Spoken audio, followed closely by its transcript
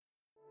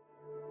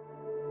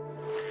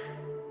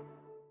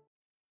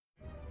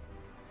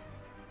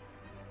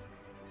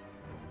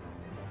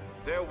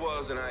There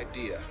was an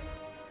idea.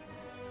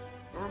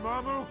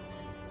 Dormammu,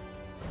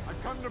 I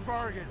come to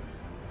bargain.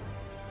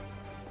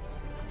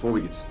 Before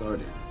we get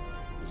started,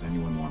 does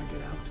anyone want to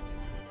get out?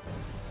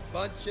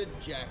 Bunch of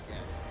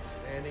jackasses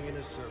standing in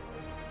a circle.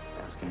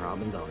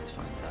 Baskin-Robbins always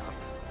finds out.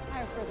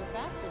 I prefer the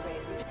faster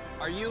baby.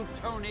 Are you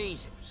Tony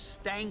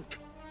Stank?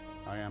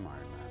 I am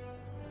Iron Man.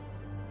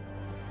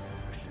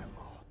 Assemble.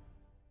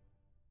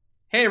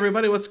 Hey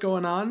everybody, what's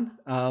going on?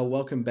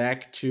 Welcome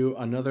back to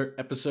another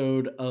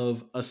episode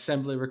of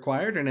Assembly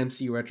Required, an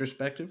MCU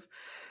retrospective.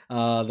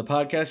 The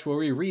podcast where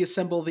we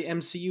reassemble the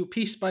MCU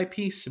piece by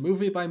piece,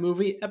 movie by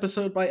movie,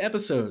 episode by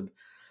episode.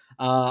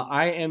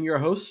 I am your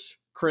host,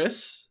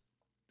 Chris.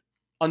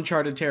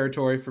 Uncharted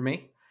territory for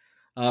me.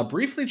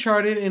 Briefly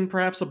charted in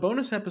perhaps a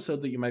bonus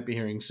episode that you might be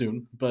hearing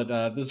soon, but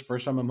this is the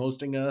first time I'm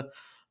hosting a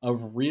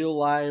real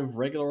live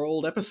regular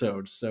old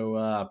episode,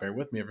 so bear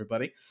with me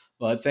everybody.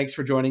 But thanks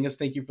for joining us.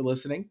 Thank you for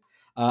listening.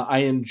 I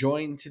am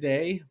joined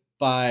today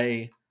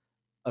by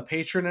a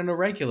patron and a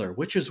regular.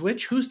 Which is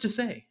which? Who's to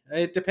say?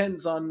 It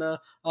depends on the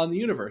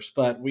universe.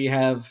 But we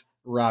have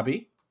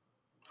Robbie.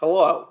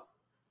 Hello.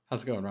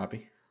 How's it going,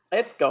 Robbie?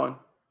 It's going.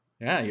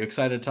 Yeah, you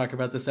excited to talk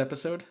about this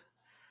episode?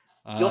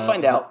 You'll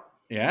find out.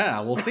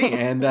 Yeah, we'll see.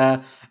 And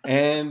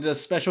a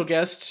special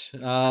guest,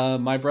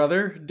 my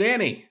brother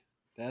Danny.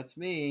 That's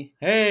me.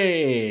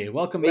 Hey,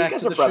 welcome Wait, back you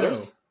guys to the are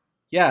brothers? show.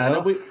 Yeah,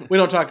 Well- no, we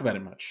don't talk about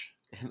it much.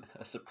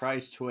 A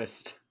surprise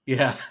twist.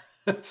 Yeah.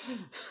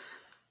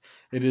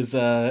 It is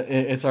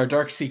it's our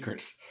dark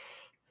secret.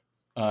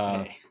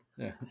 Hey,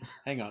 yeah.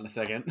 hang on a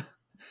second.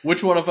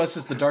 Which one of us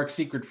is the dark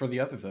secret for the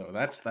other though?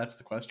 That's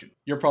the question.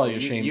 You're probably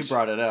ashamed. You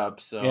brought it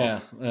up, so Yeah.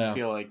 I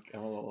feel like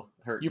I'm a little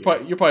hurt. You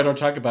here. probably don't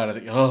talk about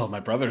it. Oh,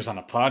 my brother's on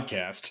a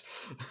podcast.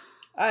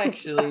 I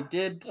actually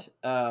did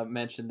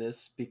mention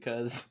this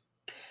because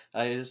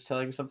I was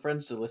telling some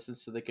friends to listen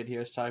so they could hear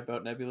us talk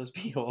about Nebula's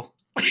beehole.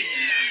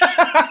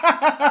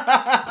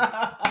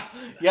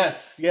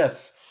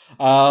 Yes.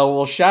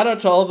 Well, shout out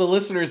to all the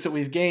listeners that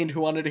we've gained who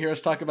wanted to hear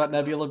us talk about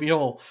Nebula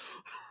Beehole.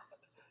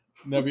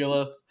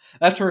 Nebula,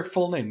 that's her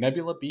full name,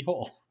 Nebula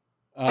Beehole.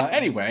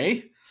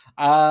 Anyway,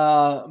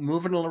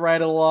 moving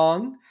right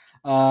along.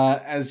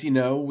 As you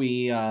know,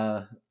 we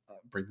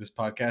bring this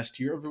podcast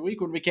to you every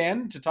week when we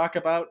can to talk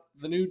about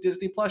the new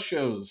Disney Plus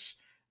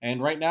shows. And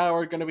right now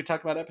we're going to be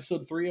talking about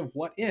episode 3 of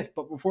What If.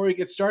 But before we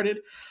get started,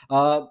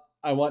 I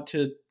want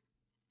to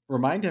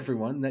remind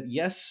everyone that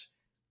yes,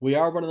 we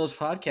are one of those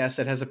podcasts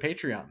that has a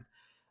Patreon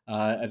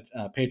at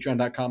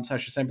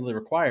patreon.com/assembly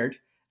required.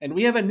 And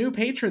we have a new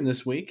patron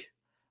this week,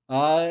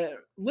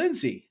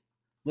 Lindsay.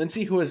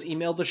 Lindsay, who has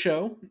emailed the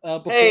show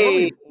before.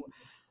 Hey.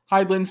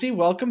 Hi, Lindsay.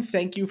 Welcome.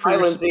 Thank you for Hi,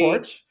 your Lindsay.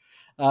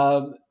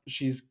 support.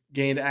 She's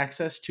gained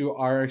access to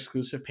our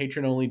exclusive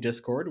patron-only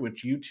Discord,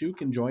 which you too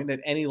can join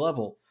at any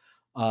level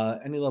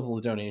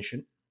of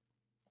donation.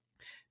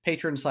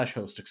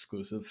 Patron/host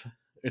exclusive.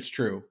 It's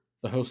true.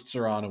 The hosts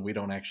are on and we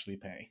don't actually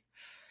pay.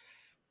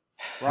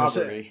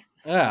 Robbery.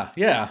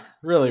 Yeah,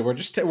 really.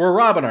 We're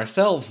robbing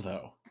ourselves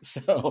though.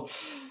 So,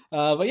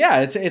 but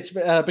yeah, it's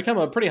become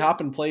a pretty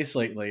hopping place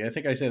lately. I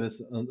think I say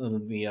this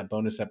on the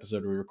bonus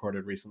episode we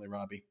recorded recently,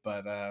 Robbie.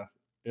 But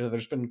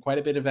there's been quite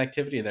a bit of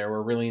activity there.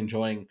 We're really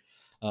enjoying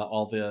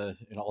all the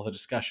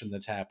discussion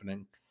that's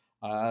happening.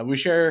 We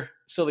share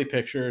silly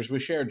pictures. We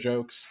share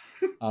jokes.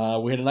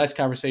 We had a nice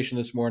conversation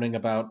this morning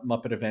about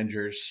Muppet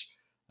Avengers.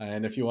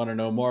 And if you want to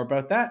know more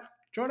about that,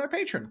 join our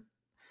Patreon.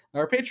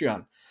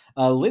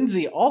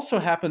 Lindsay also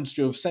happens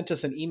to have sent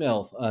us an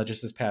email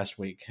just this past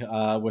week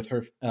with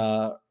her.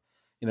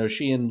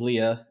 She and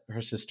Leah,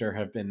 her sister,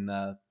 have been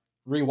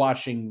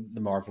rewatching the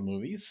Marvel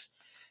movies,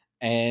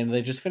 and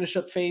they just finished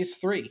up Phase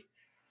 3.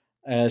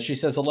 She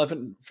says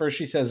 11. First,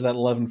 she says that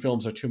 11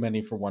 films are too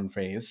many for one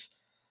phase,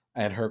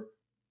 and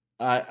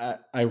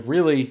I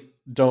really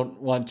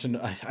don't want to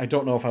know. I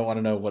don't know if I want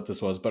to know what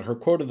this was, but her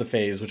quote of the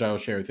phase, which I will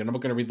share with you, and I'm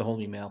not going to read the whole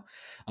email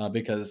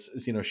because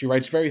she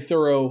writes very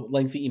thorough,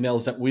 lengthy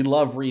emails that we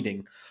love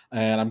reading,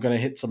 and I'm going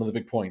to hit some of the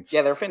big points.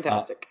 Yeah, they're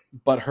fantastic.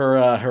 But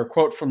her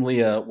quote from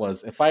Leah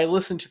was, "If I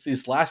listened to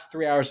these last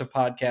 3 hours of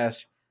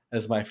podcast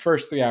as my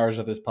first 3 hours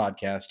of this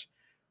podcast,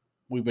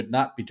 we would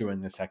not be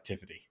doing this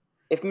activity."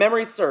 If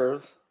memory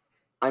serves,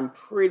 I'm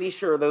pretty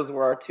sure those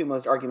were our two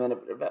most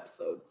argumentative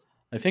episodes.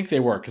 I think they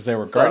were, because they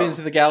were So, Guardians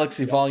of the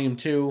Galaxy yes. Volume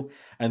 2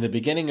 and the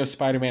beginning of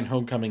Spider-Man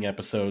Homecoming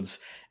episodes,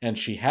 and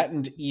she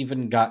hadn't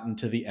even gotten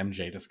to the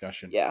MJ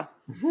discussion. Yeah.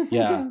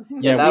 Yeah.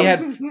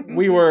 That-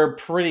 We were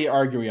pretty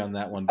arguey on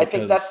that one. I Because,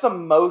 think that's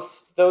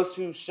those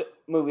two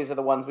movies are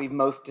the ones we've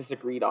most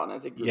disagreed on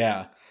as a group.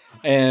 Yeah.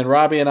 And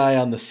Robbie and I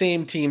on the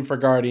same team for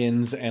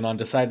Guardians and on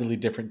decidedly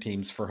different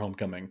teams for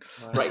Homecoming.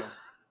 Wow. Right.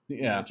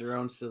 Yeah. Had your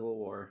own Civil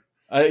War.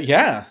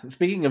 Yeah.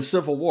 Speaking of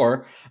Civil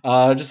War,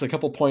 just a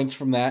couple points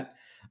from that.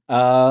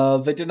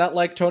 They did not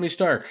like Tony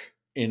Stark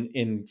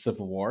in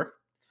Civil War.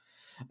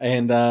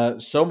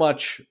 And so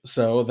much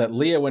so that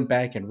Leah went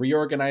back and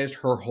reorganized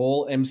her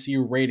whole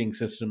MCU rating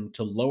system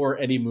to lower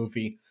any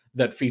movie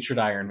that featured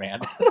Iron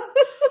Man.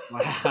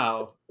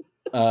 Wow.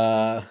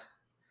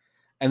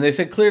 And they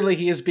said clearly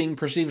he is being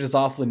perceived as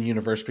awful in the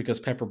universe because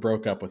Pepper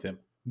broke up with him.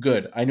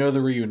 Good. I know they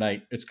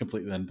reunite. It's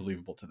completely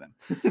unbelievable to them.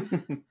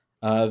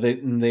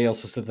 They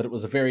also said that it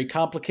was a very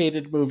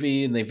complicated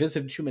movie and they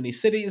visited too many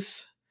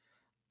cities.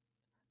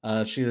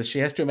 She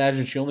has to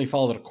imagine she only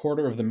followed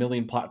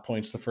 250,000 plot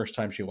points the first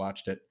time she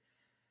watched it.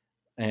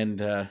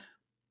 And I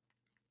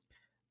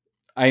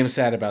am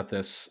sad about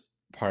this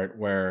part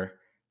where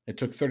it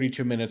took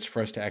 32 minutes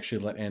for us to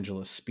actually let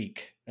Angela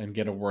speak and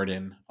get a word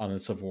in on a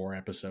Civil War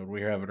episode.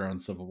 We have our own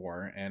Civil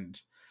War, and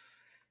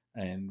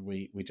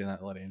we did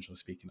not let Angela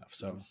speak enough.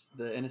 So it's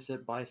the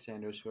innocent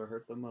bystanders who are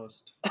hurt the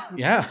most.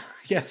 Yeah,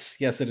 yes,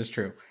 it is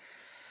true.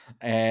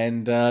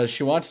 And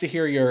she wants to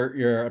hear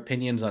your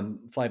opinions on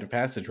Flight of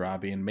Passage,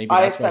 Robbie, and maybe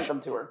I that's sent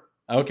them to her.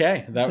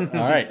 Okay, all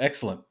right,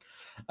 excellent.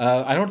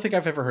 I don't think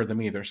I've ever heard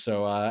them either.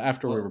 So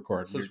after we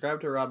record,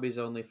 subscribe to Robbie's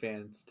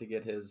OnlyFans to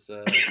get his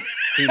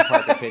theme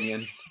park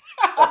opinions.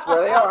 That's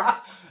where they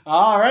are.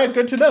 All right,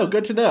 good to know.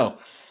 Good to know.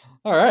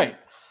 All right.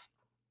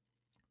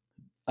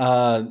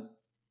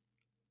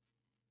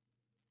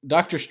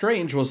 Doctor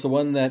Strange was the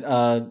one that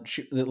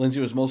that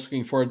Lindsay was most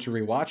looking forward to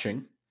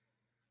rewatching.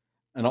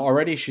 And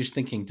already she's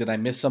thinking, did I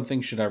miss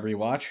something? Should I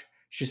rewatch?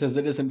 She says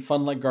it isn't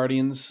fun like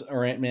Guardians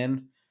or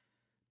Ant-Man,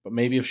 but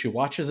maybe if she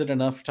watches it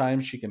enough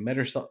times, she can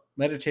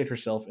meditate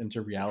herself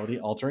into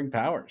reality-altering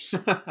powers.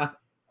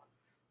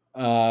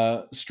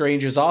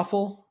 Strange is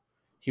awful.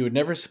 He would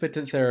never submit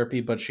to therapy,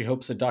 but she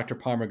hopes that Dr.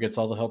 Palmer gets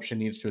all the help she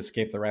needs to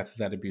escape the wrath of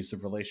that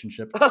abusive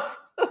relationship.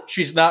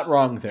 She's not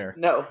wrong there.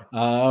 No.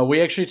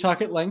 We actually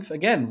talk at length.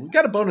 Again, we've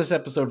got a bonus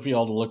episode for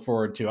y'all to look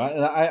forward to.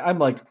 I'm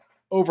like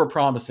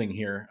over-promising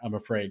here, I'm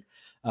afraid.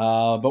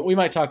 But we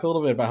might talk a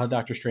little bit about how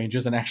Doctor Strange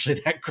isn't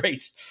actually that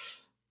great.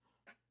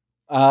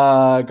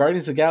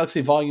 Guardians of the Galaxy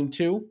Volume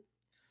 2.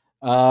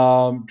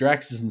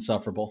 Drax is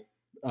insufferable,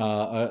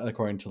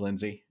 according to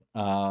Lindsay.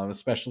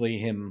 Especially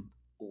him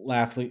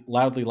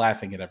loudly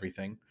laughing at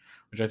everything,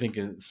 which I think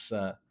is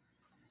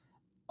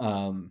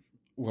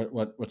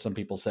what some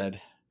people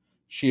said.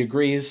 She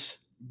agrees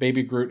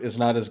Baby Groot is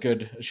not as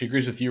good. She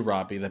agrees with you,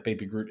 Robbie, that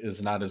Baby Groot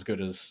is not as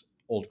good as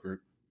old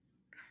Groot.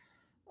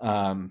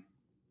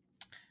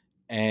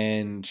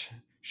 And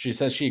she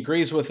says she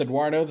agrees with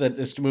Eduardo that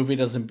this movie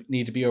doesn't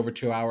need to be over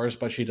 2 hours,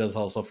 but she does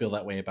also feel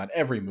that way about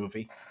every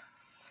movie.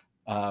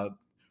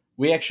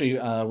 We actually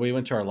we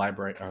went to our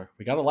library, or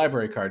we got a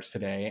library cards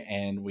today,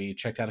 and we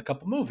checked out a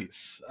couple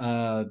movies,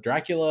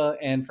 Dracula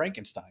and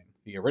Frankenstein,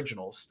 the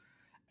originals,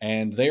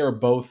 and they are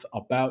both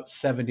about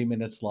 70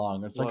 minutes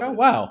long. It's like, oh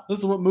wow, this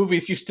is what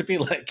movies used to be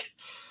like,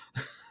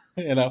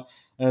 you know.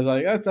 And I was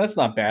like, that's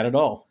not bad at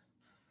all.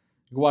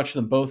 You can watch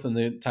them both in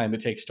the time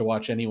it takes to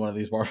watch any one of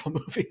these Marvel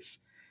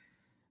movies.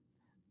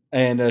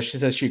 And she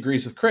says she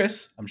agrees with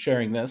Chris. I'm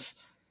sharing this.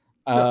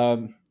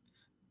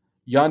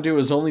 Yondu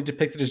is only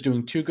depicted as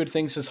doing two good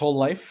things his whole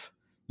life.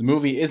 The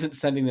movie isn't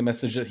sending the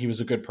message that he was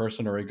a good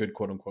person or a good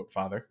quote-unquote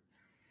father.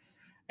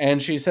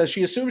 And she says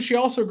she assumes she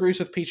also agrees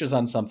with Peaches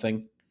on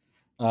something.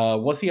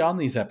 Was he on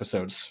these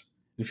episodes?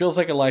 It feels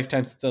like a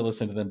lifetime since I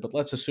listened to them, but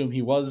let's assume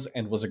he was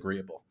and was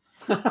agreeable.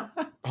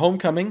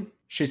 Homecoming,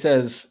 she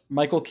says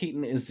Michael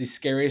Keaton is the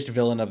scariest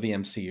villain of the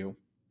MCU,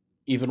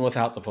 even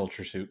without the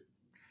vulture suit.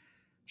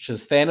 She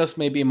says Thanos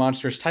may be a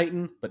monstrous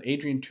titan, but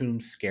Adrian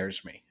Toomes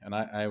scares me, and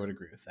I would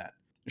agree with that.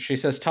 She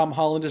says Tom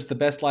Holland is the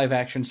best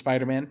live-action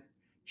Spider-Man.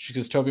 She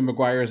says Tobey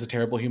Maguire is a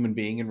terrible human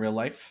being in real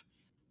life.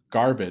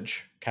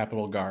 Garbage,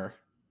 capital Gar.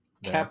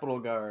 There. Capital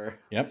Gar.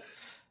 Yep.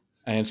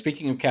 And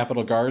speaking of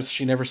capital Gars,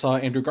 she never saw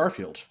Andrew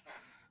Garfield.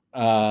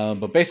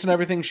 But based on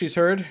everything she's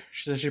heard,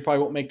 she says she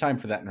probably won't make time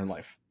for that in her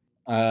life.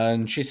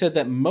 And she said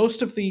that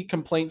most of the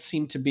complaints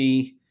seem to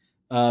be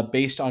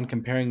based on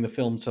comparing the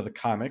films to the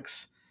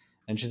comics.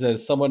 And she said,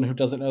 as someone who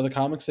doesn't know the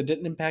comics, it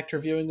didn't impact her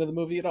viewing of the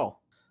movie at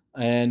all.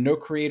 And no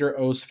creator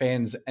owes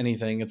fans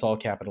anything. It's all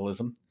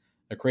capitalism.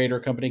 A creator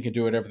company can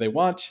do whatever they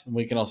want, and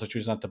we can also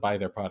choose not to buy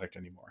their product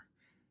anymore.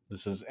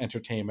 This is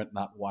entertainment,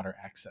 not water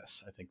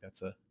access. I think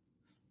that's a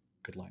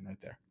good line right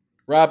there.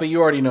 Robbie,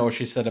 you already know what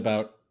she said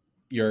about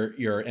your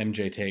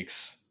MJ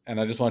takes, and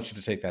I just want you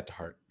to take that to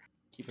heart.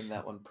 Keeping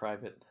that one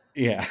private.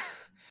 Yeah.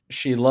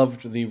 She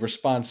loved the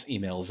response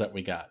emails that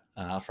we got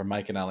from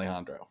Mike and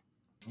Alejandro.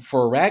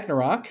 For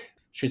Ragnarok,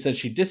 she said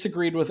she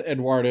disagreed with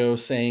Eduardo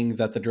saying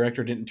that the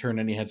director didn't turn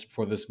any heads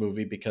before this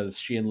movie because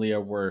she and Leah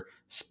were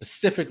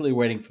specifically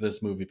waiting for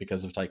this movie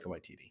because of Taika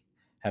Waititi,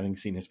 having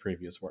seen his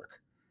previous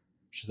work.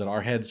 She said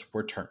our heads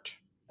were turned.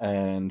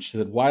 And she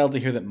said, wild to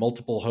hear that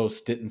multiple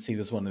hosts didn't see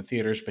this one in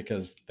theaters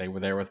because they were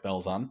there with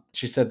bells on.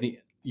 She said,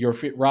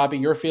 Robbie,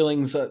 your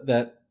feelings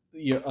that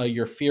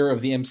your fear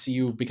of the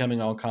MCU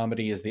becoming all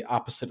comedy is the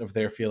opposite of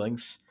their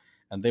feelings.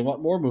 And they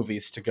want more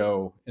movies to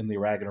go in the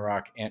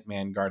Ragnarok,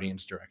 Ant-Man,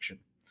 Guardians direction.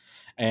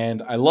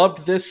 And I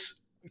loved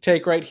this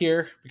take right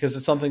here because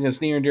it's something that's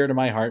near and dear to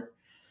my heart.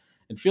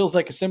 It feels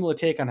like a similar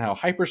take on how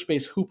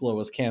Hyperspace Hoopla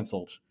was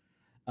canceled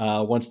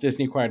once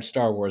Disney acquired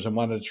Star Wars and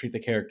wanted to treat the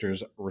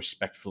characters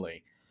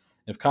respectfully.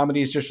 If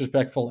comedy is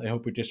disrespectful, I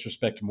hope we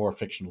disrespect more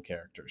fictional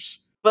characters.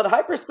 But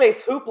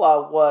Hyperspace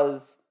Hoopla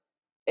was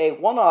a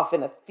one-off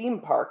in a theme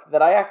park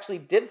that I actually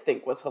did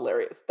think was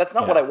hilarious. That's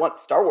not what I want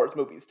Star Wars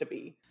movies to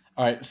be.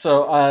 All right,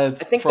 so I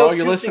think for all those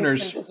your two things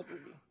listeners, can disagree.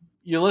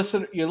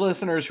 your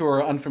listeners who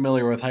are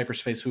unfamiliar with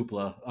Hyperspace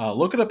Hoopla,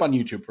 look it up on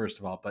YouTube first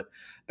of all. But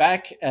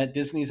back at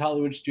Disney's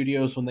Hollywood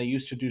Studios, when they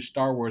used to do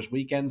Star Wars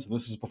weekends, and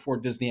this was before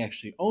Disney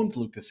actually owned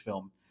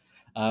Lucasfilm,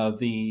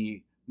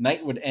 the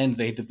night would end.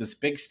 They did this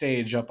big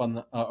stage up on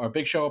the or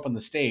big show up on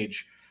the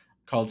stage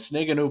called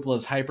Snig and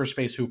Hoopla's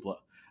Hyperspace Hoopla,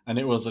 and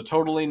it was a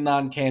totally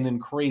non-canon,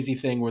 crazy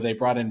thing where they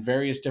brought in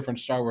various different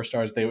Star Wars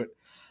stars. They would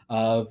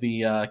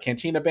the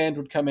Cantina band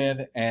would come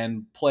in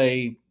and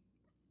play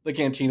the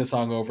Cantina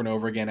song over and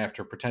over again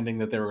after pretending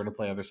that they were going to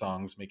play other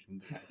songs,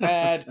 making them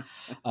bad.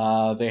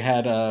 They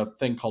had a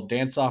thing called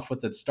Dance Off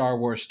with the Star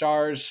Wars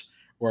Stars,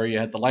 where you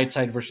had the light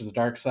side versus the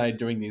dark side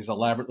doing these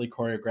elaborately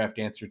choreographed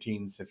dance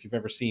routines. If you've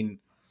ever seen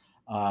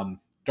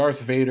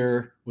Darth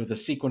Vader with a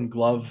sequin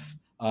glove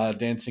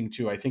dancing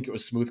to, I think it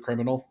was Smooth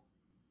Criminal.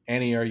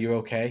 Annie, are you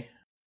okay?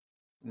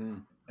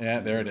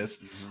 Yeah, there it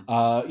is.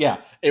 Yeah,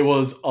 it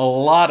was a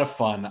lot of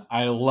fun.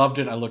 I loved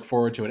it. I look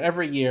forward to it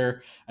every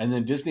year. And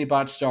then Disney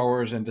bought Star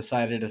Wars and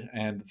decided,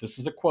 and this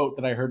is a quote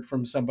that I heard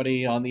from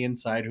somebody on the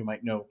inside who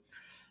might know,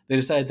 they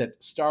decided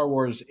that Star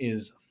Wars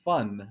is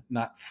fun,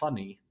 not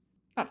funny.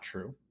 Not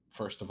true,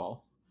 first of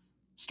all.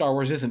 Star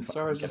Wars isn't fun.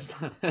 Star Wars is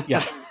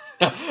Yeah.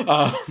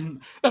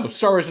 No,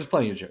 Star Wars has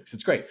plenty of jokes.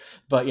 It's great.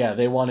 But yeah,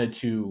 they wanted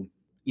to,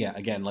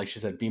 again, like she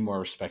said, be more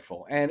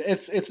respectful. And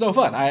it's no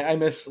fun. I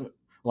miss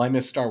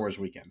Star Wars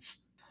weekends.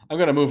 I'm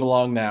going to move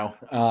along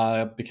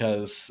now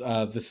because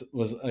this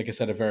was, like I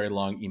said, a very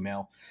long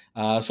email.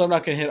 So I'm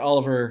not going to hit all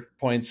of her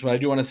points, but I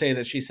do want to say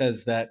that she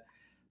says that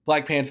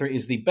Black Panther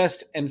is the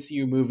best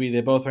MCU movie.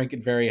 They both rank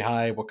it very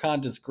high.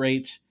 Wakanda's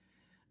great,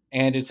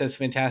 and it's as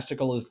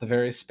fantastical as the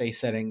various space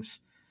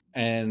settings.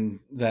 And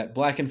that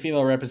black and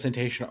female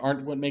representation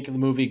aren't what make the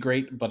movie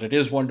great, but it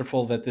is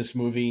wonderful that this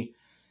movie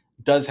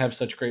does have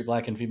such great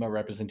black and female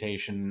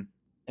representation,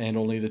 and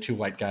only the two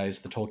white guys,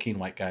 the Tolkien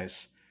white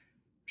guys.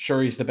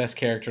 Shuri's the best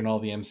character in all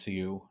the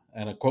MCU.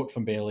 And a quote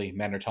from Bailey,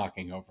 men are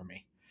talking over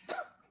me.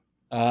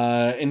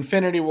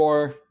 Infinity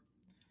War.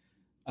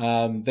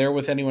 There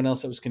with anyone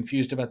else that was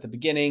confused about the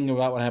beginning,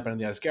 about what happened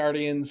in the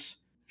Asgardians.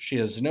 She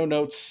has no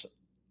notes,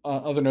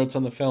 other notes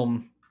on the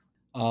film,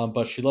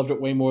 but she loved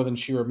it way more than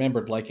she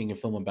remembered liking a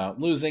film about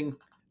losing.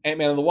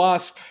 Ant-Man and the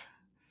Wasp.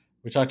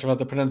 We talked about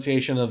the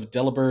pronunciation of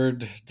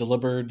Delibird, the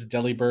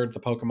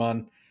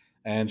Pokemon,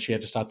 and she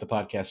had to stop the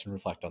podcast and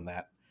reflect on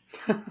that.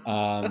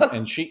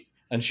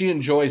 And she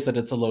enjoys that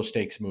it's a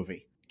low-stakes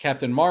movie.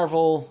 Captain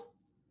Marvel,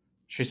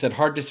 she said,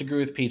 hard to disagree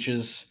with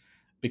Peaches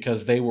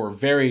because they were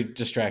very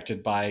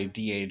distracted by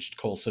de-aged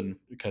Coulson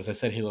because I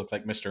said he looked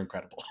like Mr.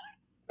 Incredible.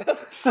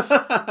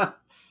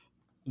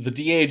 The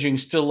de-aging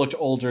still looked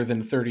older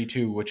than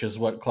 32, which is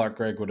what Clark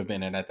Gregg would have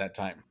been in at that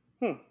time.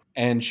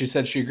 And she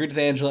said she agreed with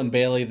Angela and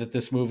Bailey that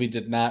this movie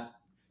did not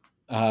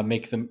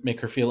make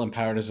her feel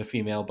empowered as a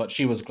female, but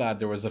she was glad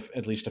there was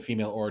at least a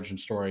female origin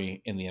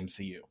story in the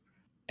MCU.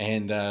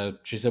 And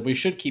she said we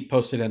should keep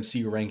posted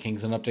MCU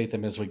rankings and update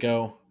them as we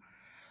go.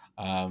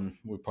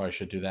 We probably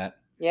should do that.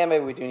 Yeah,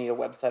 maybe we do need a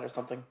website or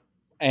something.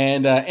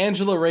 And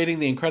Angela rating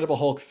The Incredible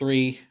Hulk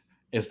 3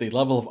 is the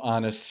level of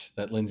honest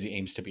that Lindsay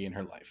aims to be in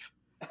her life.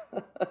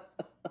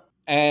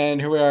 And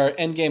here we are,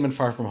 Endgame and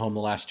Far From Home, the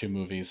last two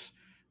movies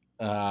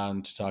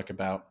to talk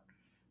about.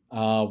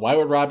 Why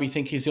would Robbie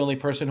think he's the only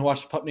person who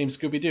watched a pup named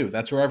Scooby-Doo?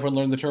 That's where everyone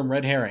learned the term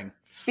red herring.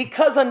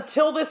 Because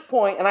until this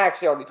point, and I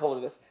actually already told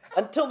her this,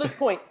 until this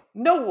point,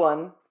 no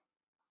one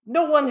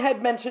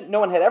had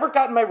ever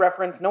gotten my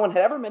reference, no one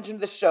had ever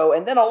mentioned this show,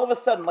 and then all of a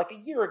sudden, like a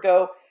year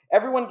ago,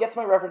 everyone gets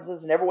my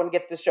references and everyone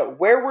gets this show.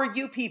 Where were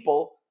you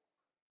people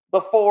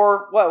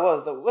before, what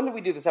was it? When did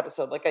we do this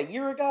episode? Like a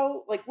year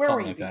ago? Like, where Something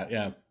were you like people?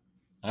 that,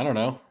 yeah. I don't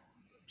know.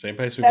 Same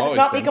place we've That is always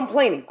not been. me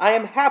complaining. I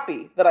am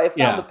happy that I have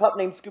found the pup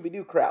named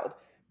Scooby-Doo crowd.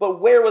 But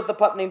where was the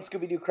pup named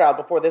Scooby-Doo crowd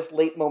before this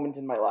late moment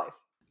in my life?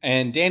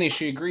 And Danny,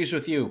 she agrees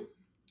with you.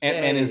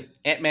 Ant-Man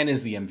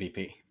is the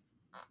MVP.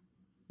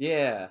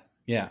 Yeah.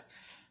 Yeah.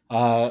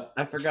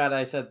 I forgot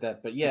I said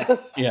that, but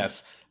yes.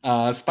 Yes.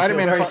 I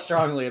Spider-Man feel very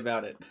strongly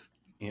about it.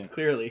 Yeah.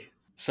 Clearly.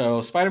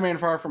 So Spider-Man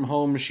Far From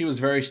Home, she was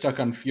very stuck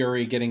on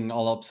Fury, getting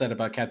all upset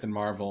about Captain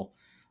Marvel,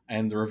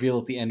 and the reveal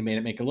at the end made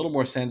it make a little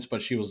more sense,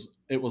 but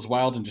it was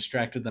wild and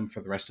distracted them for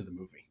the rest of the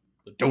movie.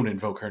 But don't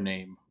invoke her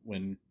name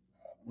when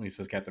he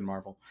says Captain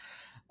Marvel.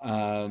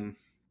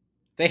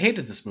 They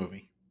hated this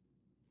movie.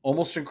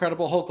 Almost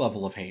Incredible Hulk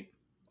level of hate.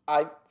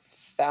 I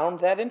found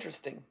that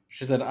interesting.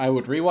 She said, I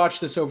would rewatch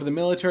this over the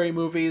military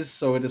movies,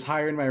 so it is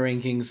higher in my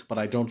rankings, but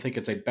I don't think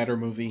it's a better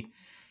movie.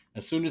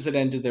 As soon as it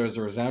ended, there was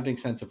a resounding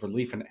sense of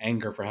relief and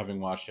anger for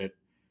having watched it.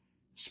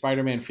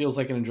 Spider-Man feels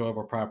like an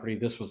enjoyable property.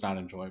 This was not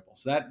enjoyable.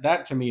 So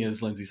that to me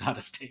is Lindsay's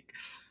hottest take.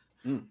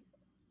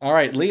 All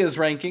right, Leah's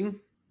ranking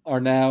are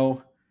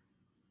now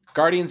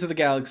Guardians of the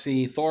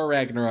Galaxy, Thor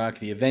Ragnarok,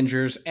 The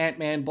Avengers,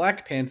 Ant-Man,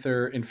 Black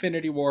Panther,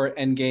 Infinity War,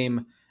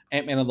 Endgame,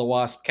 Ant-Man and the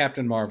Wasp,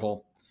 Captain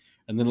Marvel.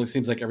 And then it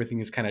seems like everything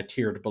is kind of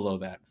tiered below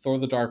that. Thor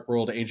the Dark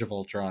World, Age of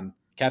Ultron,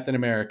 Captain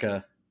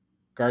America,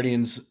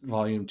 Guardians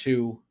Volume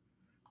 2,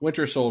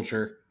 Winter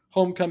Soldier,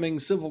 Homecoming,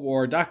 Civil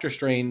War, Doctor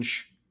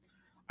Strange,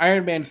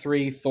 Iron Man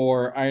 3,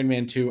 Thor, Iron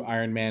Man 2,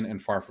 Iron Man,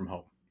 and Far From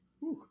Home.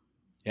 Whew.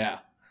 Yeah.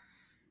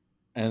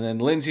 And then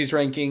Lindsay's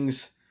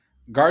rankings,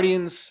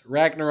 Guardians,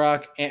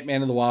 Ragnarok,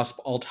 Ant-Man and the Wasp,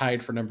 all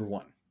tied for number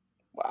 1.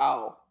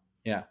 Wow.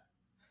 Yeah.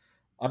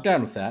 I'm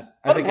down with that.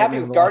 I'm happy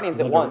with Guardians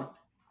at 1.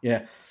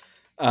 Yeah.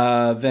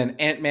 Then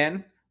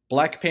Ant-Man,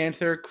 Black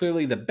Panther,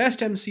 clearly the best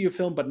MCU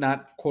film, but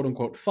not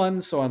quote-unquote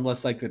fun, so I'm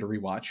less likely to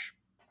rewatch.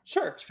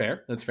 Sure. That's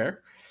fair. That's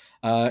fair.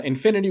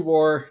 Infinity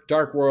War,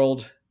 Dark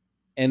World,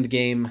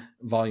 Endgame,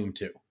 Volume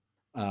 2.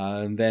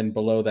 And then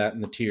below that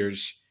in the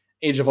tiers,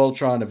 Age of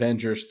Ultron,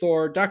 Avengers,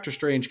 Thor, Doctor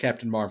Strange,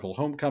 Captain Marvel,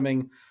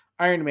 Homecoming,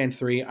 Iron Man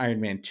 3, Iron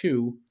Man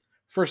 2,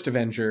 First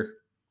Avenger,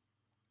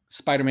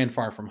 Spider-Man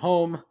Far From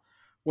Home,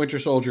 Winter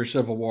Soldier,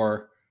 Civil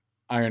War,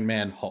 Iron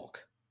Man,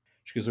 Hulk.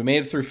 Because we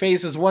made it through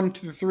phases 1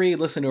 through 3,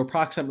 listened to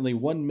approximately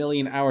 1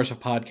 million hours of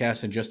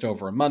podcasts in just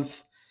over a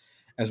month.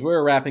 As we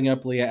were wrapping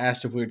up, Leah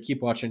asked if we would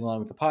keep watching along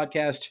with the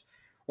podcast.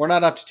 We're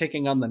not up to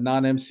taking on the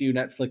non-MCU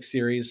Netflix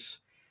series,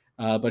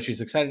 but she's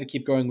excited to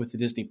keep going with the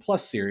Disney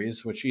Plus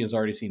series, which she has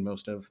already seen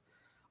most of.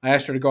 I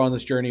asked her to go on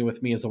this journey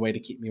with me as a way to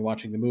keep me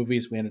watching the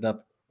movies. We ended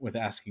up with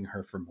asking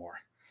her for more.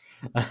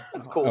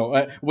 That's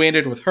cool. We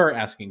ended with her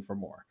asking for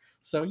more.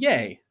 So,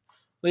 yay.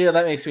 Leah,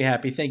 that makes me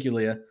happy. Thank you,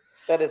 Leah.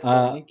 That is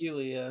cool. Thank you,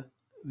 Leah.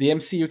 The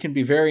MCU can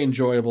be very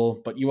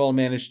enjoyable, but you all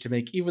managed to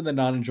make even the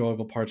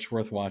non-enjoyable parts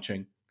worth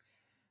watching.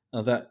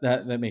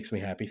 That makes me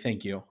happy.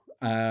 Thank you.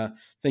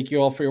 Thank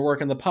you all for your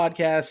work on the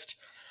podcast,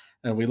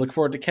 and we look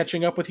forward to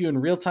catching up with you in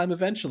real time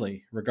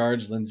eventually.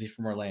 Regards, Lindsay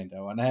from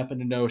Orlando. And I happen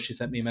to know she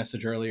sent me a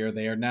message earlier.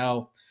 They are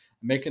now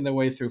making their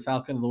way through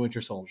Falcon and the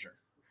Winter Soldier.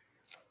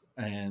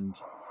 And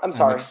I'm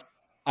sorry.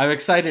 I'm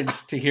excited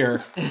to hear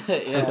her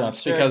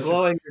thoughts because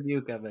glowing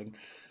review coming.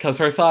 Because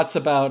her thoughts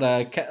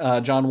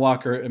about John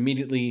Walker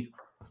immediately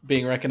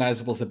being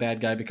recognizable as the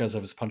bad guy because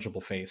of his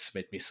punchable face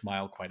made me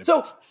smile quite a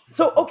bit.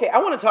 So okay, I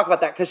want to talk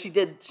about that because she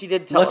did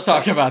tell us. Let's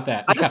talk about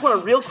that. I just want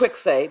to real quick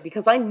say,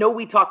 because I know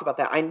we talked about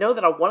that. I know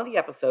that on one of the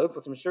episodes,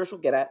 which I'm sure she'll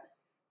get at,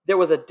 there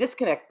was a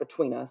disconnect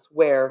between us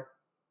where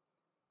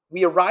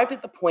we arrived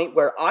at the point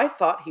where I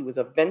thought he was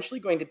eventually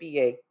going to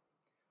be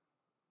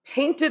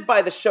painted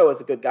by the show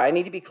as a good guy. I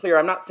need to be clear.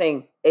 I'm not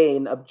saying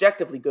an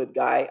objectively good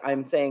guy.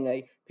 I'm saying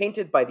a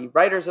painted by the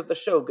writers of the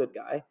show good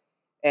guy.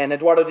 And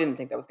Eduardo didn't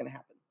think that was going to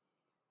happen.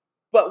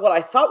 But what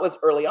I thought was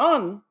early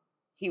on,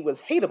 he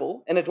was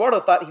hateable, and Eduardo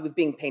thought he was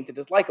being painted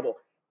as likable.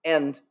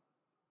 And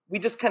we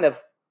just kind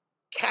of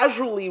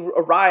casually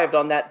arrived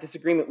on that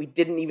disagreement we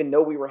didn't even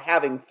know we were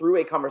having through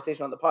a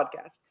conversation on the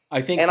podcast.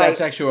 I think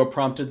that's actually what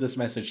prompted this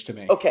message to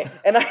me. Okay.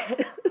 And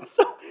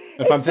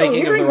if I'm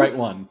thinking of the right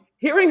one.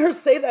 Hearing her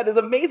say that is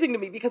amazing to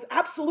me because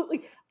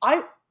absolutely,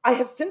 I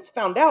have since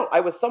found out I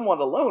was somewhat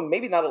alone.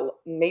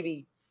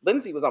 Maybe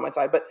Lindsay was on my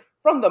side, but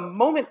from the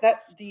moment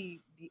that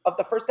of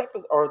the first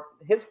episode or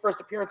his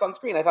first appearance on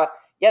screen, I thought,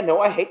 yeah, no,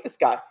 I hate this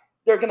guy.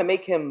 They're going to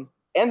make him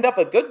end up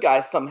a good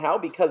guy somehow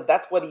because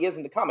that's what he is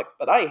in the comics,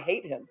 but I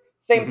hate him.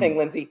 Same thing,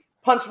 Lindsay.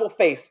 Punchable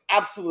face.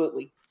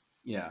 Absolutely.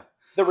 Yeah.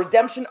 The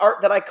redemption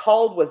arc that I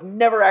called was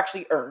never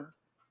actually earned.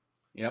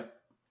 Yep.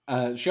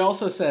 She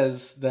also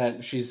says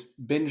that she's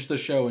binged the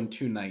show in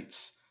 2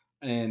 nights,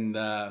 and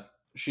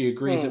she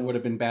agrees it would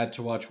have been bad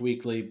to watch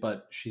weekly,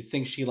 but she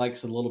thinks she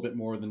likes it a little bit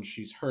more than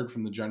she's heard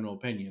from the general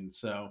opinion.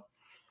 So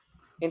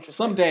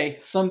interesting.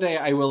 Someday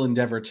I will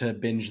endeavor to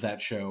binge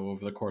that show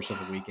over the course of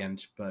a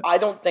weekend. But I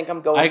don't think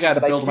I'm going I gotta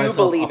build I do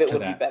myself believe up it to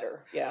would that. be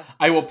better. Yeah.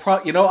 I will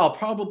I'll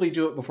probably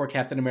do it before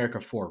Captain America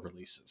 4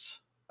 releases.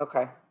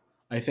 Okay.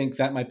 I think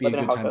that might be Let a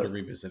me know good how it time to goes.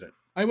 revisit it.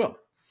 I will.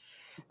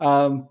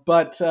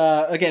 But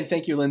again,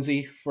 thank you,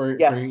 Lindsay, for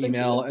your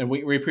email, and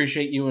we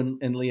appreciate you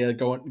and Leah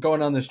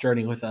going on this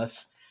journey with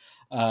us.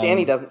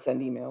 Danny doesn't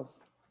send emails.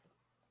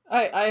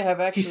 I have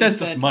actually He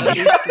sends us money. at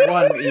least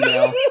one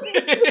email.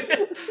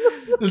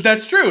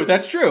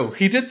 That's true.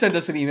 He did send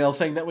us an email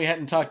saying that we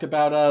hadn't talked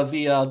about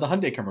the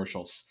Hyundai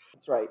commercials.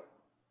 That's right.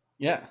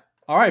 Yeah.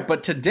 All right,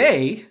 but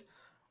today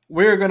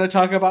we're going to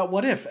talk about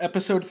What If,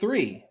 Episode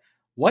 3.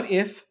 What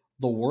if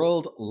the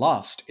world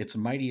lost its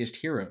mightiest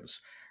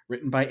heroes?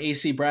 Written by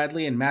A.C.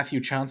 Bradley and Matthew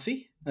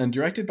Chauncey, and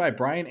directed by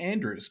Brian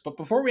Andrews. But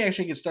before we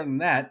actually get started on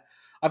that,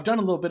 I've done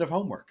a little bit of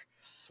homework.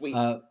 Sweet.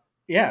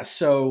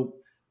 So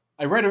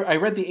I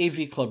read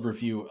the AV Club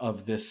review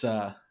of this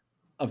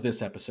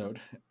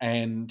episode,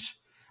 and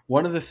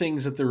one of the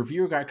things that the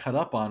reviewer got cut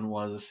up on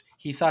was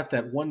he thought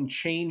that one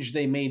change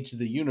they made to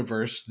the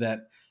universe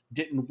that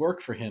didn't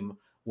work for him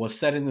was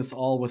setting this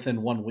all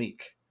within 1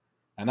 week.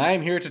 And I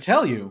am here to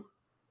tell you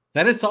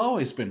that it's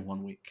always been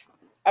 1 week.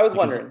 I was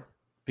wondering.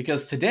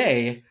 Because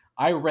today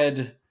I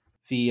read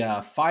the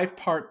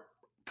 5-part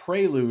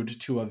prelude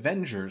to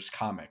Avengers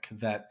comic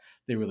that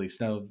they released.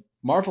 Now,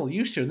 Marvel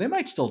used to, and they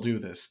might still do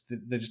this.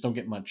 They just don't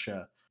get much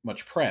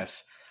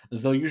press,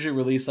 as they'll usually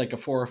release like a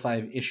 4 or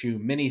 5 issue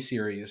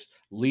miniseries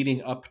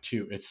leading up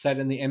to. It's set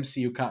in the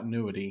MCU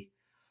continuity,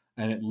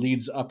 and it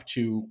leads up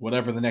to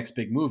whatever the next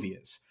big movie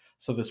is.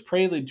 So this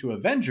prelude to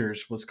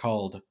Avengers was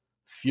called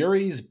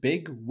Fury's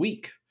Big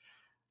Week.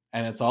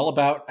 And it's all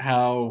about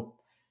how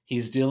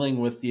he's dealing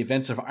with the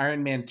events of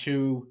Iron Man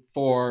 2,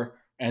 Thor,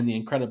 and the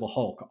Incredible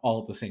Hulk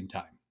all at the same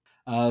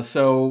time.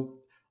 So,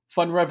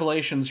 fun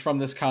revelations from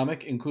this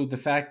comic include the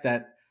fact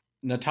that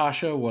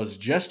Natasha was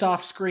just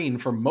off screen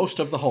for most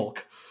of the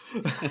Hulk.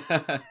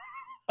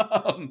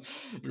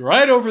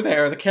 Right over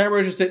there. The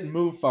camera just didn't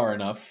move far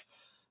enough.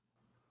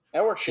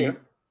 That works here.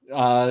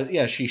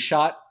 She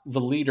shot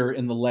the leader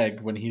in the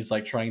leg when he's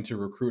like trying to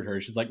recruit her.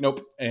 She's like,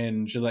 nope.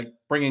 And she's like,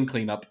 bring in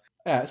cleanup.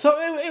 Yeah, so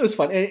it was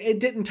fun.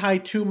 It didn't tie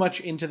too much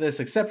into this,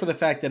 except for the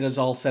fact that it was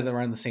all set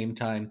around the same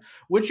time,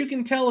 which you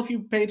can tell if you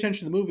pay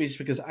attention to the movies,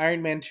 because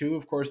Iron Man 2,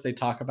 of course, they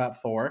talk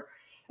about Thor.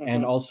 Mm-hmm.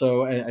 And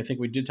also, I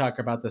think we did talk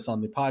about this on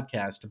the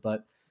podcast,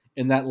 but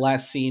in that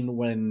last scene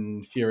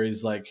when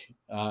Fury's like,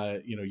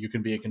 you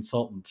can be a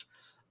consultant,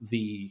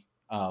 the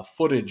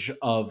footage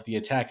of the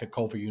attack at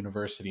Culver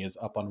University is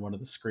up on one of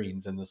the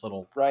screens in this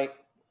little thing.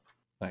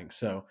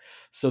 So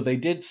they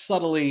did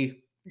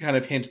subtly kind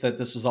of hint that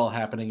this was all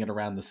happening at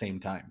around the same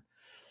time.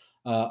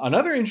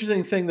 Another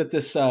interesting thing that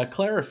this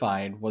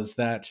clarified was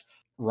that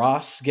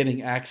Ross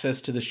getting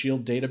access to the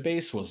S.H.I.E.L.D.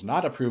 database was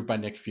not approved by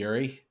Nick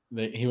Fury.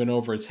 He went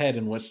over his head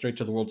and went straight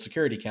to the World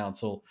Security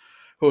Council,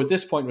 who at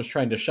this point was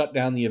trying to shut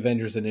down the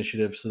Avengers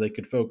Initiative so they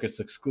could focus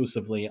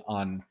exclusively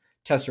on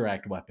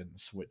Tesseract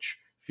weapons, which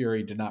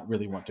Fury did not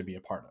really want to be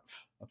a part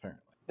of,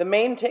 apparently. The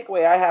main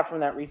takeaway I have from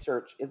that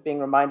research is being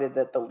reminded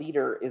that the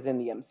leader is in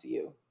the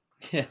MCU.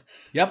 Yeah.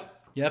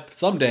 Yep.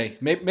 Someday.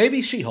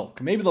 Maybe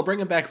She-Hulk. Maybe they'll bring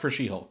him back for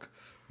She-Hulk.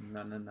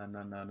 No,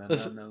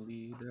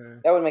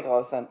 leader. That would make a lot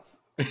of sense.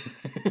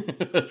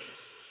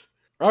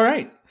 All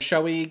right.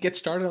 Shall we get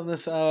started on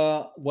this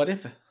What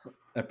If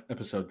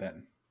episode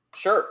then?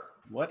 Sure.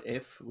 What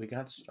if we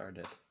got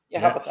started? Yeah,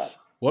 how about that?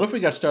 What if we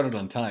got started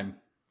on time?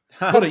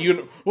 What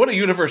a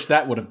universe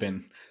that would have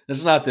been.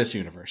 It's not this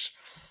universe.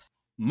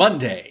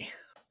 Monday.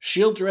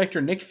 S.H.I.E.L.D.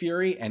 director Nick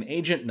Fury and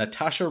agent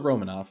Natasha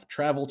Romanoff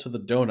travel to the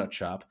donut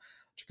shop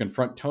to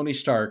confront Tony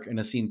Stark in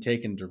a scene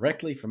taken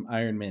directly from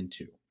Iron Man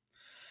 2.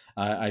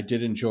 I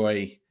did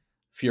enjoy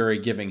Fury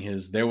giving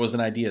his "there was an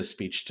idea"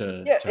 speech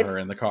to her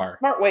in the car.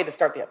 Smart way to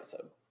start the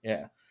episode.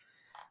 Yeah.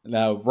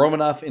 Now,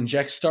 Romanoff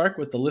injects Stark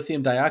with the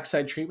lithium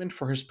dioxide treatment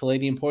for his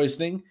palladium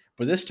poisoning,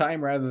 but this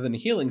time, rather than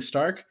healing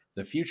Stark,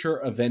 the future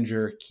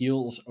Avenger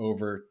keels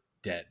over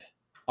dead.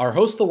 Our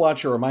host, The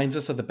Watcher, reminds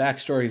us of the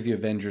backstory of the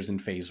Avengers in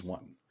Phase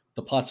 1.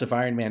 The plots of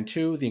Iron Man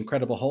 2, The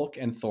Incredible Hulk,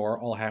 and Thor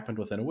all happened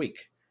within a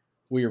week.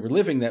 We are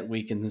reliving that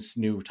week in this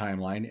new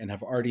timeline and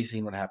have already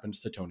seen what happens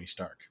to Tony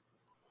Stark.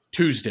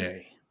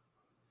 Tuesday.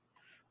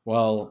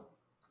 Well,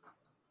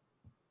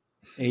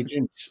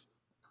 Agent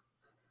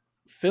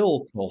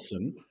Phil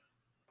Coulson,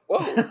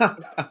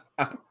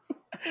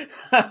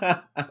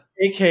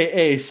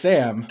 a.k.a.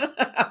 Sam. Where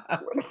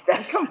did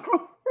that come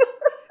from?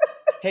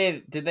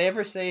 Hey, did they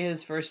ever say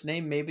his first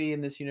name? Maybe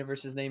in this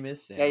universe his name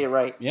is Sam. Yeah, you're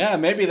right. Yeah,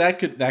 maybe that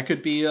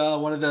could be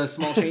one of the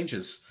small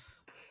changes.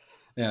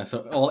 Yeah,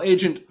 so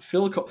Agent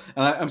Phil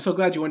and I'm so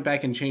glad you went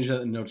back and changed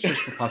that in notes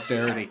just for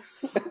posterity.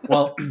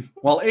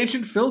 While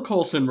Agent Phil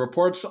Coulson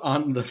reports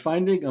on the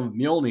finding of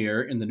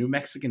Mjolnir in the New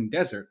Mexican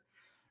desert,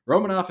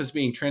 Romanoff is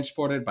being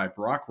transported by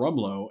Brock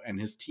Rumlow and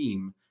his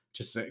team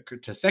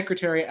to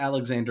Secretary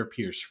Alexander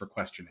Pierce for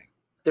questioning.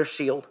 They're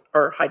S.H.I.E.L.D.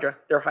 or Hydra.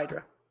 They're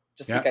Hydra.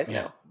 Just so you guys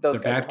know. Those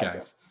They're bad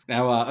guys.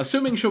 Now,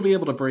 assuming she'll be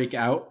able to break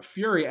out,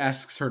 Fury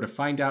asks her to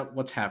find out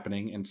what's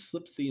happening and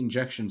slips the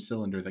injection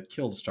cylinder that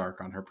killed Stark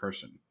on her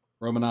person.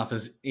 Romanoff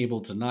is able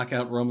to knock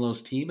out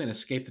Rumlow's team and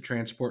escape the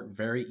transport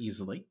very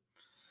easily.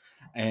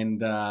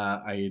 And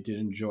I did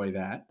enjoy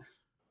that.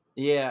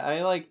 Yeah,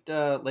 I liked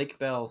Lake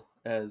Bell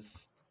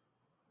as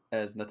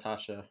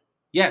Natasha.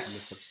 Yes. In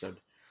this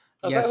episode.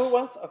 Oh, yes. Is that who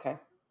it was? Okay.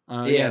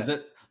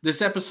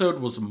 This episode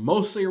was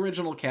mostly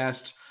original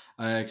cast,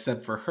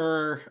 except for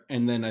her,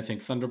 and then I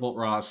think Thunderbolt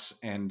Ross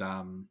and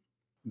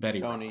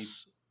Betty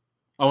Ross.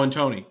 Oh, and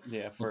Tony.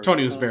 Yeah,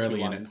 Tony was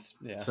barely in it.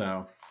 Yeah.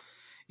 So,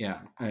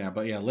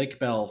 but Lake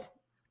Bell.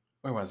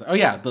 Where was it? Oh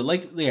yeah, but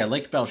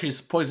Lake Bell.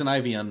 She's Poison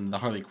Ivy on the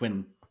Harley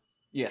Quinn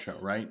show,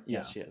 right?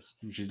 Yes, she is.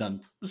 She's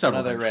done several.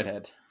 Another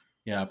redhead.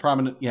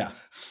 Prominent. Yeah,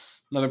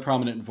 another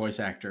prominent voice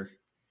actor.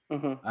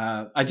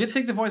 Mm-hmm. I did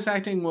think the voice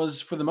acting was,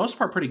 for the most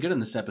part, pretty good in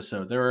this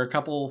episode. There were a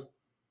couple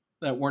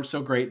that weren't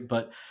so great,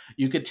 but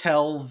you could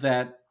tell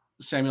that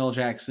Samuel L.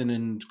 Jackson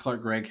and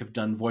Clark Gregg have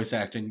done voice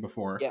acting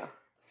before. Yeah.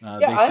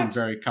 They seem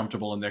very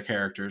comfortable in their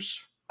characters.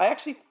 I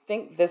actually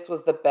think this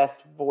was the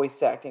best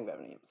voice acting of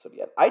any episode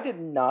yet. I did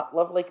not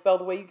love Lake Bell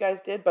the way you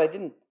guys did, but I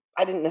didn't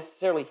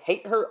necessarily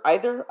hate her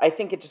either. I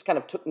think it just kind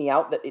of took me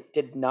out that it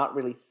did not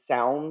really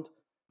sound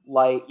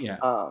like it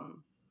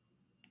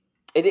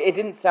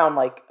didn't sound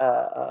like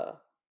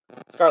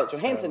Scarlett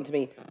Johansson to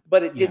me,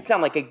 but it did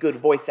sound like a good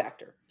voice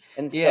actor.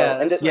 And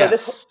so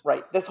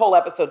this whole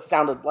episode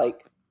sounded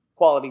like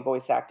quality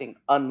voice acting,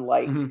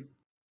 unlike and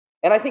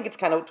I think it's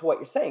kind of to what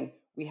you're saying.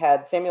 We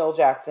had Samuel L.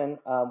 Jackson,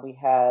 we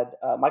had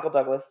Michael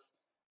Douglas,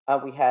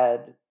 we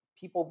had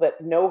people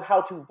that know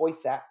how to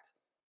voice act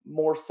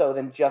more so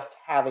than just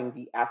having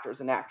the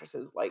actors and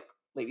actresses like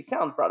Lady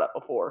Sound brought up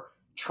before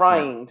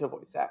trying to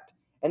voice act.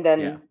 And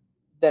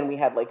then we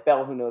had like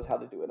Bell, who knows how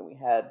to do it, and we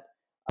had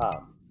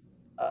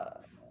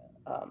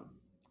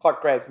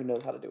Clark Gregg, who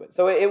knows how to do it.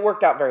 So it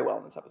worked out very well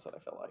in this episode, I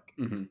feel like.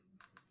 Mm-hmm.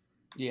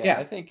 Yeah,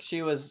 I think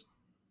she was.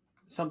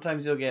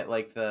 Sometimes you'll get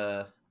like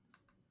they're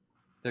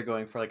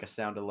going for like a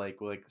sound alike,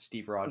 like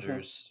Steve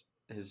Rogers,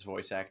 his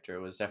voice actor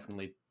was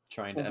definitely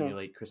trying to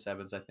emulate Chris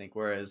Evans, I think.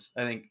 Whereas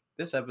I think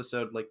this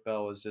episode, like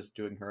Belle was just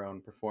doing her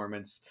own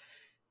performance,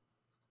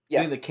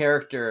 doing the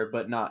character,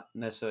 but not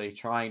necessarily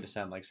trying to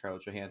sound like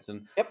Scarlett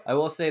Johansson. Yep. I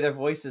will say their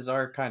voices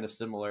are kind of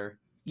similar.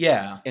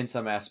 Yeah. In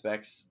some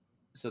aspects,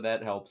 so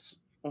that helps.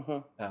 Mm-hmm.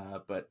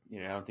 But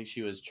I don't think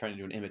she was trying to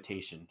do an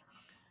imitation.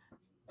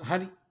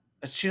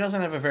 She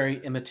doesn't have a very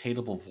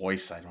imitatable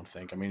voice, I don't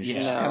think. I mean, she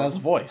just No. kind of has a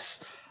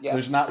voice. Yes.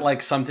 There's not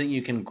like something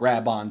you can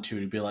grab onto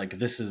to be like,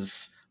 this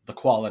is the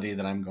quality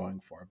that I'm going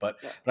for. But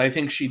I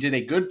think she did a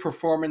good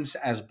performance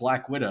as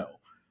Black Widow.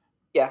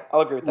 Yeah,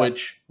 I'll agree with that.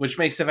 Which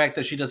makes the fact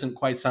that she doesn't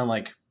quite sound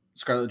like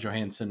Scarlett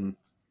Johansson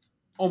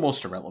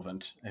almost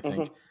irrelevant, I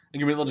think. It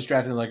can be a little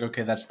distracting, like,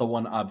 okay, that's the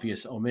one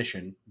obvious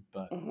omission,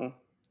 but,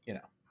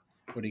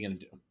 what are you going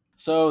to do?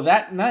 So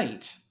that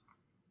night,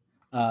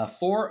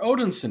 Thor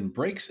Odinson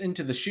breaks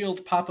into the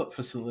S.H.I.E.L.D. pop-up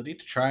facility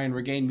to try and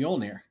regain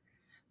Mjolnir,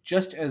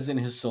 just as in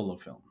his solo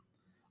film.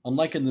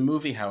 Unlike in the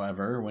movie,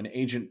 however, when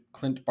Agent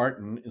Clint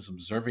Barton is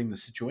observing the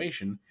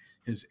situation,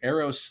 his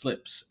arrow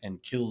slips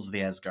and kills the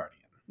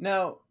Asgardian.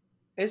 Now,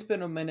 it's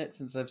been a minute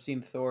since I've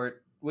seen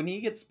Thor. When he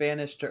gets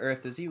banished to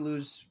Earth, does he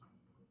lose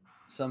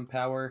some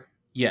power?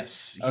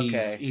 Yes.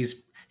 Okay.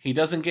 He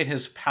doesn't get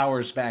his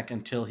powers back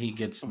until he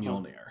gets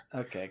Mjolnir.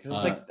 Okay,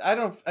 because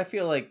I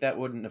feel like that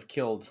wouldn't have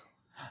killed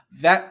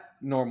that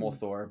normal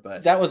Thor,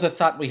 but that was a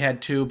thought we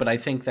had too. But I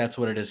think that's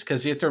what it is,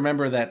 because you have to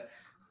remember that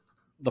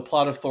the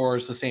plot of Thor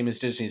is the same as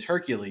Disney's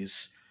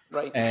Hercules,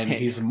 right? And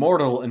he's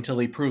immortal until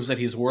he proves that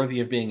he's worthy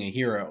of being a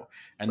hero,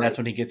 and that's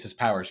when he gets his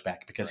powers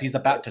back, because he's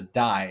about to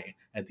die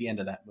at the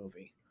end of that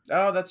movie.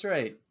 Oh, that's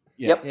right.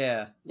 Yep.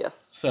 Yeah.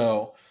 Yes.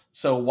 So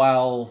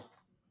while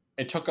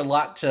it took a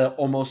lot to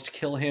almost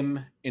kill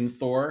him in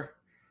Thor,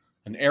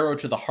 an arrow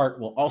to the heart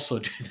will also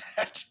do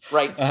that.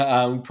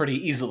 Right. Pretty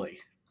easily.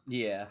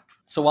 Yeah.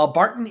 So while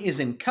Barton is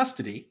in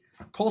custody,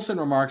 Coulson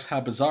remarks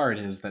how bizarre it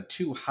is that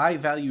 2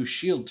 high-value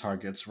S.H.I.E.L.D.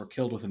 targets were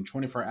killed within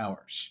 24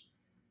 hours.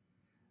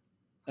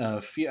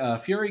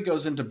 Fury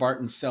goes into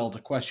Barton's cell to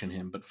question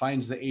him, but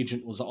finds the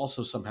agent was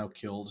also somehow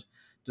killed,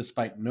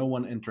 despite no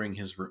one entering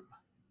his room.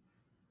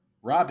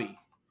 Robbie,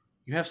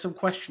 you have some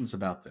questions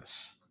about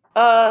this.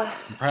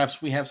 And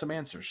perhaps we have some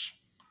answers.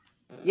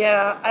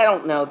 Yeah, I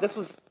don't know. This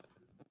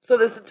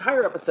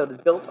entire episode is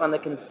built on the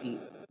conceit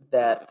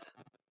that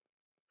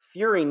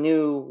Fury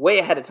knew way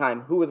ahead of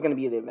time who was going to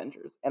be the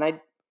Avengers. And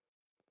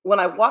when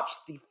I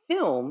watched the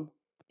film,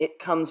 it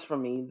comes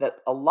from me that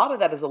a lot of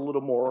that is a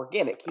little more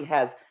organic. He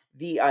has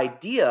the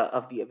idea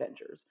of the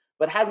Avengers,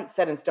 but hasn't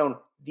set in stone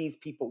these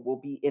people will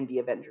be in the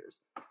Avengers.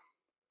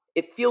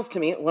 It feels to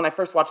me, when I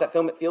first watched that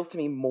film, it feels to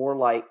me more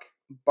like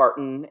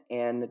Barton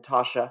and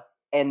Natasha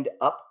end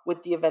up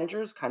with the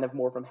Avengers, kind of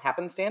more from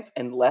happenstance,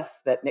 and less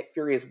that Nick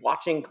Fury is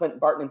watching Clint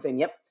Barton and saying,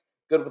 yep,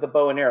 good with a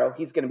bow and arrow.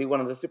 He's going to be one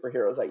of the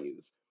superheroes I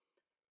use.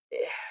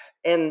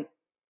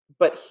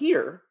 But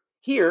here,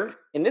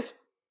 in this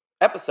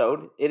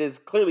episode, it is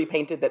clearly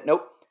painted that,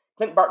 nope,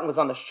 Clint Barton was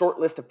on the short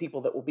list of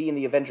people that will be in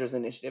the Avengers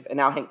Initiative, and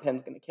now Hank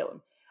Pym's going to kill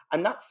him.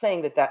 I'm not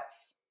saying that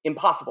that's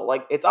impossible.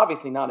 Like, it's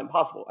obviously not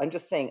impossible. I'm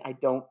just saying I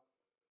don't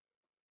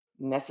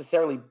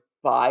necessarily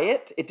buy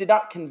it. It did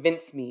not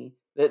convince me,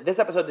 this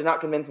episode did not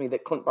convince me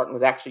that Clint Barton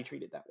was actually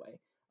treated that way.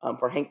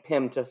 For Hank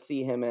Pym to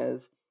see him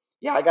as,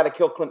 yeah, I got to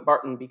kill Clint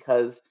Barton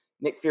because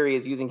Nick Fury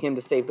is using him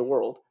to save the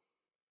world.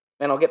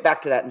 And I'll get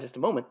back to that in just a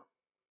moment.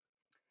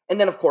 And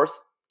then, of course,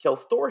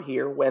 kills Thor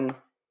here when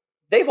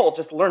they've all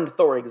just learned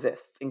Thor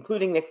exists,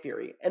 including Nick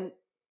Fury. And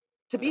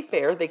to be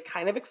fair, they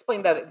kind of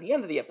explained that at the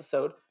end of the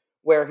episode,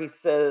 where he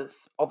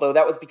says, although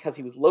that was because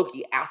he was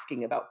Loki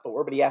asking about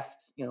Thor, but he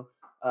asks,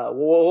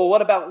 well,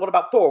 what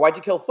about Thor? Why'd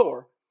you kill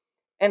Thor?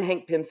 And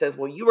Hank Pym says,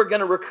 well, you were going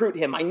to recruit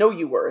him. I know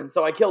you were, and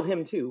so I killed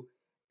him too.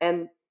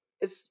 And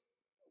it's,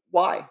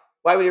 why?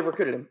 Why would he have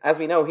recruited him? As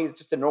we know, he's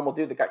just a normal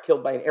dude that got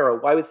killed by an arrow.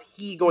 Why was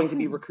he going to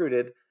be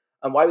recruited?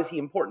 Why was he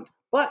important?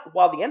 But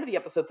while the end of the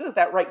episode says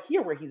that, right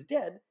here where he's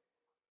dead,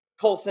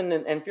 Coulson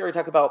and Fury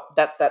talk about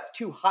that's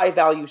 2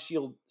 high-value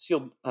shield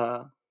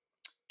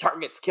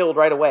targets killed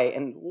right away.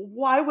 And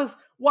why was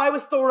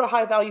Thor a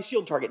high-value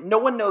shield target? No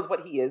one knows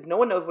what he is. No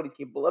one knows what he's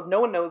capable of. No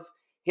one knows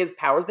his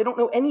powers. They don't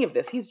know any of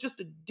this. He's just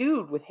a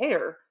dude with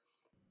hair.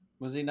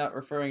 Was he not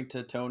referring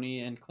to Tony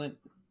and Clint?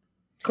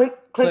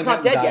 Clint's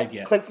not dead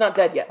yet. Clint's not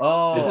dead yet.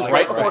 Oh, this is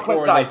right before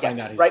Clint died.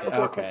 Yes, right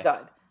before Clint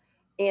died.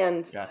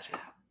 And gotcha.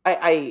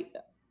 I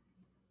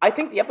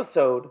think the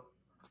episode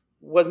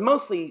was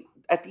mostly,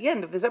 at the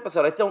end of this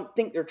episode, I don't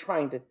think they're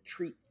trying to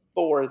treat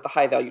Thor as the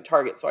high-value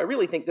target. So I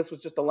really think this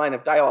was just a line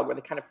of dialogue where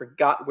they kind of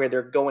forgot where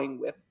they're going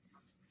with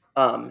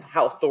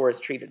how Thor is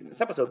treated in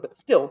this episode. But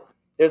still,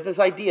 there's this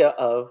idea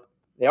of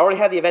They already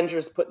had the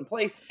Avengers put in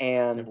place,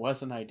 and It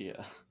was an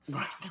idea. it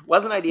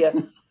was an idea.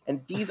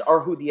 And these are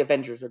who the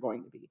Avengers are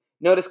going to be.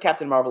 Notice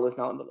Captain Marvel is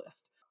not on the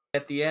list.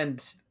 At the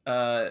end,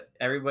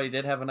 everybody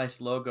did have a nice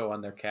logo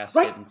on their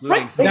casket, Right,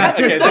 including right. They That,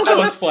 had okay, this that logo.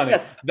 was funny.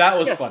 Yes, That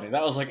was yes. funny.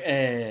 That was like,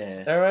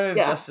 That reminded me of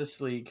Yeah. Justice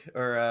League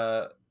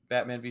or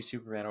Batman v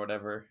Superman or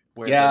whatever,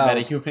 where Yeah.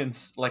 the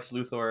metahumans, Lex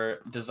Luthor,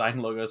 design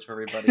logos for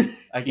everybody.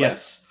 I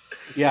guess.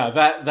 Yes. Yeah,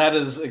 that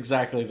is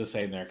exactly the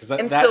same there. Because that,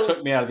 And that so-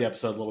 took me out of the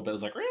episode a little bit. I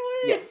was like,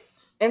 really?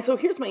 Yes. And so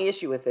here's my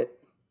issue with it.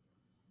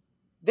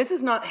 This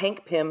is not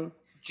Hank Pym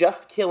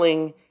just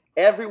killing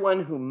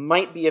everyone who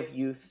might be of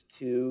use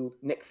to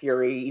Nick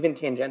Fury, even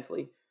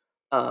tangentially.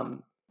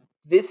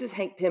 This is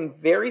Hank Pym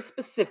very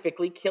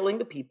specifically killing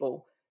the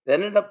people that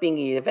ended up being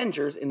the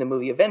Avengers in the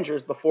movie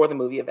Avengers before the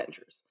movie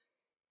Avengers.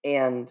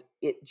 And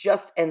it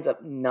just ends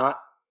up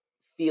not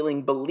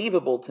feeling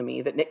believable to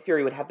me that Nick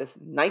Fury would have this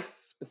nice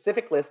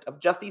specific list of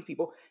just these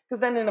people. Because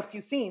then in a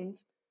few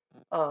scenes,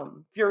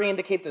 Fury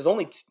indicates there's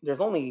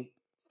only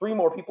 3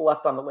 more people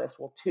left on the list.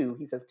 Well, 2.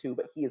 He says 2,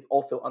 but he is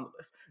also on the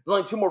list. There's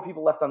only 2 more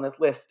people left on this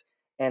list,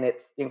 and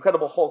it's the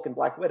Incredible Hulk and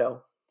Black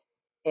Widow.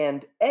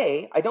 And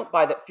I don't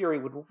buy that Fury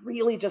would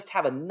really just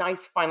have a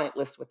nice finite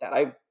list with that.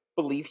 I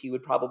believe he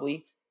would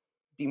probably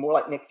be more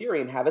like Nick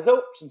Fury and have his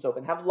options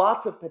open, have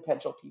lots of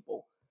potential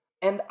people.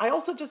 And I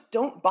also just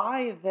don't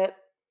buy that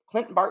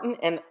Clint Barton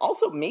and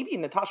also maybe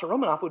Natasha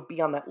Romanoff would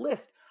be on that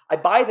list. I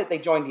buy that they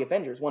joined the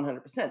Avengers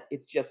 100%.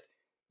 It's just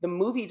the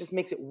movie just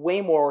makes it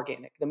way more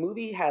organic. The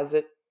movie has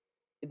it,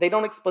 they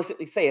don't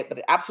explicitly say it, but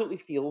it absolutely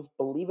feels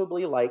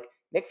believably like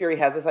Nick Fury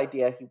has this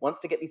idea. He wants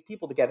to get these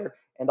people together,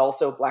 and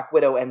also Black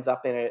Widow ends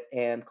up in it,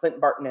 and Clint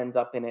Barton ends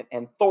up in it,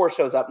 and Thor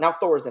shows up. Now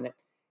Thor's in it.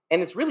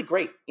 And it's really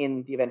great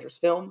in the Avengers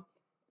film.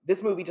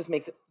 This movie just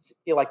makes it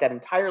feel like that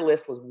entire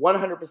list was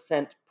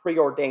 100%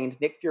 preordained.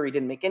 Nick Fury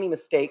didn't make any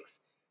mistakes.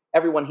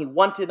 Everyone he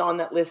wanted on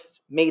that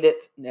list made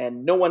it,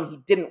 and no one he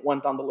didn't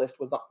want on the list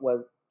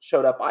was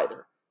showed up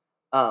either.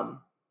 And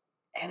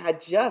I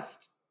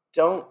just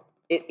don't.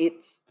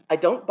 I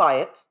don't buy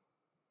it,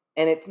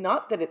 and it's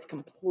not that it's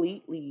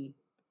completely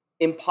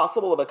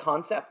impossible of a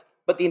concept,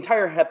 but the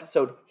entire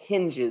episode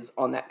hinges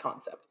on that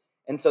concept,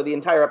 and so the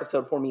entire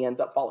episode for me ends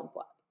up falling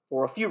flat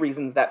for a few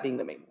reasons. That being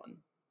the main one.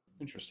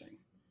 Interesting.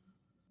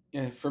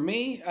 Yeah, for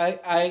me,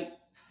 I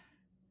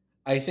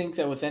think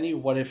that with any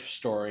what if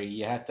story,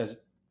 you have to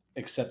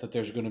accept that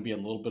there's going to be a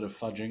little bit of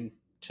fudging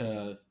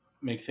to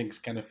make things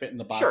kind of fit in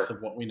the box Sure.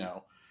 of what we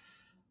know.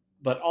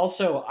 But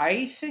also,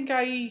 I think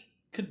I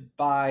could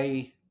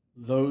buy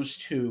those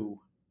two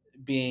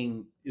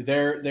being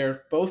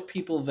they're both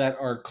people that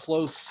are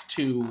close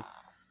to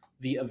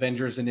the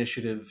Avengers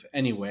Initiative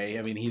anyway.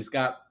 I mean, he's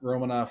got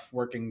Romanoff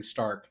working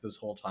Stark this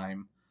whole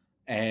time,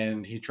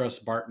 and he trusts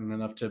Barton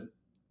enough to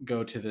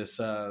go to this,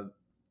 the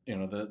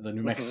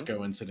New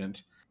Mexico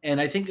incident.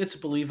 And I think it's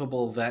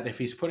believable that if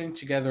he's putting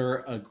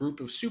together a group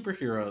of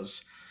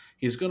superheroes,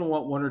 he's going to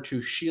want 1 or 2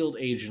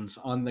 S.H.I.E.L.D. agents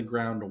on the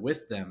ground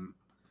with them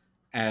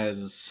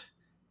as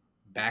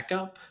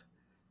backup.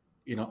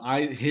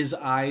 His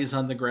eyes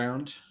on the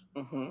ground,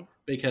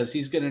 because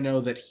he's going to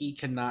know that he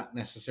cannot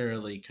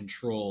necessarily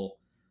control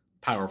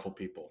powerful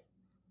people.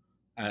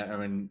 I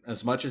mean,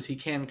 as much as he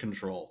can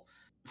control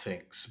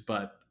things,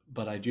 but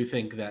I do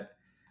think that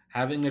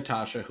having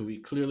Natasha, who he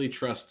clearly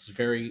trusts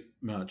very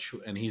much,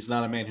 and he's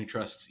not a man who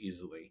trusts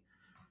easily,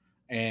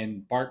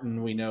 and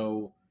Barton, we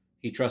know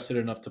he trusted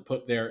enough to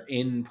put there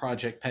in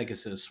Project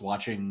Pegasus,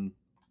 watching,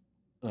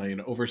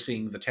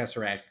 overseeing the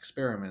Tesseract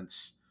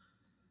experiments.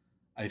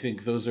 I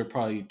think those are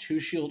probably 2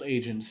 S.H.I.E.L.D.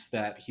 agents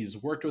that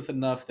he's worked with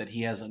enough that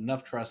he has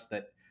enough trust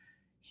that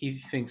he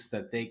thinks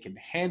that they can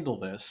handle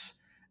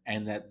this,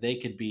 and that they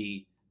could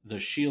be the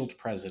S.H.I.E.L.D.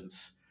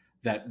 presence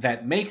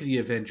that make the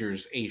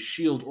Avengers a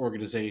S.H.I.E.L.D.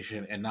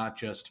 organization and not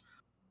just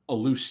a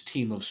loose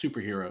team of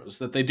superheroes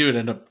that they do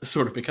end up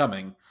sort of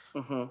becoming.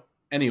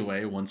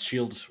 Anyway, once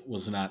S.H.I.E.L.D.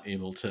 was not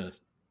able to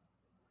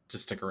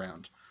stick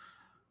around.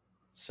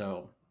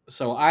 So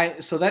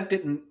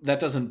that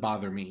doesn't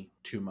bother me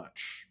too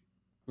much.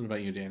 What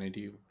about you, Danny? Do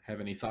you have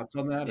any thoughts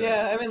on that?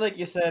 Yeah, I mean, like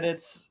you said,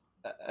 it's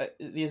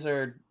these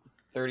are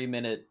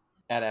 30-minute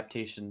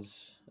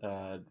adaptations,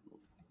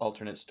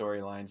 alternate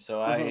storylines. So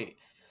I,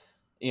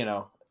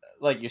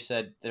 like you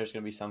said, there's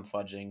going to be some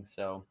fudging.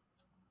 So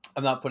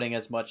I'm not putting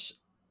as much,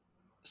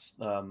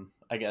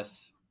 I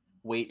guess,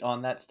 weight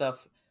on that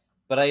stuff.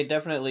 But I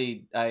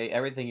definitely,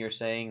 everything you're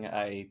saying,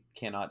 I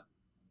cannot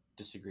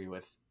disagree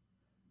with.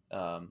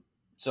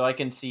 So I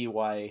can see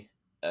why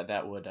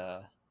that would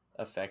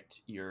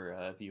affect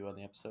your view on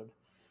the episode.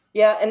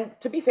 Yeah, and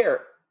to be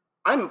fair,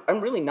 I'm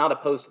really not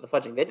opposed to the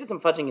fudging. They did some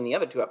fudging in the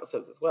other 2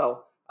 episodes as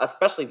well,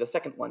 especially the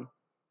second one.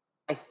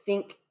 I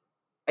think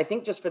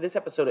just for this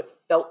episode, it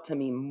felt to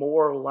me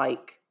more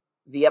like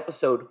the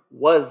episode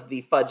was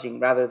the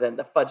fudging rather than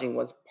the fudging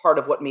was part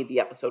of what made the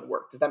episode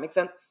work. Does that make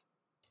sense?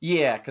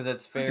 Yeah, because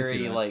it's I can see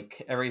very, that.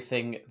 like,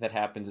 everything that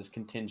happens is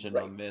contingent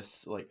on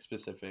this, like,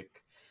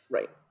 specific,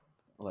 Right.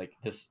 like,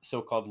 this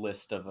so-called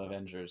list of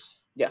Avengers.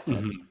 Yes.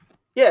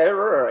 Yeah,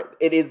 right.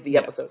 It is the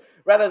Yeah. episode.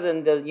 Rather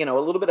than the, a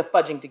little bit of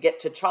fudging to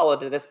get T'Challa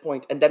to this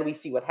point, and then we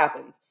see what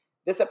happens.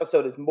 This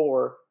episode is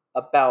more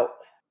about,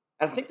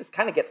 and I think this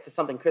kind of gets to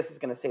something Chris is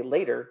going to say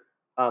later.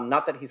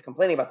 Not that he's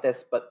complaining about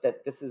this, but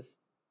that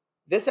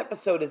this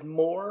episode is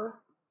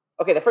more.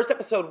 Okay, the first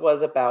episode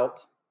was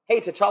about,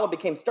 hey, T'Challa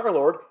became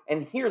Star-Lord,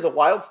 and here's a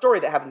wild story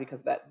that happened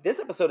because of that. This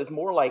episode is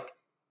more like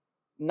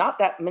not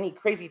that many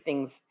crazy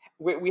things.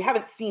 We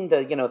haven't seen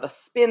the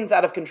spins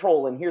out of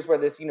control, and here's where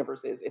this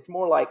universe is. It's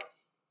more like,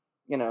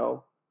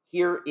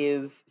 here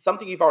is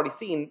something you've already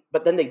seen,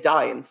 but then they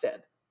die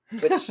instead.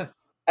 Which,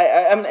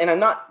 I'm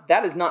not.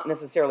 That is not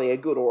necessarily a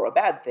good or a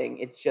bad thing.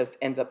 It just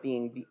ends up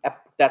being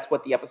that's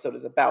what the episode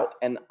is about,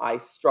 and I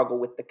struggle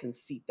with the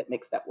conceit that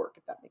makes that work.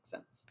 If that makes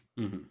sense.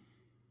 Mm-hmm.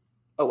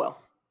 Oh well.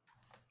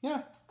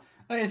 Yeah,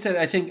 like I said,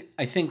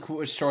 I think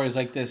with stories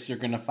like this, you're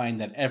going to find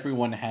that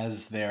everyone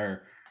has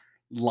their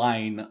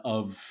line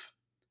of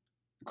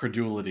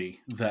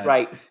credulity that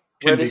Right.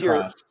 can be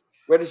crossed.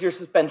 Where does your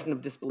suspension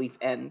of disbelief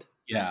end?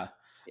 Yeah.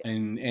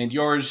 And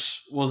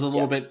yours was a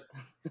little bit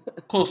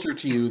closer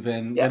to you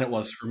than it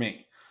was for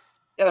me.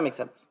 Yeah, that makes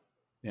sense.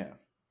 Yeah.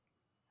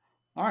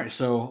 All right,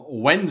 so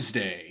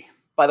Wednesday.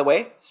 By the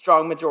way,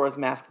 strong Majora's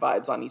Mask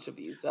vibes on each of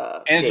these.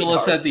 Angela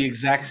said the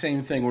exact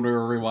same thing when we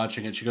were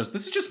rewatching it. She goes,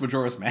 "This is just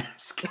Majora's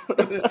Mask."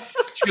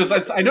 She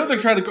goes, "I know they're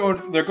trying to go.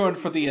 They're going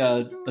for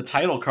the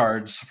title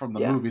cards from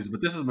the movies,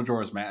 but this is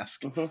Majora's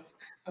Mask."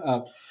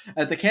 Mm-hmm.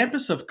 At the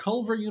campus of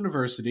Culver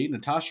University,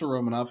 Natasha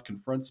Romanoff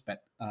confronts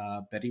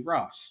Betty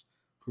Ross,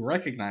 who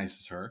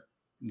recognizes her.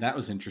 That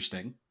was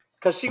interesting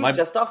because she was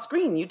just off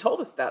screen. You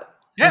told us that.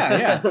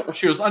 Yeah.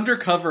 She was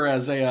undercover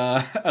as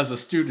a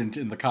student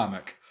in the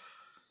comic.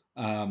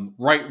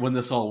 Right when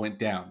this all went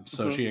down.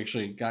 So she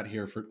actually got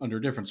here under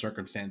different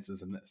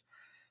circumstances in this.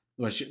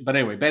 But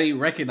anyway, Betty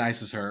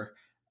recognizes her,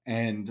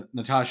 and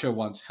Natasha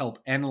wants help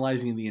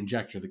analyzing the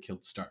injector that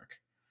killed Stark.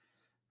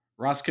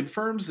 Ross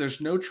confirms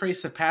there's no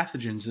trace of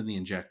pathogens in the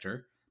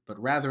injector,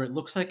 but rather it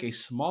looks like a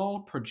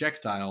small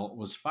projectile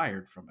was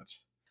fired from it.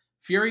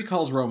 Fury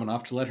calls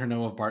Romanoff to let her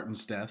know of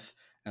Barton's death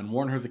and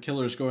warn her the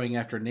killer's going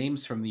after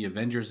names from the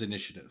Avengers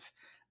Initiative,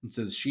 and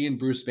says she and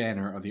Bruce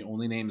Banner are the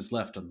only names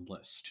left on the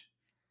list.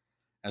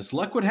 As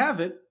luck would have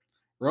it,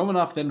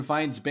 Romanoff then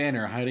finds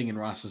Banner hiding in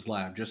Ross's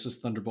lab, just as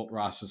Thunderbolt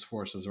Ross's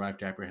forces arrive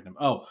to apprehend him.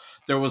 Oh,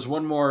 there was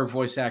one more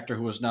voice actor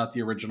who was not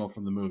the original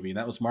from the movie.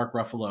 That was Mark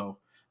Ruffalo,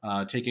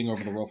 taking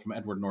over the role from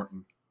Edward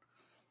Norton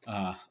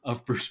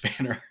of Bruce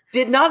Banner.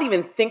 Did not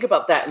even think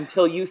about that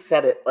until you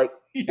said it. Like,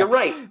 you're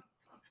right.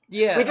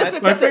 Yeah,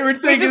 my favorite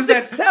thing is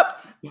that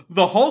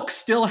the Hulk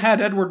still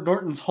had Edward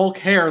Norton's Hulk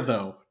hair,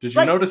 though. Did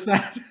you notice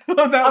that?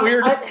 That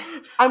weird?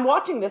 I'm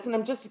watching this and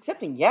I'm just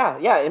accepting.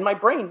 Yeah. In my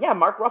brain,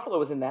 Mark Ruffalo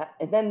was in that.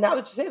 And then now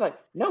that you say it, like,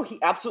 no, he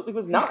absolutely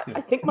was not. I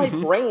think my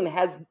brain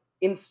has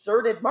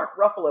inserted Mark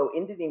Ruffalo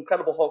into the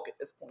Incredible Hulk at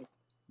this point.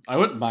 I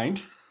wouldn't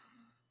mind.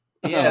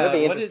 Yeah, that would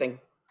be interesting.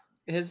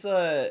 His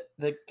the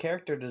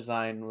character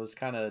design was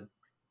kind of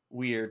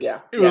weird. Yeah,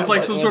 it was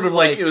like some sort of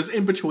like it was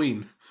in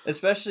between.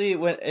 Especially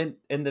when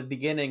in the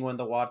beginning when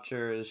the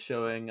Watcher is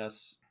showing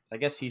us, I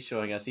guess he's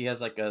showing us, he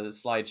has like a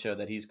slideshow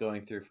that he's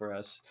going through for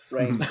us,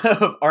 right?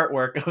 Of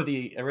artwork of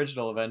the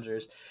original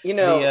Avengers.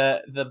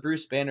 The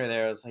Bruce Banner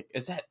there, I was like,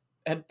 is that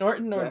Ed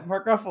Norton or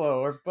Mark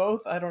Ruffalo or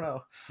both? I don't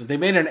know. They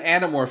made an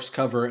Animorphs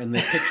cover and they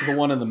picked the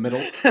one in the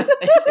middle.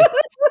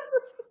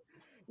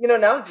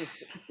 Now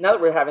that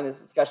we're having this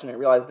discussion, I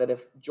realize that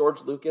if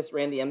George Lucas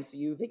ran the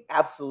MCU, they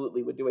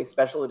absolutely would do a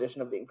special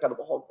edition of the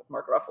Incredible Hulk with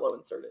Mark Ruffalo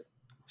inserted.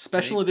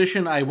 Special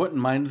edition I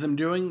wouldn't mind them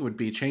doing would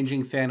be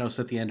changing Thanos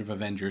at the end of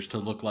Avengers to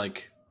look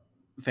like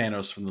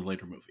Thanos from the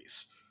later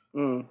movies.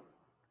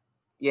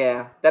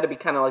 Yeah, that'd be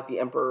kind of like the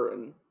Emperor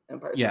and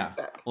Empire Strikes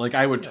Back. Like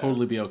I would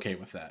totally be okay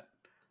with that.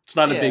 It's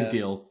not a big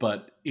deal,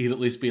 but he'd at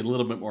least be a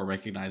little bit more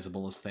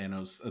recognizable as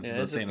Thanos as the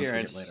Thanos we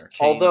get later.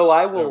 Although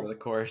I will over the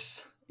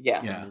course.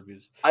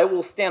 I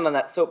will stand on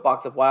that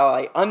soapbox of while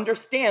I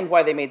understand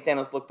why they made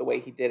Thanos look the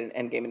way he did in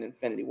Endgame and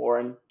Infinity War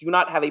and do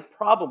not have a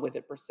problem with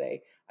it per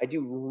se, I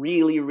do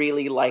really,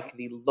 really like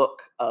the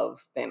look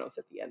of Thanos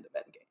at the end of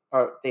Endgame,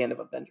 or the end of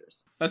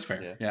Avengers. That's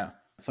fair, yeah.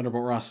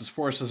 Thunderbolt Ross's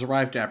forces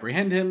arrive to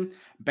apprehend him.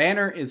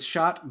 Banner is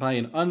shot by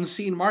an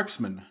unseen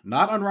marksman,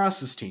 not on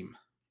Ross's team,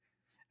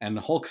 and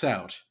hulks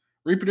out,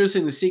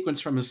 reproducing the sequence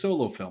from his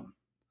solo film.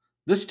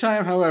 This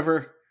time,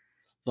 however,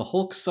 the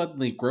Hulk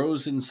suddenly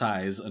grows in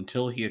size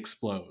until he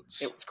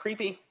explodes. It was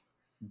creepy.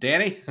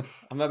 Danny?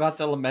 I'm about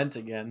to lament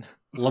again.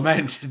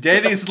 Lament.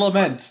 Danny's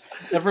Lament.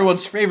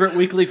 Everyone's favorite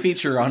weekly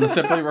feature on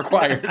Simply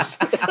Required.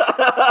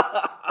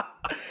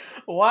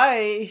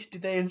 Why do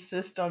they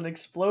insist on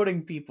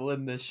exploding people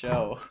in this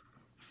show?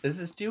 This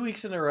is 2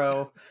 weeks in a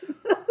row.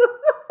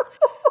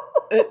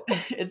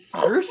 It's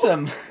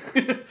gruesome.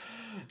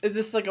 It's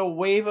just like a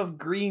wave of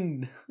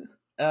green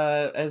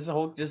as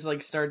Hulk just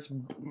like starts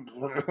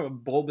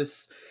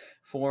bulbous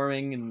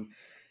forming, and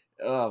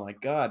oh my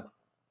god.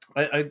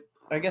 I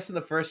guess in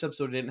the first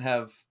episode it didn't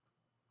have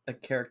a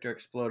character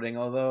exploding,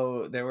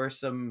 although there were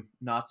some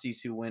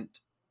Nazis who went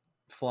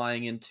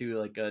flying into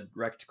like a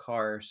wrecked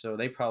car, so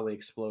they probably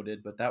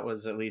exploded, but that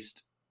was at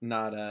least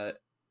not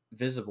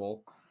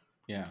visible.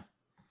 Yeah.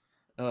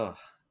 Oh,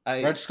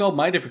 Red Skull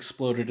might have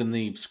exploded in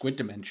the squid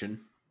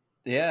dimension.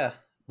 Yeah.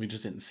 We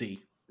just didn't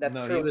see. That's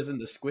no, true. he was in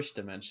the squish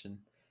dimension.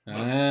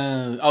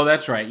 Oh,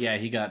 that's right. Yeah,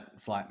 he got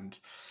flattened.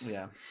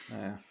 Yeah.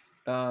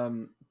 Uh,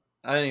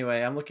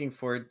 Anyway, I'm looking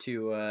forward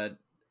to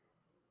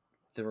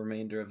the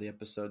remainder of the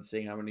episode,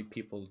 seeing how many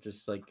people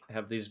just like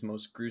have these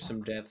most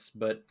gruesome deaths,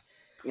 but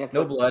Yeah, it's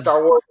no like blood.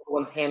 Star Wars,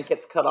 everyone's hand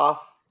gets cut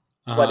off.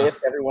 What if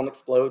everyone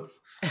explodes?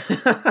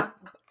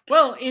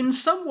 Well, in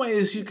some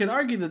ways, you could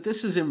argue that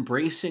this is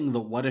embracing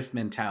the what if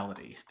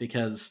mentality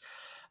because,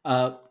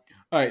 all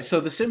right, so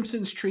The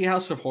Simpsons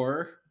Treehouse of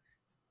Horror,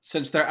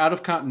 since they're out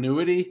of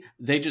continuity,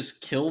 they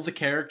just kill the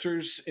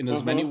characters in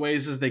as many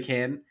ways as they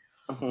can.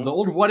 The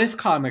old what if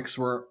comics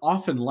were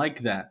often like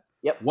that.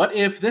 Yep. What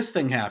if this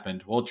thing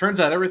happened? Well, it turns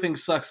out everything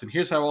sucks, and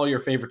here's how all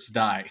your favorites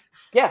die.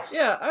 Yeah.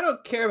 Yeah, I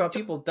don't care about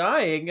people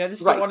dying. I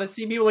just Right. don't want to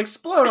see people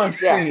explode on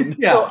screen.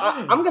 Yeah. So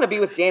I'm going to be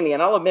with Danny,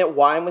 and I'll admit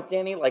why I'm with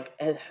Danny. Like,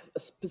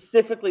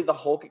 specifically, the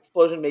Hulk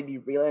explosion made me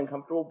really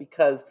uncomfortable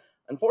because,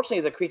 unfortunately,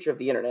 as a creature of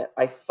the internet,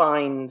 I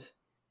find...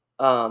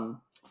 don't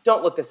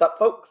look this up,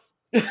 folks.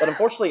 But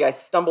unfortunately, I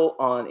stumble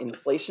on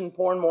inflation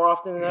porn more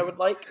often than I would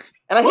like.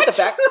 And I hit the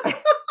back...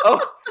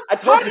 I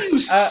told How do you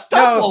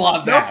stumble on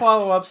No that?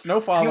 follow-ups, no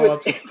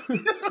follow-ups.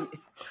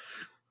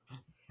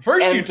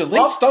 First, And you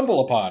delete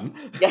stumble upon.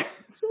 Yeah.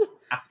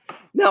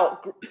 Now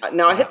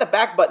I hit the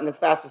back button as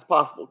fast as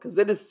possible because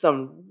it is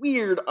some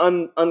weird,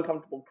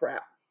 uncomfortable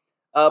crap.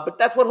 But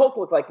that's what Hulk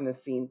looked like in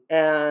this scene,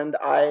 and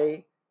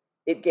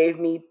it gave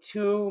me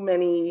too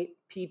many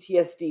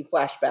PTSD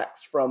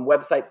flashbacks from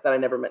websites that I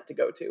never meant to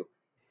go to,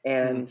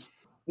 and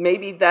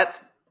maybe that's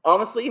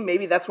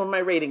where my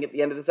rating at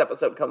the end of this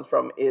episode comes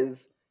from,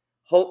 is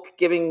Hulk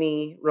giving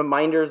me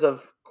reminders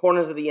of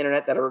corners of the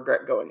internet that I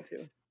regret going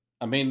to.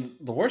 I mean,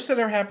 the worst that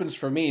ever happens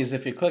for me is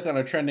if you click on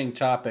a trending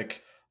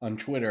topic on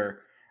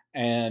Twitter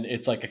and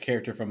it's like a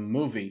character from a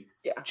movie.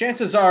 Yeah.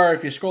 Chances are,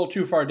 if you scroll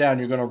too far down,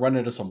 you're going to run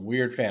into some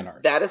weird fan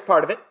art. That is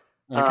part of it.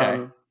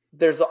 Okay.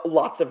 There's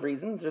lots of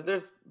reasons.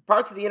 There's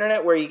parts of the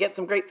internet where you get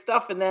some great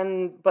stuff,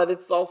 but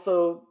it's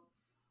also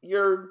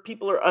your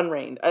people are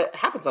unreined. It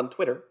happens on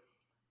Twitter.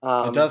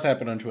 It does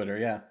happen on Twitter,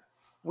 yeah.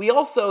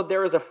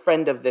 There is a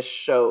friend of this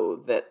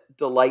show that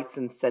delights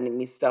in sending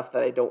me stuff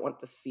that I don't want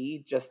to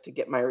see just to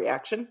get my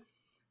reaction.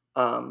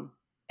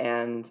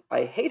 And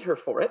I hate her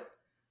for it,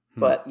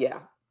 but yeah.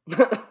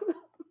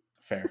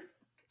 Fair.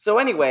 So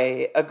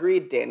anyway,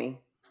 agreed, Danny.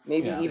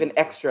 Maybe even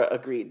extra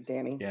agreed,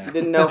 Danny. Yeah. You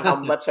didn't know how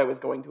much I was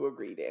going to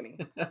agree, Danny.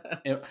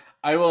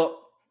 I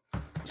will.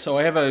 So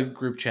I have a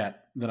group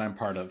chat that I'm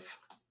part of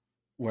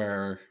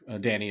where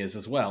Danny is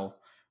as well,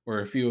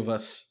 where a few of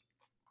us,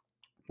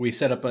 we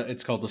set up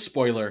it's called the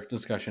spoiler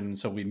discussion.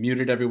 So we mute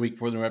it every week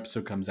before the new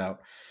episode comes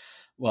out.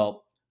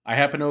 Well, I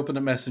happened to open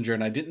a messenger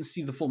and I didn't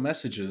see the full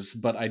messages,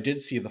 but I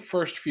did see the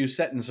first few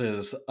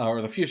sentences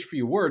or the first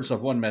few words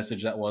of one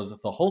message that was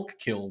the Hulk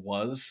kill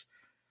was.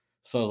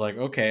 So I was like,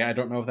 okay, I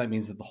don't know if that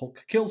means that the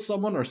Hulk kills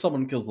someone or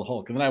someone kills the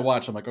Hulk. And then I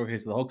watched, I'm like, okay,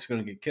 so the Hulk's going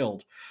to get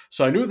killed.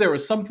 So I knew there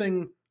was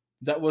something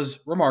that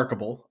was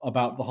remarkable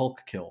about the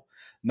Hulk kill.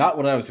 Not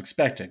what I was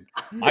expecting.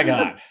 My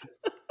God,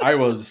 I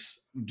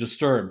was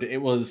disturbed.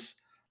 It was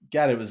a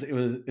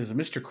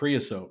Mr.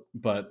 Creosote,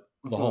 but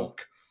the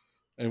Hulk.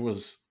 It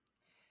was.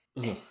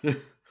 And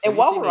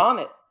while we're on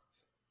it,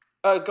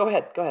 go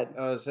ahead.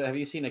 So have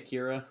you seen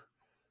Akira?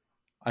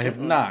 I have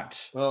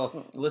not.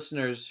 Well,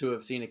 listeners who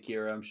have seen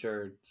Akira, I'm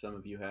sure some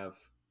of you have.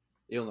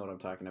 You'll know what I'm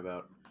talking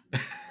about.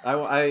 I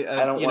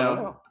don't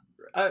know.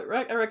 I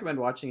recommend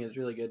watching it. It's a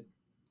really good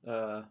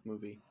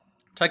movie.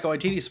 Taika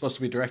Waititi is supposed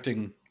to be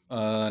directing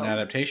an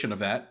adaptation of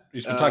that.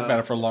 He's been talking about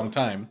it for a long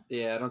time.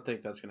 Yeah, I don't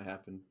think that's going to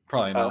happen.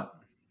 Probably not.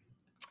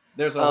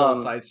 There's a whole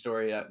side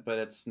story, but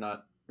it's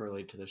not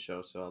related to the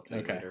show, so I'll tell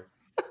you later.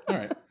 All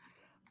right.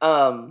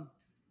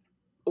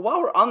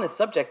 While we're on this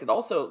subject, and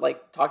also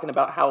like talking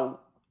about how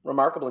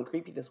remarkable and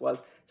creepy this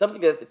was, something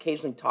that's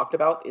occasionally talked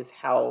about is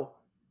how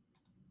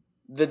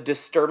the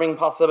disturbing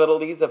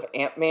possibilities of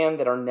Ant-Man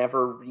that are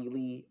never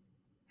really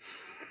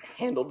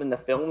handled in the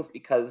films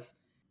because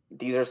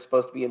these are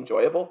supposed to be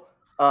enjoyable.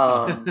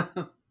 And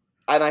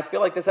I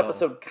feel like this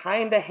episode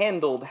kind of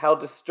handled how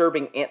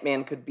disturbing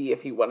Ant-Man could be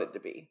if he wanted to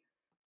be.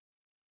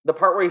 The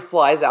part where he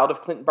flies out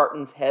of Clint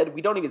Barton's head,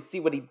 we don't even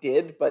see what he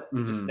did, but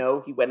we just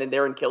know he went in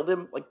there and killed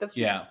him. Like that's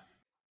just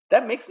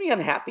that makes me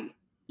unhappy.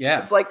 Yeah,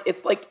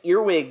 it's like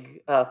earwig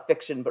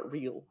fiction, but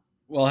real.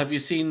 Well, have you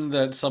seen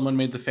that someone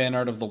made the fan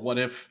art of the What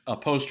If, a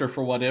poster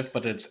for What If,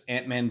 but it's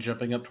Ant-Man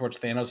jumping up towards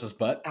Thanos'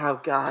 butt? Oh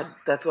God,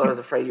 that's what I was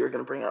afraid you were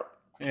going to bring up.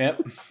 Yep.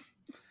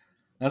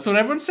 That's what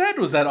everyone said,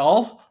 was that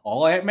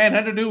all Ant-Man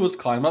had to do was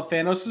climb up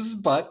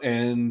Thanos' butt,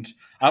 and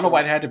I don't know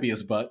why it had to be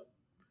his butt.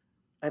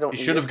 He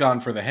should have gone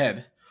for the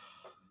head.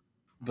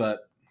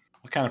 But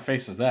what kind of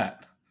face is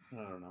that?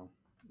 I don't know.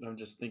 I'm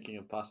just thinking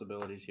of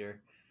possibilities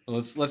here.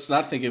 Let's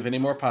not think of any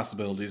more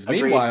possibilities.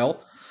 Agreed.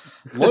 Meanwhile,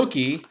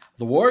 Loki,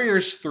 the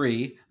Warriors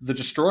 3, the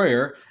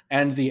Destroyer,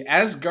 and the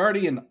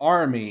Asgardian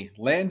army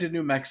land in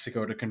New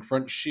Mexico to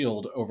confront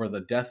S.H.I.E.L.D. over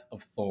the death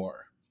of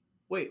Thor.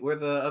 Wait, were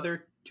the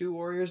other 2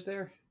 warriors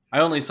there? I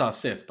only saw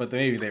Sif, but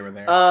maybe they were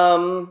there.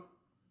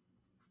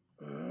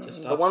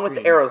 Just the off one with the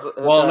screen. arrows.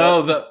 Well,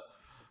 no,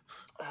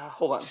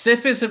 hold on.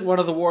 Sif isn't one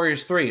of the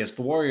Warriors 3. It's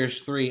the Warriors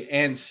 3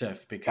 and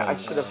Sif because I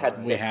should have had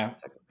we Sif.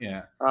 have.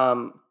 Yeah.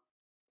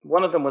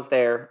 One of them was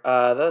there.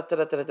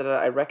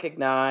 I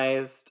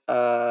recognized.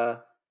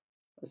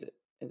 Is it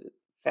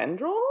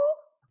Fendrel?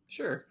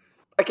 Sure.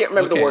 I can't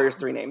remember Okay. the Warriors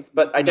 3 names,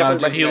 but I Now,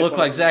 definitely. did he recognized look one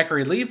like of them.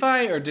 Zachary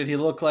Levi, or did he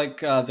look like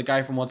the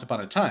guy from Once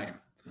Upon a Time?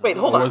 Wait,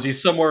 hold Or on. was he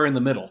somewhere in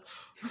the middle?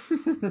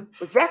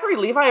 Was Zachary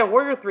Levi a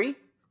Warrior 3?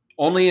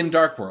 Only in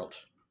Dark World.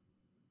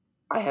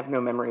 I have no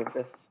memory of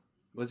this,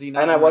 Was he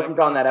not? and I in wasn't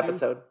on that Ragnarok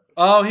too? episode.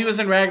 Oh, he was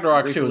in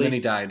Ragnarok too, and Briefly then he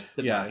died.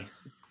 To Yeah. die.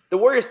 The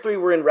Warriors 3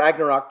 were in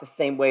Ragnarok the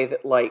same way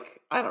that,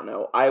 like, I don't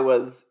know, I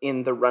was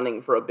in the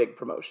running for a big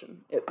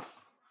promotion.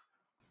 It's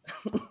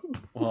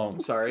Well, I'm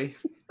sorry.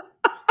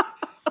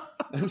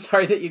 I'm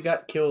sorry that you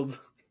got killed.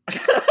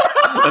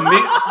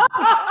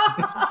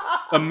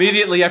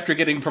 immediately after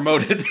getting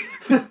promoted.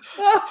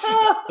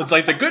 It's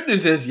like the good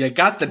news is you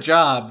got the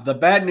job. The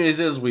bad news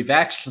is we've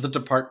axed the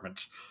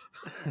department.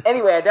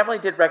 Anyway, I definitely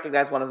did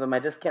recognize one of them. I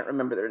just can't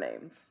remember their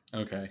names.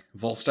 Okay.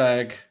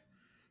 Volstagg,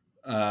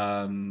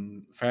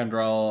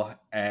 Fandral,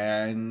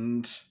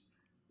 and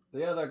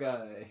The other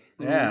guy.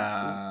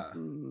 yeah. I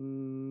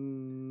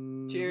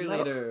don't-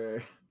 Cheerleader.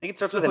 I think it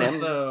starts with an M.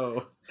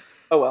 So.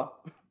 Oh well.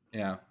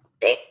 Yeah.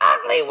 The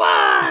ugly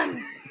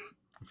one.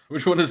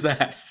 Which one is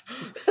that?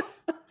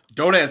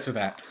 Don't answer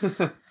that.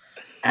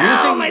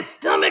 Ow, my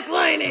stomach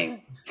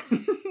lining.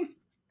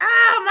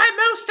 Ow, my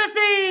most of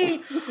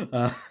me!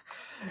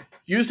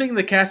 Using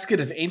the Casket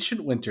of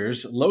Ancient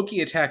Winters,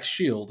 Loki attacks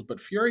S.H.I.E.L.D., but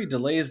Fury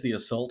delays the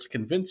assault,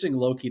 convincing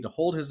Loki to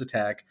hold his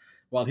attack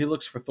while he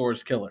looks for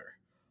Thor's killer.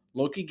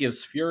 Loki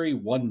gives Fury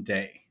 1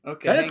 day.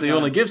 Okay. Technically, hang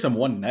on. only gives him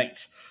 1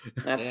 night.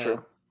 That's Yeah.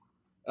 true.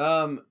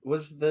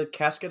 Was the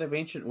Casket of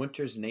Ancient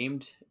Winters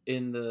named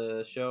in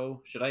the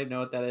show? Should I know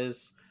what that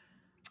is?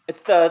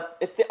 It's the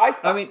ice box.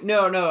 I mean,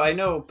 no, I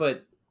know,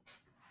 but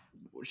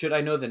should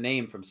I know the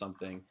name from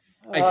something?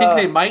 I think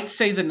they might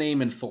say the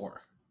name in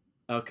Thor,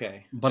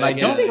 Okay. but I Yeah,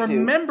 don't they do.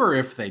 remember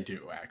if they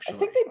do, I actually.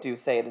 think they do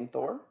say it in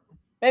Thor.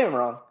 Maybe I'm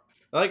wrong.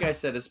 Like I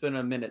said, it's been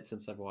a minute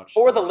since I've watched.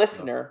 For the Thor, so-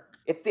 listener,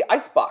 it's the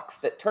ice box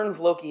that turns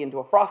Loki into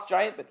a frost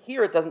giant, but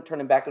here it doesn't turn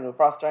him back into a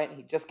frost giant.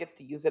 He just gets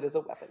to use it as a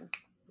weapon.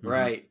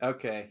 Right.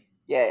 Okay.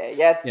 Yeah.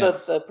 It's Yeah.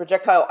 the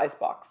projectile ice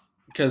box.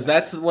 Because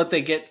that's what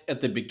they get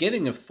at the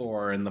beginning of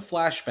Thor in the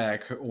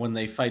flashback when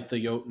they fight the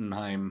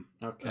Jotunheim,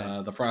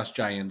 Okay. the frost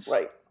giants,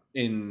 Right.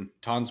 in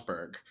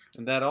Tonsberg.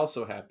 And that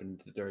also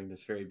happened during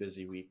this very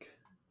busy week.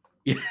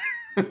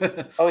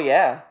 Oh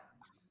yeah.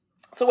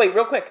 So wait,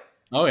 real quick.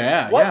 Oh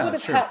yeah, What yeah, would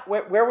that's have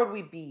true. where would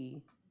we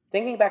be?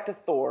 Thinking back to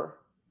Thor.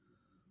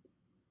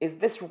 Is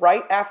this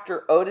right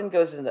after Odin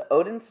goes into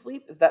Odin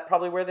sleep? Is that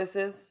probably where this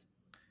is?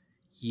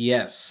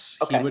 Yes,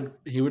 Okay.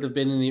 he would have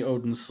been in the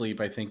Odin sleep,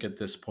 I think, at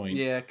this point.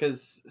 Yeah,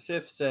 because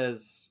Sif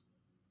says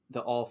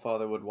the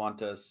Allfather would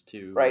want us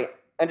to. Right.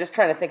 I'm just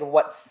trying to think of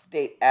what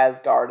state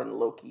Asgard and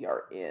Loki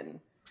are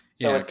in.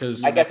 So Yeah, it's-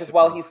 'cause I guess it's Mexico.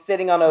 while he's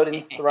sitting on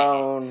Odin's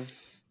throne.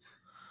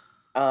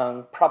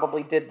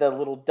 Probably did the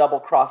little double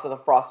cross of the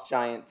frost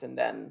giants and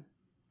then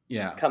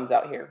Yeah, comes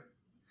out here.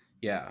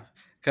 yeah.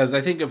 Because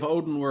I think if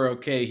Odin were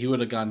okay, he would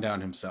have gone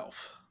down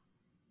himself.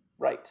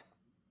 Right.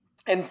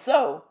 And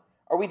so,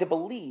 are we to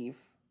believe,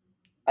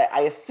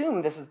 I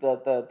assume this is the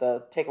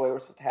takeaway we're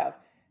supposed to have,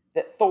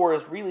 that Thor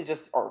is really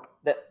just, or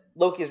that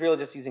Loki is really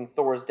just using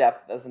Thor's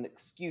death as an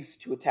excuse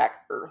to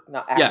attack Earth,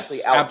 not actually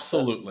Yes, out to-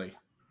 absolutely.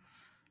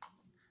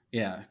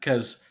 Yeah,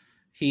 because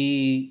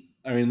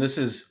this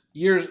is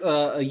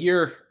a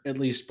year at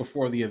least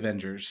before the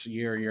Avengers,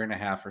 year and a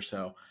half or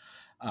so.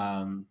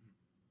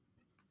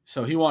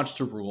 So he wants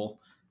to rule.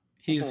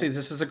 He sees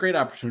this is a great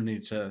opportunity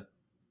to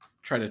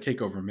try to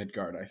take over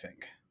Midgard, I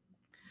think.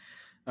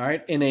 All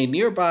right, in a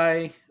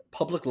nearby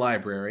public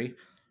library,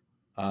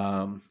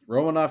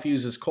 Romanoff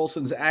uses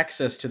Coulson's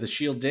access to the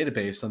S.H.I.E.L.D.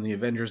 database on the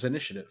Avengers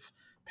Initiative.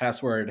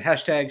 Password,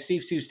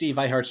 #Steve,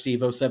 I heart Steve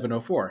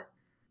 0704.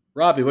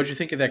 Robbie, what'd you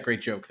think of that great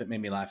joke that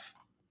made me laugh?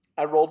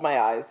 I rolled my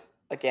eyes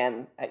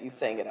again at you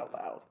saying it out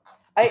loud.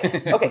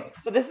 Okay,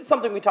 so this is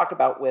something we talked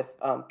about with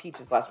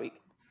Peaches last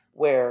week,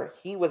 where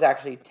he was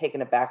actually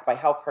taken aback by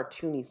how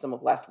cartoony some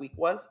of last week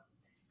was.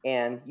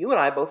 And you and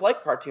I both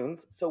like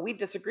cartoons, so we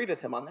disagreed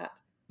with him on that.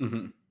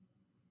 Mm-hmm.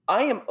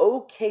 I am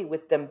okay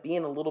with them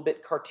being a little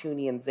bit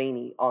cartoony and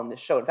zany on this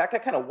show. In fact, I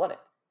kind of want it.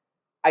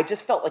 I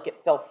just felt like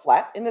it fell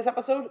flat in this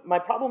episode. My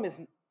problem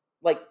is,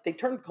 like, they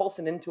turned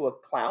Coulson into a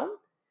clown,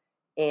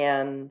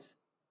 and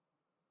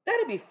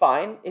that'd be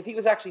fine if he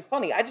was actually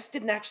funny. I just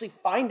didn't actually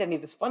find any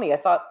of this funny. I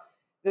thought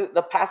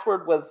the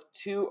password was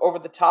too over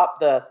the top.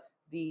 The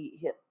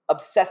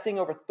obsessing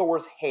over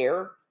Thor's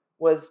hair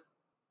was,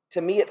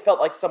 to me, it felt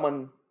like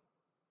someone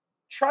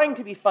trying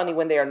to be funny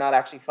when they are not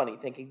actually funny,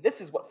 thinking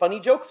this is what funny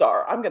jokes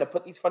are. I'm going to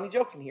put these funny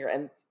jokes in here,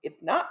 and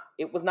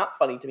it was not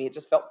funny to me. It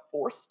just felt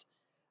forced.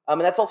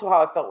 And that's also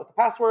how I felt with The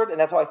Password, and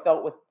that's how I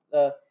felt with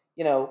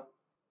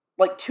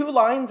like 2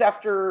 lines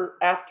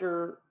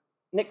after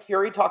Nick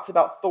Fury talks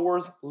about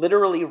Thor's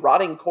literally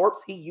rotting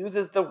corpse. He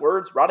uses the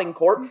words rotting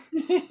corpse.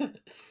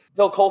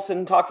 Phil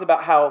Coulson talks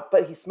about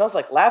but he smells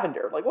like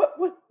lavender. Like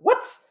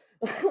what's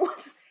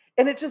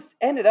and it just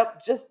ended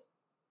up just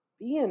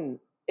being,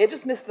 it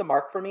just missed the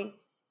mark for me.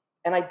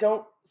 And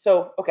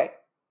okay,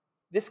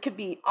 this could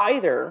be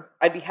either,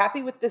 I'd be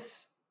happy with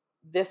this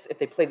if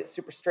they played it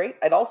super straight.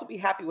 I'd also be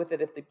happy with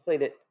it if they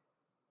played it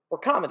for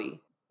comedy,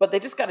 but they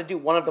just got to do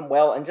one of them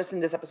well. And just in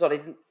this episode, I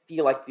didn't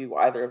feel like do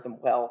either of them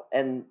well.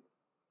 And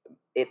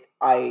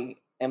I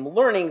am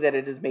learning that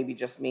it is maybe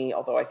just me,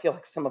 although I feel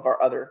like some of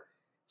our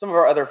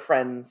other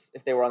friends,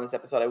 if they were on this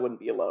episode, I wouldn't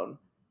be alone.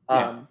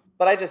 Yeah.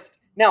 But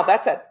now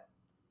that said,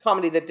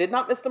 comedy that did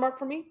not miss the mark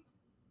for me.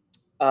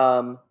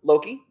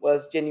 Loki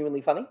was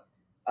genuinely funny,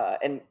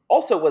 and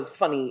also was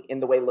funny in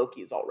the way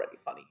Loki is already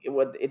funny.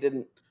 It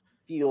didn't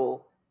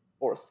feel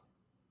forced.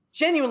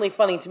 Genuinely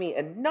funny to me,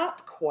 and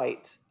not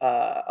quite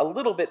a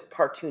little bit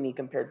cartoony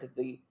compared to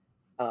the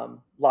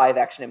live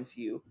action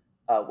MCU.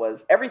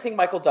 Was everything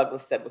Michael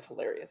Douglas said was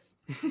hilarious.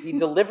 The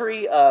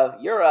delivery of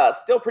 "You're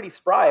still pretty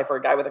spry for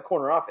a guy with a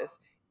corner office"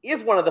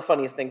 is one of the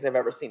funniest things I've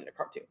ever seen in a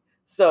cartoon.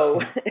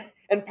 So,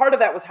 and part of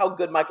that was how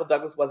good Michael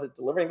Douglas was at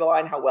delivering the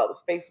line, how well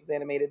his face was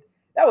animated.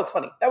 That was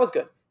funny. That was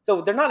good.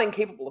 So they're not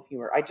incapable of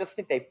humor. I just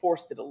think they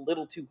forced it a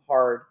little too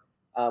hard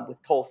with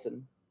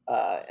Coulson,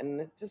 and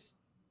it just.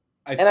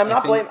 I'm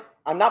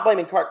not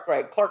blaming Clark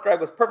Gregg. Clark Gregg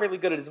was perfectly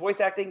good at his voice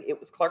acting.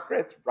 It was Clark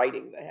Gregg's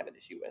writing that I have an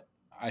issue with.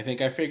 I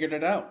think I figured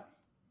it out.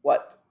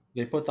 What?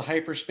 They put the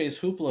hyperspace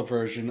hoopla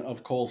version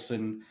of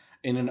Coulson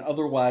in an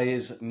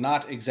otherwise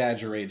not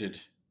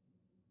exaggerated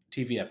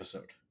TV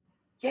episode.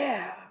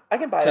 Yeah, I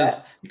can buy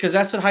that. Because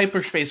that's what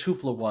hyperspace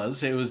hoopla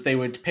was. It was they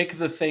would pick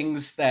the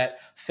things that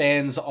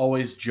fans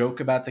always joke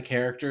about the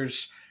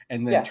characters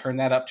and then turn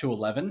that up to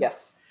 11.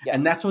 Yes.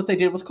 And that's what they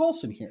did with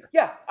Coulson here.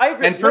 Yeah, I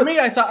agree. And for me,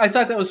 I thought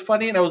that was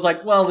funny, and I was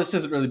like, well, this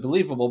isn't really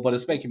believable, but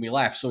it's making me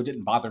laugh, so it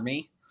didn't bother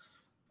me.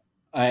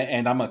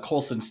 And I'm a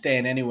Coulson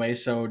stan anyway,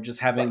 so just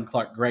having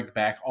Clark Gregg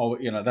back,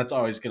 that's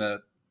always a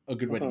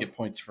good way to get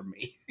points from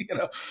me.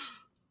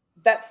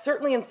 That's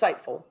certainly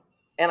insightful,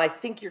 and I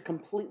think you're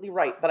completely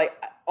right. But I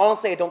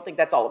honestly don't think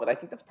that's all of it. I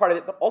think that's part of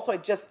it. But also,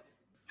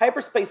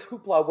 hyperspace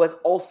hoopla was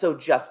also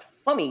just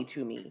funny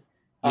to me.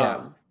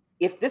 Yeah.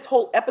 If this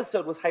whole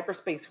episode was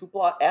hyperspace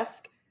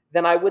hoopla-esque,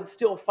 then I would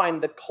still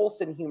find the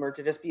Coulson humor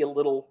to just be a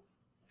little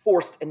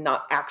forced and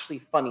not actually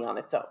funny on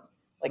its own.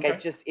 Like it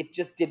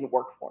just didn't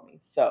work for me.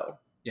 So,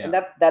 and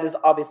that is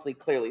obviously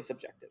clearly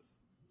subjective.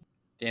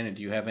 Dana,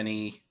 do you have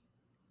any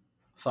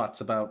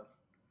thoughts about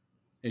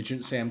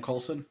Agent Sam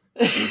Coulson?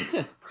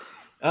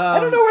 I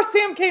don't know where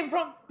Sam came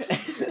from.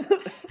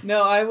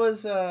 No, I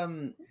was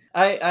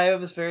I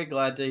was very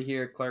glad to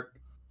hear Clark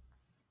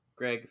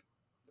Gregg,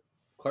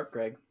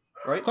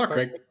 right? Clark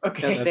Gregg.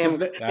 Okay,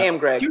 Sam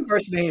Gregg. 2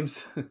 first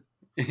names.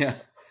 Yeah.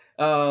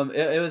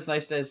 It was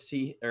nice to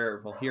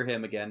hear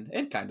him again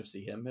and kind of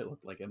see him. It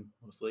looked like him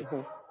mostly.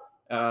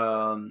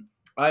 Do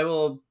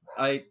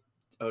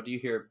you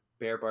hear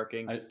bear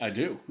barking? I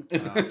do. Oh,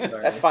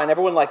 sorry. That's fine.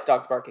 Everyone likes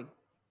dogs barking.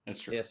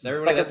 That's true. Yes, It's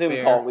everybody. like a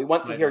Zoom call. We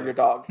want to hear your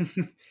dog.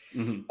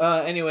 Mm-hmm.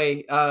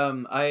 Anyway,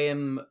 I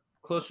am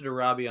closer to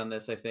Robbie on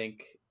this, I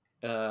think.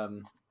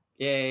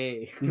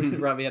 Yay!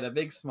 Robbie had a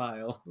big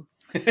smile.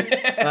 When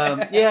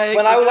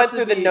I went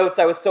through the notes,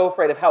 I was so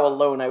afraid of how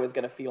alone I was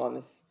going to feel on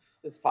this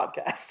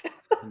podcast.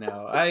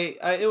 No,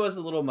 it was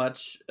a little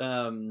much.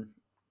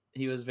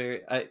 He was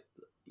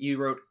you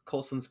wrote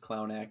Coulson's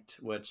clown act,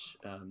 which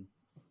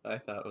I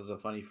thought was a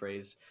funny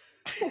phrase,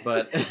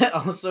 but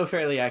also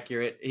fairly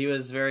accurate. He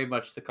was very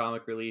much the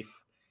comic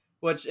relief,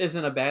 which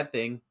isn't a bad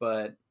thing,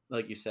 but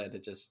like you said,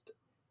 it just,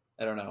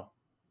 I don't know,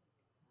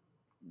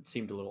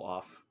 seemed a little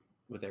off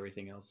with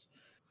everything else.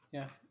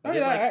 Yeah,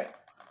 I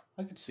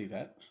could see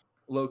that.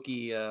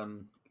 Loki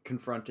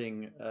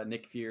confronting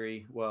Nick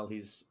Fury while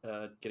he's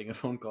getting a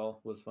phone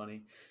call was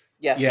funny.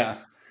 Yes. Yeah.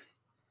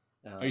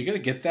 Are you gonna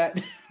get that?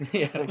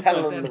 Yeah, I'm kind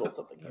of in the middle of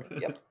something here.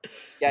 Yep.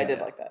 Yeah, I did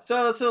like that.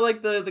 So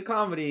like the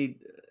comedy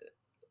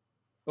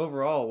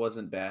overall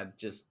wasn't bad.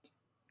 Just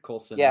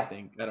Coulson, I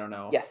think. I don't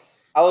know.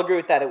 Yes, I'll agree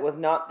with that. It was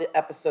not the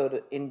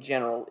episode in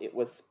general. It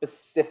was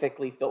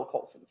specifically Phil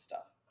Coulson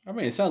stuff. I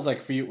mean, it sounds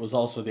like for you it was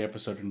also the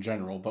episode in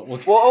general, but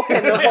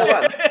okay, no,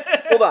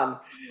 hold on.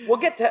 We'll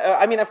get to.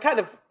 I've kind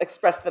of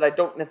expressed that I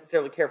don't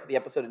necessarily care for the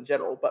episode in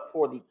general, but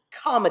for the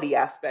comedy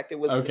aspect, it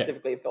was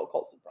specifically a Phil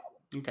Coulson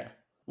problem. Okay.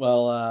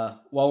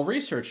 Well, while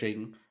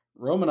researching,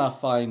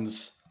 Romanoff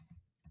finds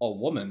a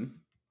woman,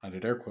 I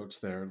did air quotes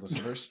there,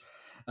 listeners,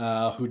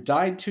 who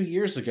died 2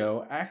 years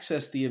ago,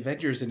 accessed the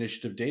Avengers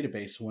Initiative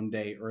database one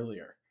day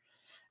earlier.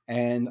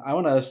 And I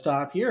want to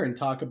stop here and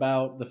talk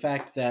about the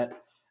fact that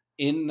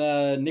in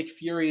Nick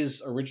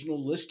Fury's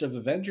original list of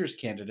Avengers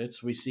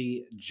candidates, we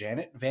see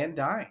Janet Van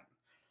Dyne,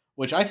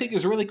 which I think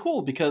is really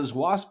cool because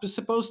Wasp is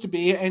supposed to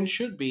be and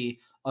should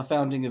be a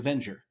founding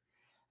Avenger,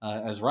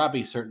 as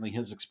Robbie certainly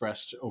has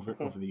expressed over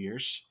the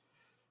years.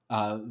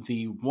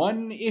 The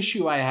one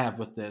issue I have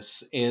with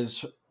this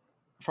is,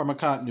 from a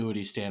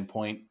continuity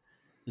standpoint,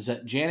 is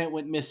that Janet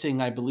went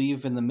missing, I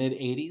believe, in the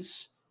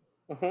mid-'80s,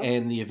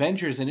 and the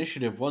Avengers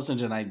Initiative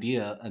wasn't an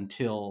idea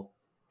until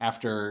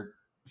after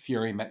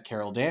Fury met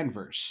Carol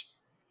Danvers.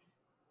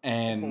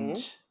 And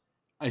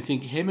I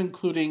think him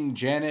including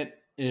Janet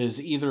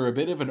is either a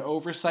bit of an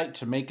oversight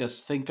to make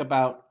us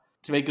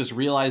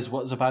realize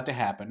what's about to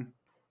happen.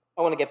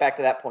 I want to get back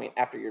to that point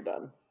after you're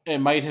done. It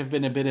might have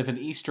been a bit of an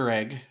Easter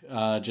egg,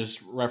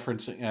 just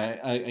referencing,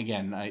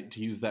 to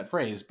use that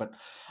phrase, but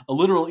a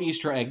literal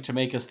Easter egg to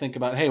make us think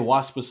about, hey,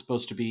 Wasp was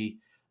supposed to be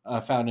a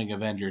founding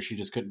Avenger. She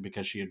just couldn't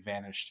because she had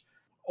vanished.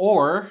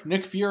 Or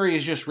Nick Fury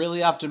is just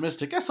really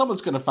optimistic.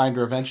 Someone's going to find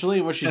her eventually,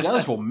 and when she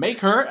does, we'll make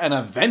her an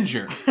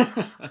Avenger.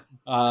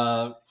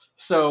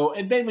 So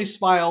it made me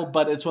smile,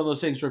 but it's one of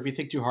those things where if you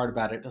think too hard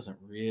about it, it doesn't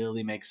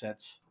really make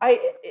sense. I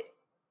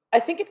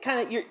think it kind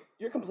of,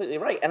 you're completely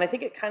right. And I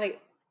think it kind of,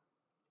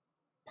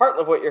 part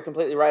of what you're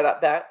completely right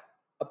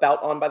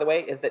about on, by the way,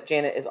 is that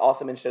Janet is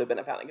awesome and should have been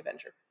a founding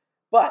Avenger.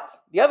 But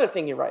the other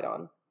thing you're right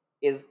on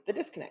is the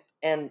disconnect.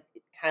 And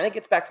it kind of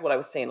gets back to what I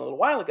was saying a little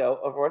while ago,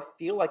 of where I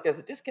feel like there's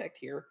a disconnect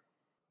here.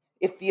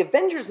 If the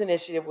Avengers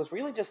Initiative was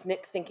really just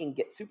Nick thinking,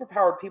 get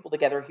superpowered people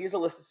together, here's a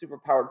list of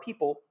superpowered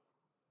people.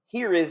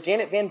 Here is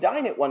Janet Van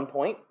Dyne at one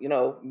point.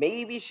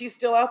 Maybe she's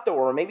still out there,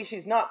 or maybe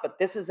she's not, but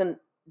this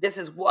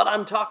is what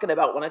I'm talking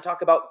about when I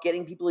talk about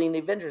getting people in the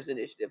Avengers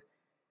Initiative.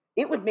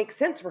 It would make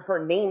sense for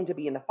her name to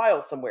be in the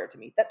file somewhere to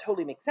me. That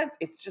totally makes sense.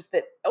 It's just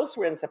that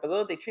elsewhere in this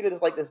episode, they treat it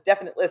as like this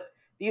definite list.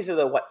 These are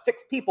the,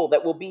 6 people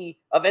that will be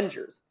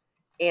Avengers.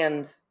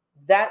 And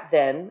that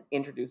then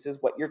introduces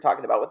what you're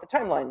talking about with the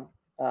timeline,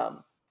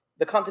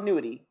 the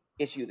continuity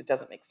issue that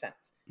doesn't make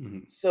sense.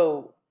 Mm-hmm.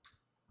 So,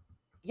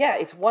 yeah,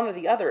 it's one or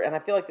the other. And I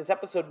feel like this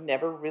episode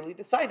never really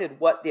decided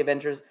what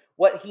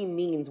he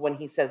means when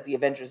he says the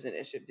Avengers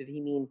Initiative. Did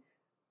he mean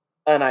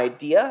an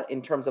idea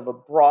in terms of a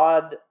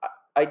broad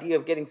idea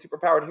of getting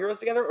superpowered heroes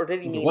together, or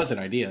did he mean... It was an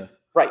idea.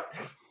 Right.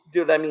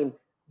 Dude, I mean,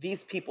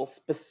 these people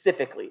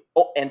specifically,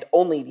 and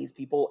only these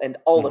people, and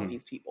all of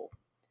these people.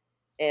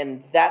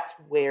 And that's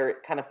where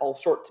it kind of falls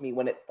short to me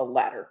when it's the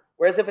latter.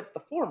 Whereas if it's the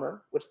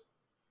former, which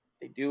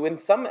they do in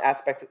some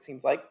aspects, it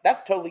seems like,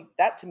 that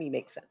to me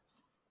makes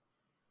sense.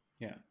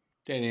 Yeah.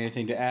 Danny,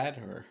 anything to add,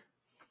 or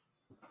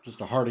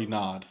just a hearty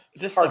nod?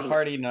 Just a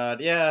hearty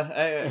nod.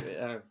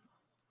 Yeah.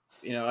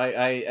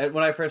 I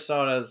when I first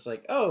saw it, I was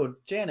like, oh,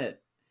 Janet.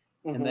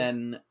 And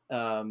then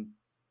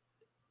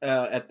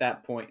at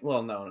that point,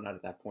 well, no, not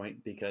at that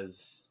point,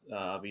 because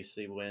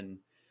obviously when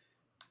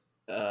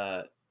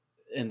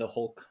in the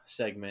Hulk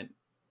segment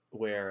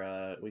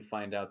where we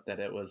find out that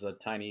it was a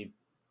tiny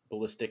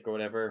ballistic or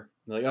whatever,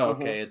 like, oh,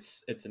 okay,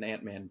 it's an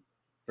Ant-Man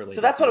related.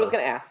 So that's what I was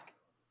going to ask.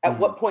 At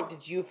what point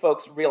did you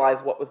folks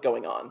realize what was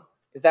going on?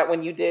 Is that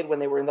when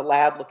they were in the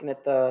lab looking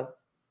at the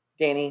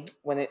Danny?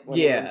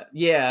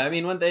 Yeah. I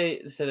mean, when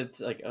they said it's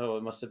like, oh,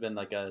 it must have been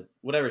like a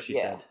whatever she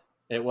said.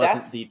 It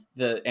wasn't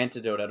the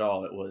antidote at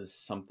all. It was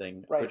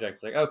something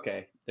projects like,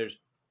 okay, there's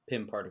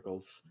Pym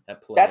particles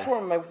at play. That's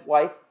where my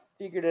wife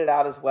figured it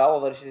out as well,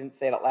 although she didn't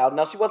say it out loud.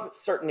 Now, she wasn't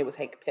certain it was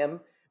Hank Pym,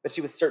 but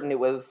she was certain it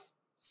was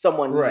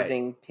someone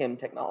using Pym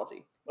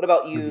technology. What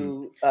about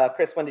you,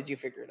 Chris? When did you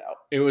figure it out?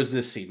 It was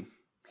this scene.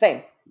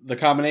 Same. The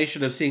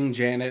combination of seeing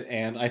Janet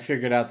and I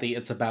figured out the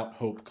it's about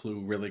Hope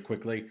clue really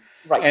quickly.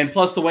 Right. And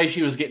plus the way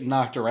she was getting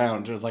knocked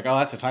around, it was like, oh,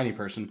 that's a tiny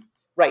person.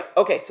 Right.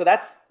 Okay. So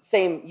that's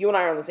same. You and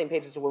I are on the same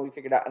page as to when we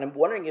figured out. And I'm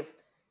wondering if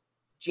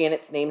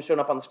Janet's name showing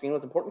up on the screen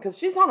was important because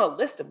she's on a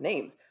list of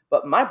names.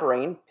 But my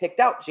brain picked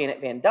out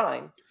Janet Van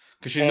Dyne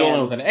because she's the only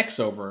one with an X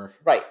over her.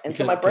 Right. And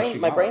so my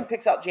brain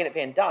picks out Janet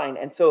Van Dyne,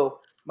 and so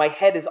my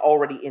head is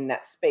already in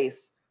that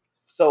space.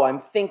 So I'm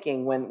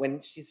thinking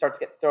when she starts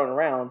to get thrown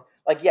around,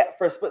 like,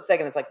 for a split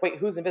second, it's like, wait,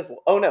 who's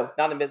invisible? Oh no,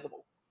 not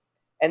invisible.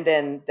 And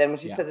then when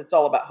she says it's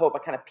all about Hope, I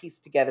kind of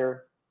pieced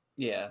together.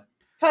 Yeah.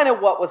 Kind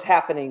of what was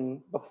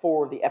happening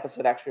before the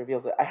episode actually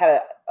reveals it. I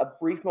had a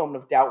brief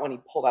moment of doubt when he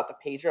pulled out the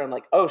pager. I'm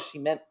like, oh, she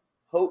meant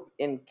Hope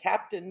in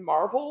Captain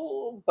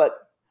Marvel,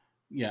 but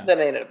then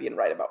I ended up being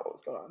right about what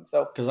was going on.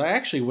 So, because I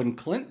actually, when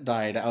Clint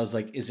died, I was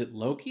like, is it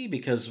Loki?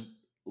 Because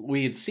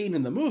we had seen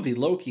in the movie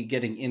Loki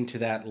getting into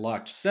that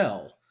locked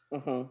cell.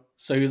 Mm-hmm.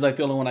 So he was like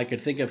the only one I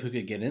could think of who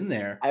could get in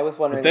there. I was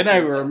wondering. But then I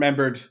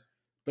remembered,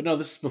 but no,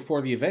 this is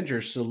before the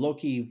Avengers, so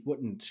Loki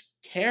wouldn't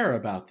care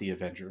about the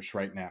Avengers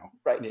right now.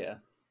 Right. Yeah.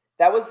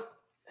 That was,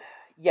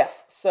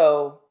 yes.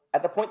 So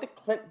at the point that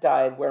Clint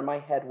died, where my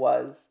head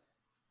was,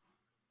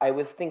 I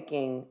was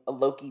thinking a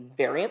Loki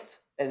variant,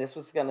 and this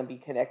was going to be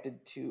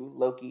connected to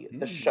Loki,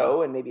 the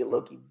show, and maybe a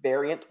Loki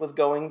variant was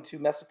going to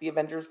mess with the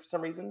Avengers for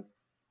some reason.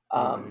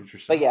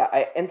 But yeah,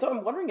 so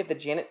I'm wondering if the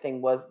Janet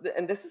thing was,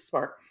 and this is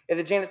smart, if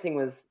the Janet thing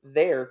was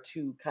there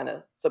to kind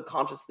of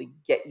subconsciously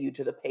get you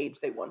to the page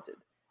they wanted.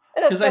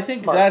 Because I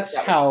think that's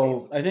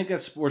how,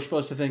 we're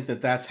supposed to think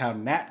that that's how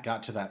Nat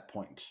got to that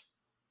point.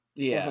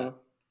 Yeah.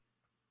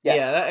 Yes.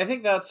 Yeah, I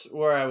think that's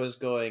where I was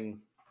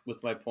going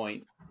with my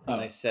point. When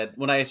Oh. I said,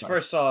 when I Sorry.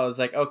 first saw it, I was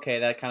like, okay,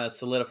 that kind of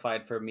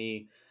solidified for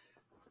me.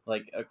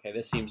 Like, okay,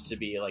 this seems to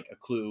be like a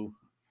clue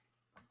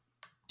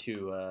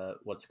to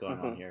what's going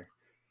on here.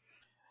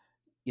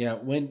 Yeah,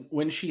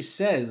 when she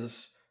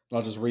says,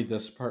 I'll just read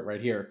this part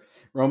right here.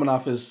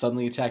 Romanoff is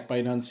suddenly attacked by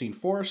an unseen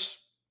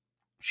force.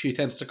 She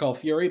attempts to call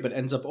Fury, but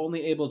ends up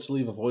only able to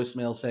leave a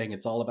voicemail saying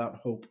it's all about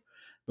Hope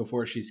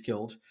before she's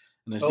killed.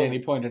 And as Danny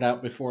pointed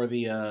out before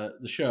the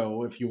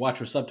show, if you watch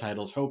her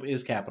subtitles, Hope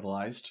is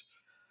capitalized.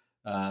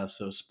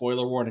 So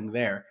spoiler warning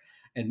there.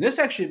 And this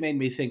actually made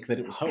me think that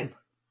it was Hope.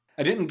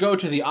 I didn't go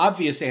to the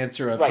obvious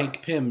answer of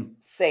Hank Pym,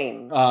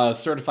 same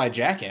certified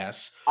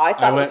jackass. I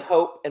thought it was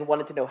Hope and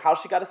wanted to know how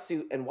she got a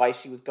suit and why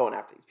she was going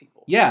after these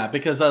people. Yeah,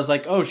 because I was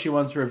like, oh, she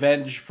wants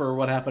revenge for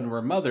what happened to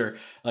her mother.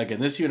 Like in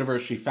this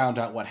universe, she found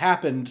out what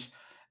happened,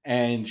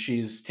 and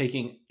she's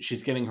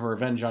getting her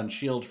revenge on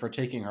S.H.I.E.L.D. for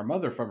taking her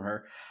mother from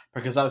her.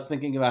 Because I was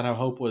thinking about how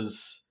Hope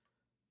was,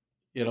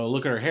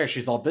 look at her hair,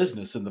 she's all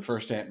business in the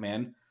first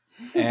Ant-Man.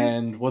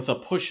 And with a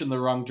push in the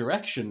wrong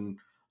direction,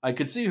 I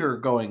could see her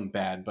going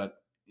bad, but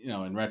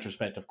in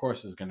retrospect, of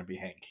course, is going to be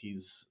Hank.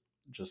 He's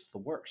just the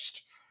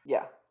worst.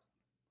 Yeah.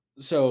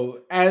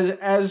 So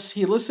as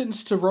he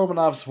listens to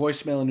Romanoff's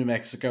voicemail in New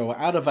Mexico,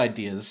 out of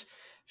ideas,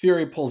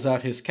 Fury pulls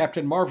out his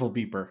Captain Marvel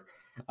beeper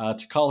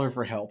to call her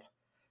for help.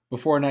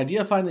 Before an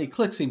idea finally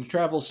clicks, he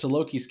travels to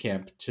Loki's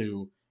camp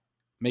to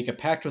make a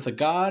pact with a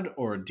god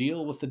or a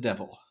deal with the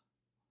devil.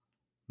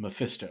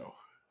 Mephisto.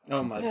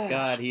 Oh my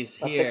god, he's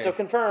here. Mephisto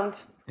confirmed.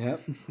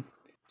 Yep.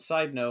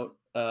 Side note,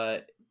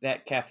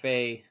 that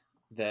cafe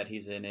that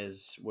he's in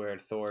is where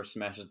Thor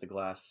smashes the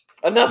glass.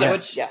 Another,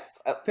 yes.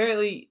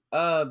 Apparently,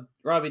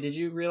 Robbie, did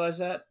you realize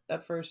that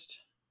at first?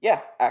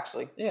 Yeah,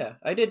 actually. Yeah,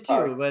 I did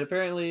too, but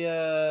apparently...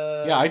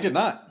 Yeah, I did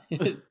not.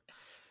 It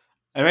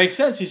makes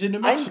sense. He's in New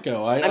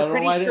Mexico. I'm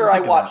pretty sure I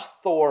watched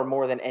Thor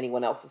more than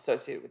anyone else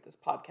associated with this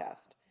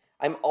podcast.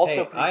 I'm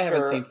also pretty sure... I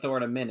haven't seen Thor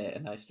in a minute,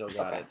 and I still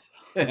got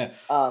it.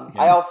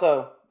 I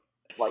also,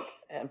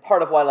 and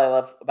part of what I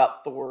love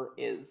about Thor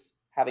is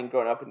having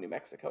grown up in New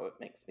Mexico, it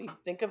makes me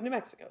think of New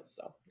Mexico.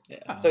 So,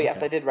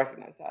 yes, I did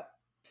recognize that.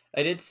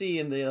 I did see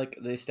in the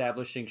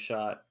establishing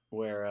shot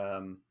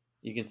where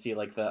you can see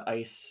the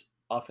ice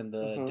off in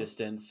the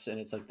distance, and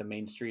it's the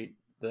main street.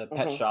 The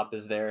pet shop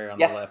is there on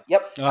the left.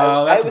 Yep.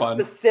 I was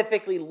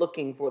specifically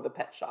looking for the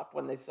pet shop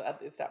when they saw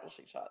the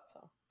establishing shot.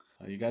 So,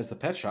 you guys, the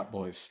pet shop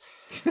boys.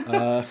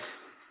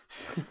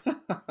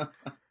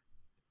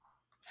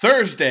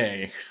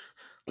 Thursday,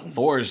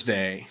 Thor's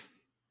Day.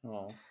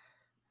 Oh.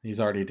 He's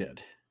already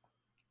dead.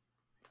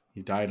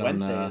 He died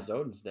Wednesday on... is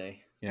Odin's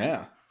Day.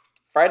 Yeah.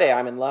 Friday,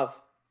 I'm in love.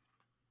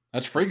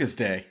 That's Frigga's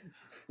Day.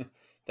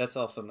 That's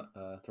also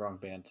the wrong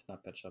band,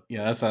 not Pet Shop.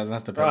 Yeah, that's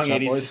the Pet wrong Shop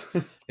 80s. Boys.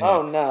 Yeah.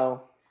 Oh,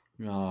 no.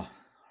 Oh,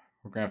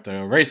 we're going to have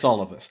to erase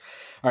all of this.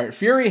 All right,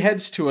 Fury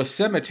heads to a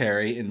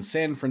cemetery in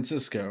San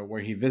Francisco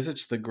where he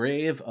visits the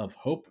grave of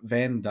Hope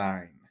Van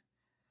Dyne.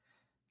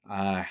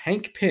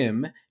 Hank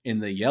Pym, in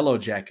the yellow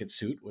jacket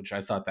suit, which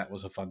I thought that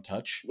was a fun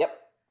touch. Yep.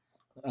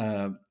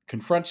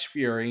 Confronts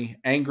Fury,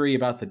 angry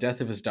about the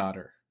death of his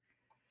daughter.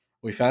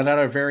 We found out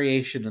a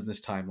variation in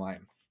this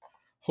timeline.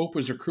 Hope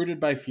was recruited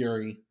by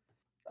Fury.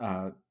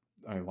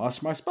 I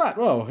lost my spot.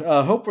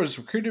 Hope was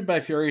recruited by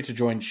Fury to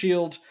join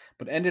S.H.I.E.L.D.,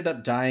 but ended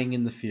up dying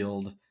in the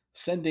field,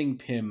 sending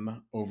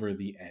Pym over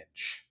the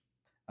edge.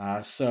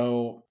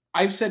 So,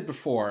 I've said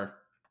before,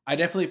 I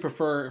definitely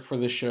prefer for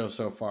this show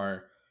so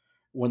far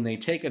when they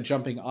take a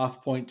jumping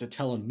off point to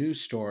tell a new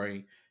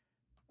story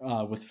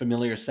with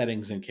familiar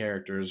settings and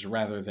characters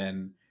rather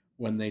than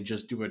when they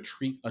just do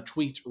a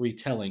tweaked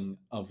retelling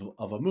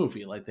of a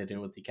movie like they did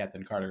with the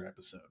Captain Carter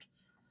episode.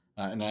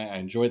 And I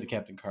enjoyed the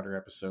Captain Carter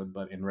episode,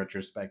 but in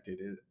retrospect,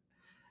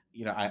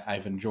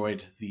 I've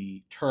enjoyed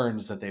the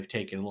turns that they've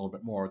taken a little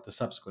bit more with the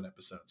subsequent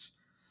episodes.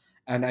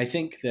 And I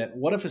think that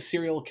what if a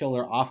serial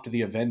killer off to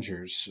the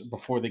Avengers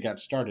before they got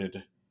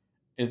started?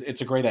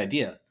 It's a great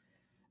idea.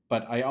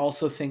 But I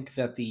also think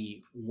that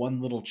the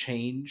one little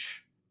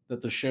change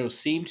that the show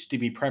seemed to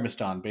be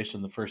premised on based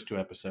on the first two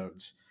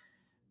episodes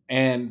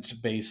and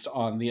based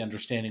on the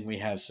understanding we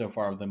have so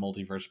far of the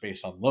multiverse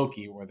based on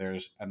Loki, where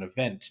there's an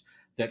event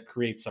that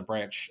creates a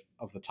branch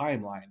of the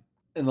timeline.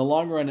 In the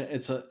long run,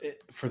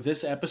 for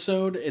this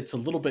episode, it's a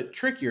little bit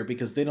trickier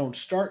because they don't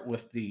start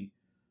with the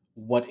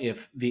what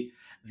if, the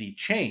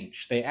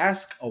change. They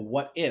ask a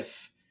what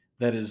if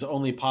that is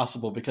only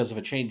possible because of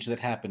a change that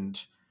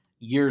happened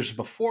years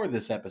before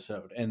this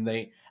episode, and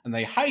they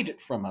hide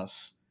it from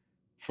us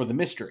for the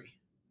mystery,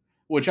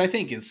 which I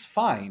think is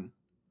fine.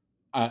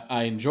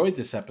 I enjoyed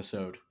this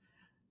episode.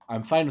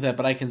 I'm fine with that,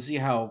 but I can see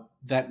how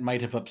that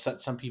might have upset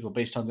some people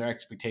based on their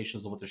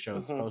expectations of what the show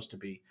is supposed to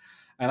be.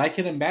 And I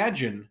can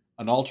imagine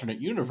an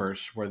alternate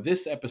universe where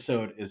this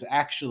episode is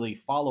actually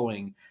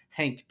following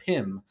Hank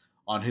Pym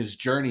on his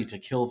journey to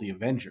kill the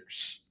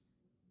Avengers.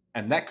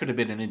 And that could have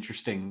been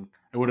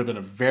it would have been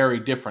a very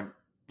different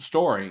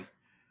story.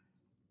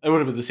 It would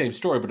have been the same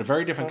story, but a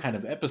very different kind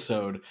of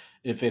episode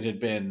if it had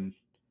been,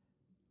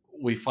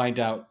 we find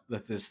out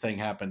that this thing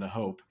happened to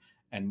Hope,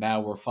 and now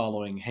we're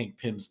following Hank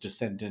Pym's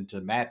descent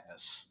into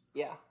madness.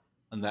 Yeah.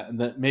 And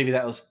that maybe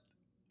that was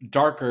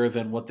darker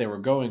than what they were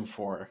going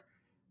for.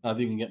 Not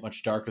that you can get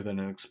much darker than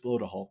an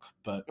Explode-a-Hulk,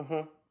 but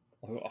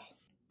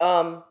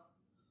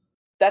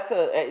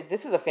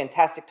this is a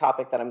fantastic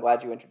topic that I'm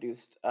glad you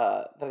introduced.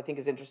 That I think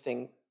is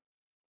interesting,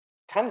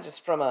 kind of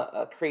just from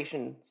a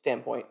creation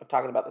standpoint of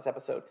talking about this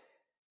episode.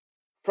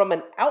 From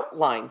an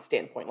outline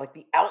standpoint, like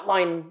the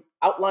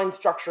outline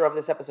structure of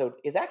this episode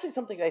is actually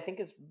something that I think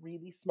is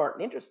really smart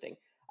and interesting.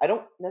 I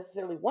don't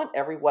necessarily want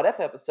every What If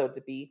episode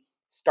to be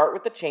start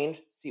with the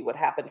change, see what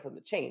happened from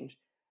the change.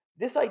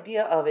 This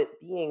idea of it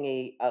being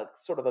a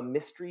sort of a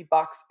mystery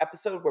box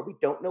episode where we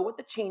don't know what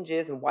the change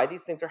is and why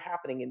these things are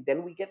happening, and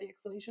then we get the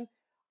explanation,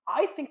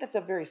 I think that's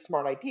a very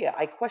smart idea.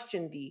 I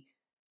question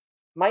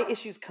my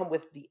issues come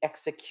with the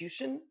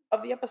execution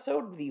of the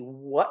episode, the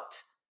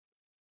what,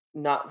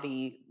 not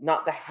the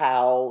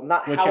how,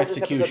 not which how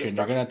execution?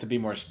 You're gonna have to be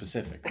more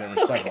specific. There were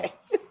several.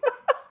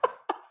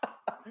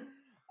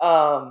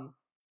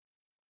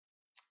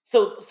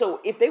 So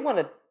if they want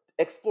to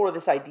explore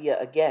this idea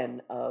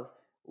again of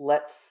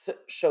let's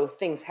show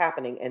things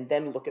happening and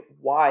then look at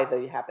why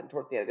they happen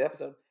towards the end of the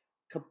episode,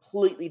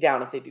 completely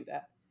down if they do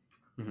that.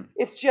 Mm-hmm.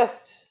 It's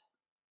just,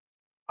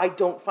 I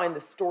don't find the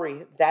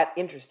story that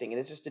interesting, and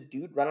it's just a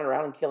dude running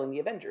around and killing the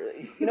Avenger.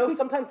 You know,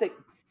 sometimes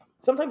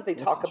they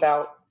talk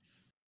about,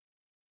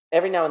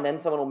 every now and then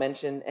someone will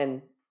mention,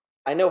 and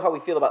I know how we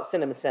feel about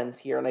CinemaSins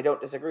here, and I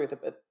don't disagree with it,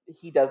 but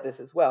he does this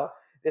as well,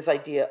 this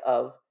idea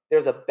of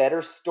there's a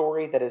better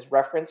story that is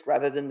referenced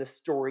rather than the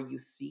story you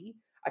see.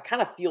 I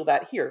kind of feel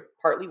that here.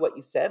 Partly what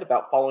you said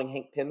about following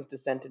Hank Pym's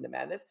descent into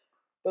madness,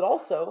 but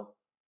also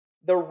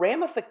the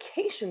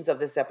ramifications of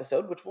this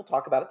episode, which we'll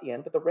talk about at the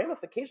end, but the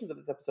ramifications of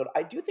this episode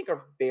I do think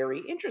are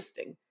very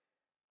interesting.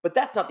 But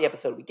that's not the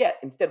episode we get.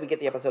 Instead, we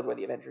get the episode where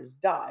the Avengers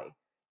die.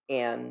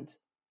 And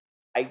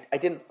I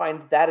didn't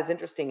find that as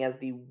interesting as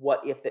the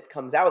what if that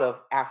comes out of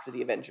after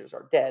the Avengers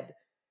are dead.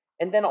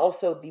 And then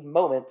also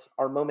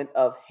our moment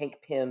of Hank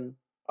Pym,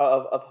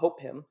 of Hope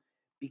Pym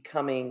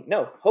becoming,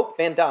 no, Hope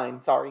Van Dyne,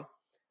 sorry.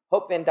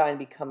 Hope Van Dyne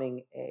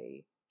becoming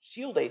a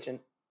S.H.I.E.L.D.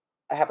 agent,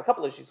 I have a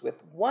couple issues with.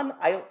 One,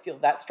 I don't feel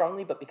that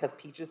strongly, but because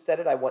Peaches said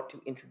it, I want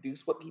to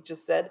introduce what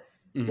Peaches said,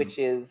 which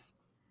is,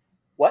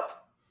 what?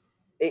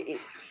 It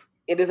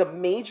is a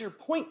major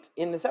point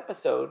in this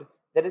episode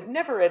that is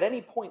never at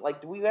any point,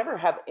 like, do we ever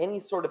have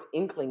any sort of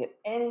inkling at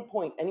any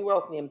point anywhere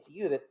else in the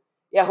MCU that,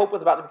 yeah, Hope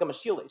was about to become a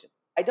S.H.I.E.L.D. agent?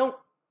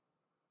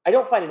 I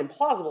don't find it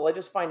implausible. I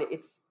just find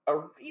it's a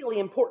really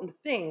important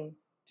thing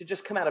to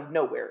just come out of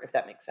nowhere, if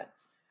that makes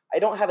sense. I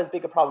don't have as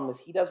big a problem as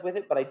he does with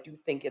it, but I do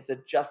think it's a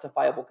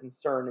justifiable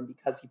concern, and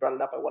because he brought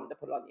it up, I wanted to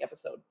put it on the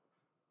episode.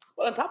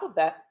 But on top of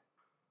that,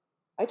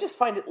 I just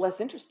find it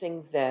less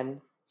interesting than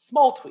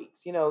small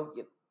tweaks. You know,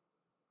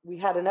 we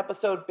had an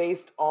episode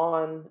based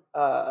on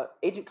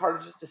Agent Carter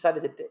just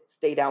decided to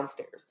stay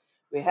downstairs.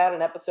 We had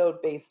an episode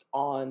based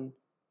on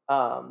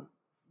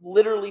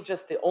literally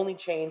just the only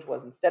change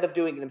was instead of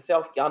doing it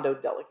himself,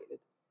 Yondu delegated.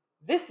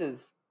 This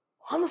is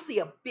honestly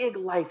a big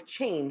life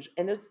change,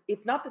 and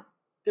it's not that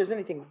there's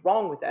anything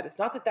wrong with that. It's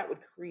not that would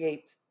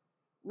create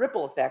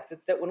ripple effects.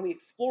 It's that when we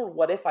explore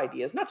what if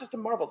ideas, not just in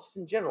Marvel, just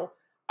in general,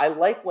 I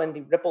like when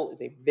the ripple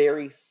is a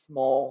very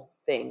small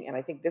thing, and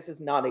I think this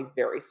is not a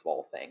very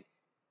small thing.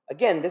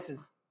 Again, this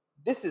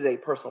is a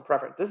personal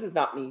preference. This is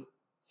not me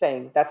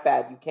saying that's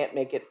bad. You can't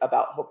make it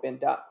about Hope Van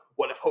Dyne.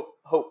 What if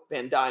Hope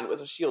Van Dyne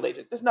was a S.H.I.E.L.D.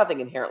 agent? There's nothing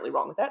inherently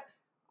wrong with that.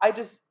 I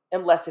just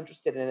am less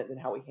interested in it than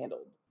how we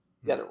handled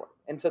the other one.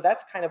 And so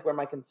that's kind of where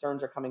my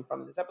concerns are coming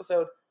from in this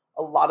episode.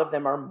 A lot of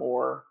them are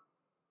more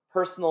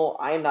personal.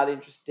 I am not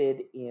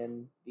interested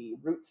in the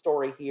root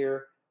story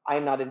here. I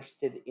am not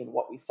interested in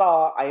what we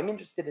saw. I am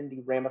interested in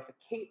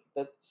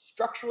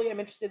structurally I'm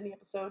interested in the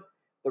episode.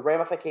 The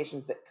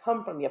ramifications that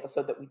come from the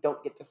episode that we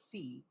don't get to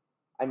see,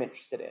 I'm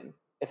interested in,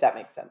 if that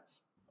makes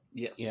sense.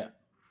 Yes. Yeah.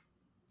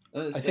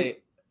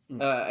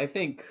 I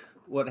think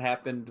what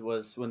happened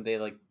was when they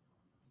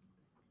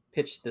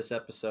pitched this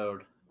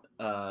episode,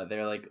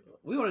 they're like,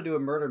 we want to do a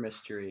murder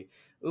mystery.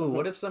 Ooh,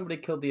 what if somebody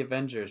killed the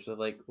Avengers? But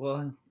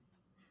well,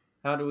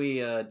 how do we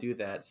do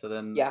that? So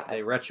then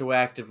they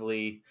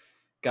retroactively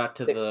got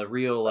to the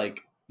real,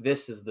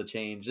 this is the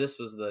change. This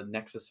was the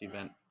Nexus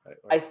event.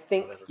 I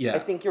think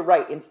you're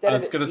right. I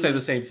was going to say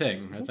the same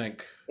thing. I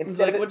think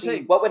instead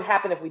of what would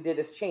happen if we did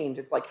this change?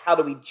 It's like, how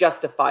do we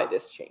justify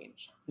this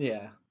change?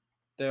 Yeah,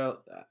 they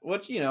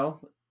want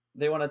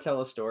to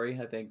tell a story.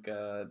 I think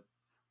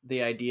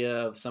the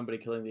idea of somebody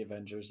killing the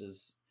Avengers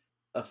is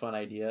a fun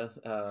idea.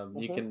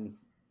 You can.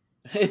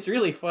 It's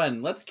really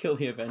fun. Let's kill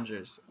the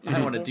Avengers. I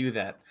want to do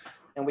that.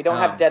 And we don't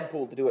have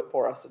Deadpool to do it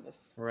for us in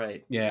this.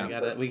 Right.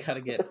 Yeah. We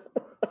gotta get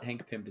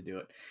Hank Pym to do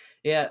it.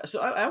 Yeah.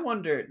 So I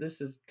wonder. This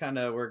is kind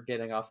of, we're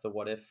getting off the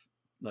what if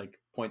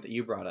point that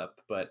you brought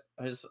up, but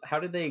how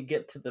did they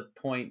get to the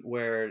point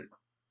where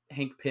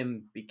Hank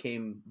Pym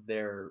became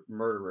their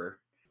murderer?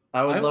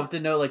 I would love to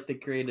know the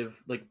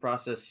creative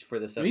process for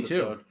this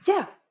episode. Me too.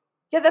 Yeah.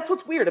 That's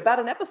what's weird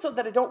about an episode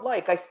that I don't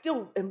like. I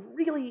still am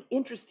really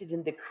interested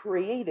in the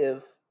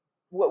creative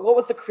what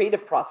was the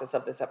creative process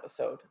of this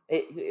episode?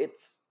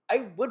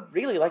 I would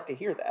really like to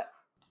hear that.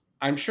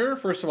 I'm sure,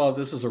 first of all,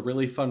 this is a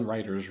really fun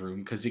writer's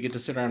room because you get to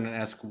sit around and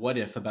ask what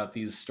if about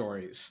these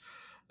stories.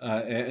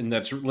 And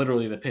that's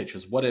literally the pitch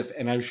is what if,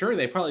 and I'm sure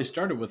they probably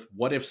started with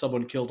what if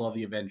someone killed all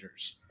the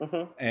Avengers.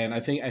 Mm-hmm. And I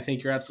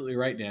think you're absolutely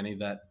right, Danny,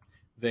 that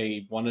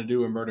they want to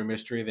do a murder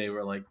mystery. They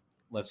were like,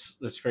 let's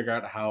figure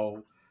out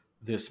how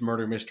this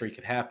murder mystery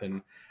could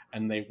happen.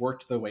 And they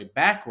worked their way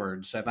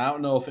backwards. And I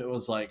don't know if it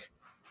was like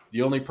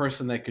the only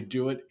person that could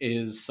do it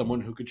is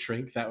someone who could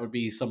shrink. That would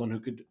be someone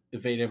who could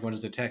evade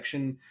everyone's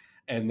detection.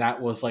 And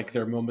that was like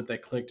their moment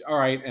that clicked. All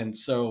right. And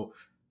so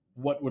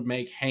what would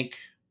make Hank,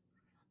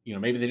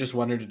 maybe they just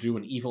wanted to do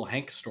an evil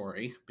Hank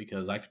story,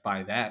 because I could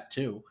buy that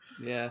too.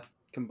 Yeah.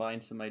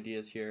 Combine some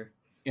ideas here.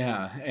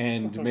 Yeah.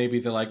 And maybe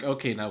they're like,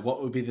 okay, now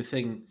what would be the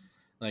thing?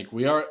 Like,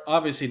 we are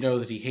obviously know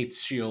that he hates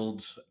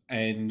S.H.I.E.L.D.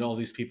 and all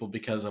these people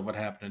because of what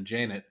happened to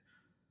Janet.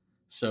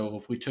 So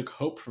if we took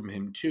hope from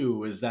him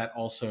too, is that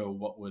also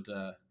what would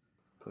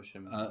push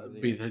him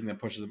be the thing that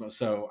pushes the most?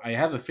 So I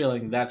have a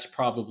feeling that's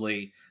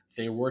probably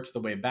they worked the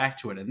way back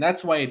to it, and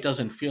that's why it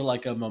doesn't feel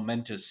like a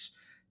momentous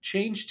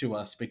change to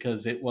us,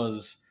 because it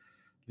was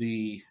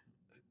the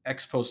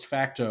ex post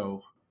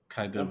facto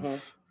kind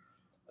of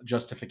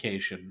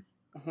justification.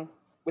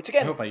 Which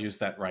again, I hope I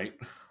used that right.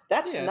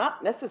 That's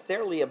not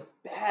necessarily a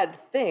bad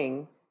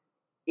thing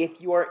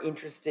if you are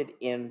interested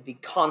in the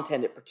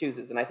content it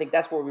produces. And I think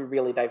that's where we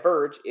really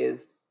diverge,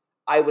 is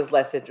I was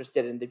less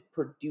interested in the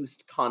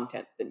produced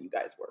content than you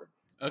guys were.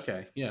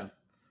 Okay, yeah.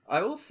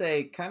 I will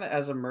say, kind of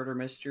as a murder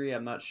mystery,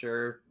 I'm not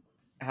sure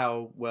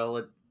how well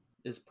it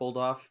is pulled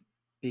off,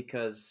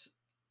 because,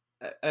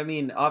 I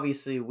mean,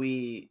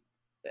 obviously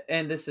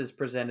and this is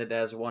presented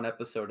as one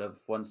episode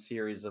of one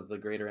series of the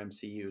greater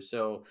MCU,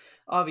 so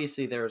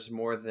obviously there's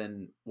more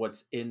than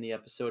what's in the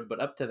episode, but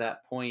up to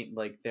that point,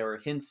 like, there were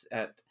hints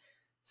at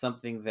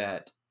something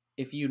that,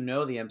 if you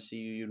know the MCU,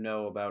 you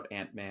know about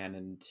Ant-Man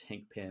and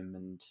Hank Pym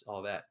and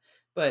all that,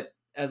 but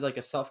as like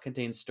a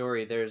self-contained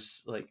story,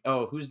 there's like,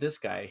 oh, who's this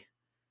guy?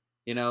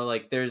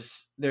 Like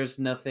there's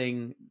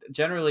nothing.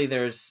 Generally,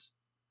 there's,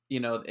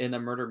 in a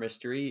murder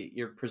mystery,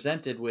 you're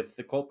presented with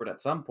the culprit at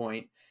some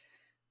point,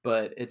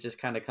 but it just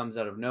kind of comes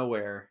out of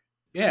nowhere.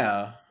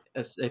 Yeah.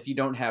 If you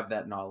don't have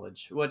that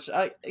knowledge, which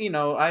I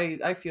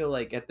feel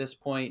like at this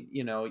point,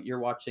 you're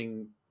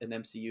watching an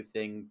MCU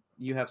thing,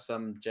 you have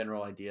some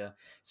general idea,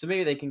 so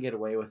maybe they can get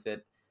away with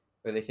it,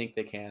 or they think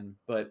they can.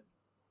 But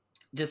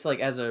just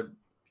like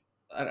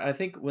I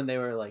think when they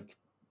were like,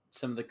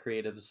 some of the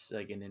creatives,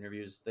 like in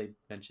interviews, they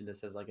mentioned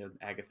this as like an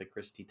Agatha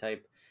Christie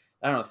type.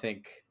 I don't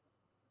think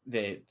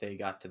they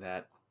got to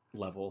that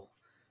level.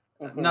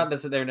 Not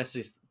that they're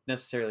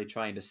necessarily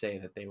trying to say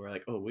that they were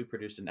like, oh, we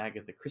produced an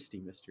Agatha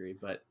Christie mystery,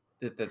 but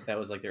that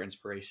was like their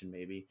inspiration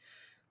maybe.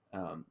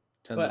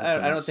 But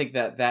I don't think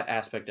that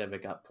aspect of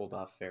it got pulled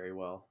off very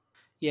well.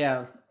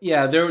 Yeah.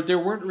 There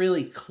weren't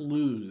really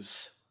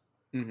clues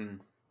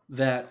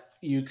that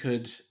you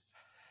could,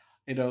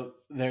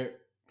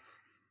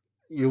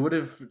 you would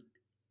have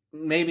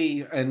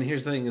maybe, and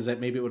here's the thing, is that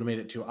maybe it would have made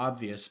it too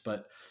obvious,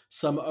 but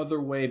some other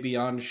way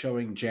beyond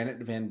showing Janet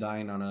Van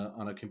Dyne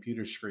on a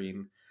computer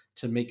screen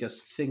to make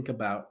us think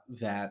about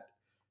that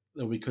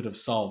we could have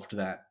solved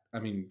that. I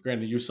mean,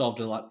 granted, you solved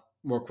it a lot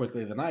more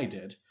quickly than I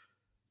did,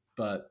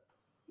 but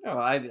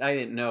I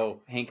didn't know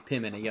Hank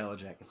Pym in a Yellow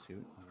Jacket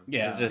suit.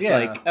 Yeah, it's just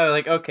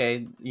like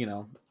okay,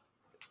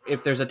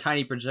 if there's a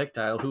tiny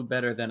projectile, who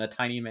better than a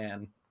tiny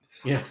man?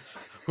 Yes,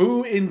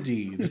 who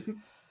indeed.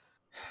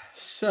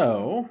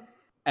 So,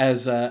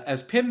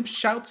 as Pym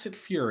shouts at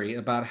Fury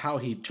about how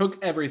he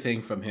took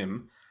everything from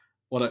him,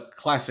 what a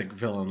classic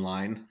villain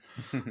line,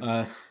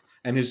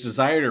 and his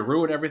desire to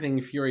ruin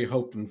everything Fury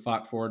hoped and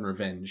fought for in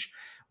revenge,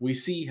 we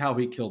see how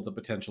he killed the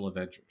potential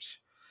Avengers.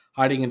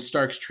 Hiding in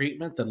Stark's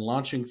treatment, then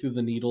launching through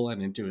the needle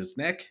and into his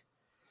neck,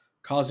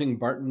 causing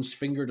Barton's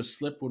finger to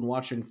slip when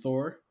watching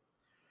Thor,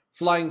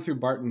 flying through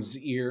Barton's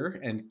ear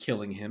and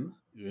killing him,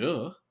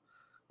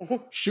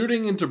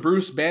 shooting into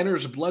Bruce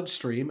Banner's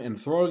bloodstream and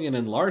throwing an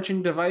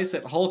enlarging device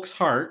at Hulk's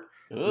heart,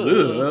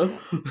 and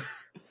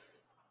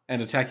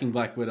attacking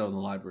Black Widow in the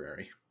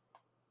library.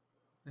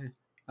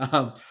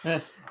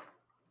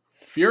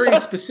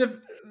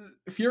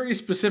 Fury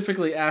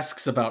specifically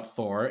asks about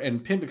Thor,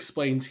 and Pym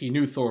explains he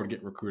knew Thor would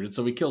get recruited,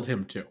 so he killed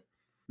him too.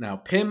 Now,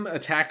 Pym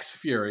attacks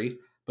Fury,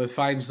 but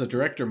finds the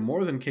director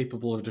more than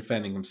capable of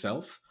defending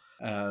himself.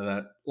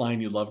 That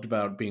line you loved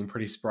about being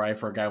pretty spry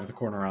for a guy with a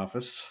corner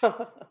office.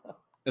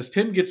 As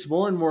Pym gets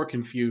more and more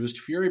confused,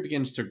 Fury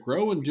begins to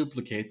grow and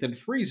duplicate, then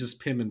freezes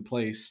Pym in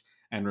place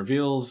and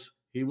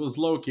reveals he was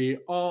Loki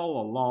all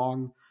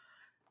along.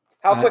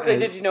 How quickly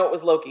did you know it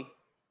was Loki?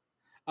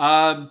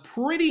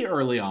 Pretty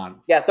early on.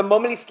 Yeah, the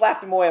moment he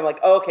slapped him away, I'm like,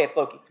 oh, okay, it's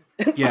Loki.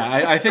 Yeah,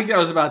 I think that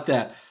was about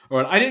that.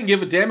 Or I didn't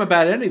give a damn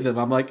about any of them.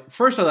 I'm like,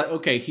 first I thought,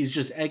 okay, he's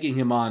just egging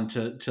him on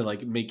to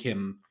like make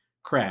him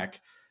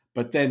crack.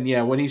 But then,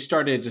 yeah, when he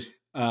started,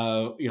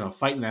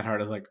 fighting that hard,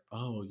 I was like,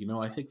 oh,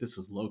 I think this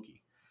is Loki.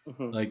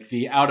 Like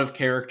the out of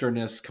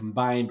characterness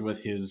combined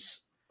with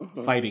his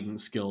fighting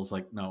skills.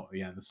 Like, no,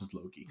 yeah, this is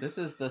Loki. This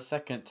is the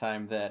second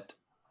time that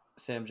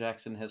Sam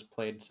Jackson has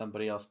played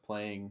somebody else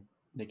playing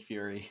Nick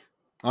Fury.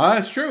 Oh,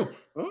 that's true.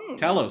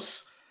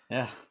 Talos.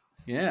 Yeah.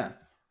 Yeah.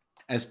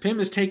 As Pym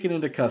is taken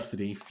into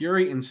custody,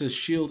 Fury insists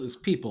S.H.I.E.L.D. is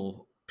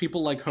people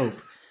like Hope,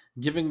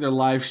 giving their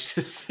lives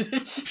to...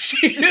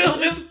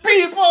 S.H.I.E.L.D. is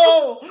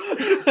people!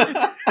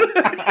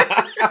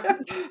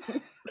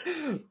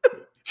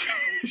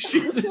 S.H.I.E.L.D.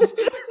 is...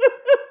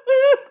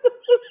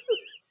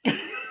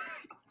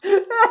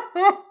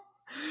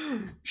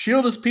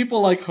 S.H.I.E.L.D. is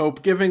people like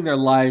Hope, giving their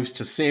lives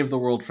to save the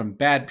world from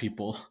bad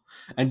people,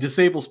 and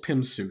disables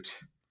Pym's suit.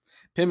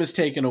 Pym is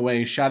taken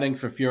away, shouting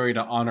for Fury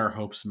to honor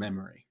Hope's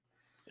memory.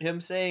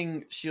 Him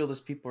saying S.H.I.E.L.D. is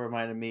people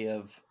reminded me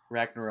of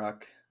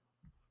Ragnarok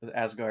with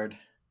Asgard.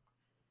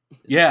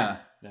 Yeah.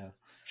 Yeah.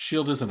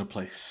 S.H.I.E.L.D. isn't a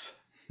place.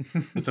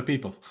 It's a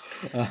people.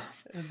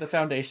 The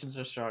foundations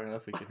are strong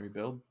enough we can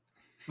rebuild.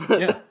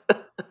 Yeah.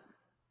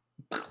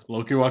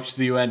 Loki walks to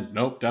the UN.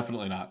 Nope,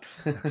 definitely not.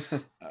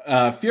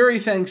 Fury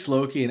thanks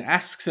Loki and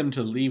asks him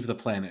to leave the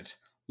planet.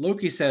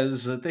 Loki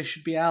says that they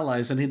should be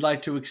allies and he'd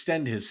like to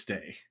extend his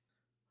stay.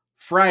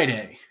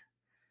 Friday,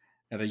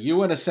 at a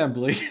UN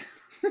assembly,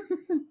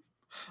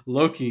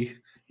 Loki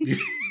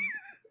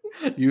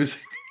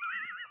using...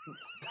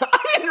 I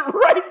didn't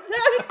write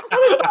that.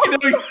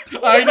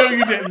 I know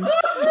you didn't.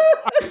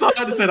 I saw it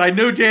and said, I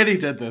know Danny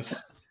did this.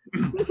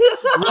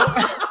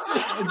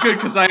 Good,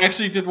 because I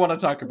actually did want to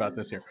talk about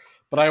this here.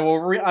 But I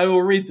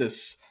will read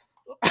this.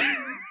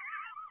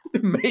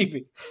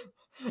 Maybe.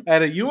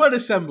 At a UN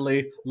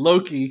assembly,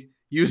 Loki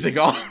using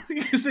all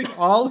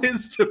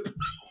his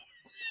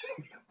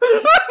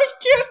I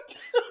can't.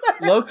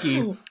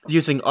 Loki,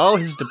 using all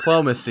his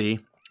diplomacy,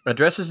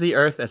 addresses the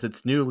Earth as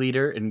its new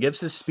leader and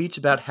gives his speech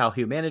about how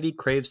humanity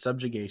craves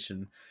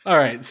subjugation. All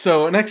right,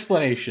 so an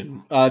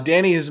explanation.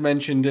 Danny has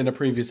mentioned in a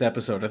previous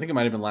episode, I think it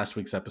might have been last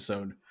week's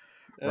episode.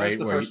 That was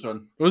the first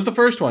one. It was the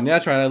first one. Yeah,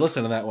 that's right. I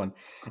listened to that one.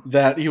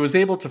 That he was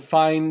able to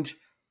find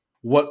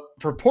what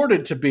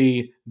purported to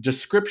be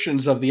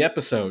descriptions of the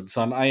episodes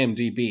on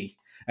IMDb.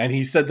 And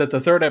he said that the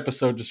third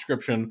episode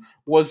description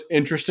was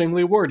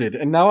interestingly worded.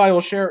 And now I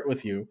will share it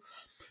with you.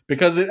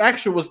 Because it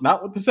actually was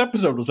not what this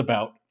episode was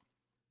about.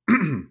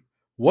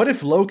 What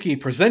if Loki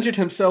presented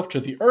himself to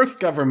the Earth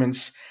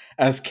governments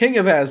as King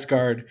of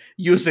Asgard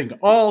using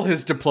all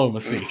his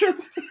diplomacy?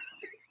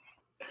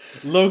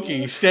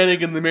 Loki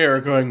standing in the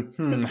mirror going,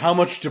 how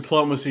much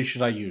diplomacy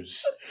should I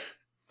use?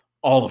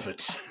 All of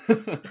it.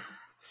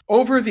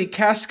 Over the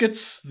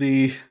caskets,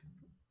 the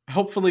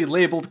hopefully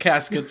labeled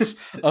caskets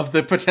of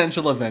the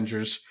potential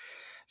Avengers,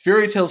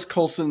 Fury tells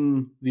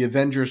Coulson the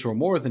Avengers were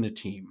more than a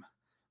team.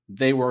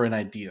 They were an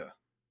idea.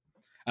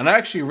 And I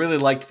actually really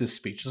liked this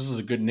speech. This was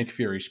a good Nick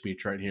Fury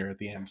speech right here at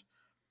the end.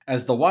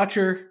 As the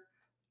Watcher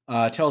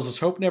tells us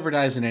Hope never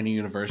dies in any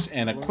universe,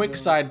 and a quick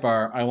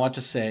sidebar, I want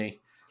to say,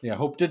 yeah,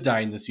 Hope did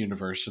die in this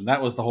universe, and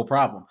that was the whole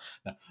problem.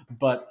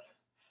 But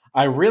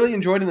I really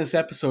enjoyed in this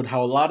episode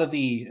how a lot of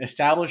the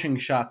establishing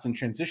shots and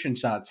transition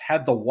shots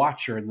had the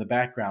Watcher in the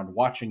background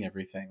watching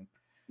everything.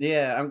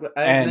 Yeah,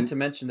 I meant to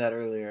mention that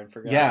earlier and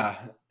forgot. Yeah,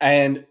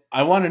 and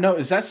I want to know,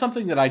 is that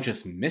something that I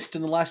just missed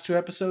in the last two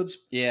episodes?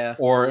 Yeah.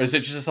 Or is it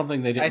just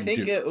something they didn't do? I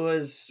think it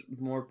was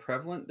more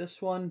prevalent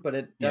this one, but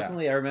it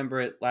definitely, I remember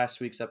it last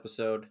week's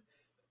episode.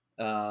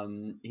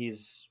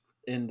 He's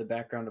in the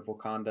background of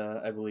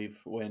Wakanda, I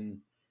believe, when...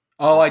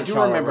 Oh, I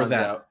do remember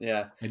that. Out.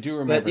 Yeah, I do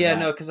remember. But yeah, that.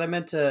 no, because I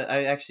meant to.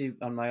 I actually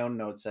on my own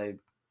notes, I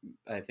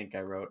think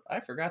I wrote. I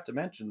forgot to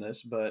mention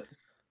this, but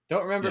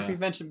don't remember if we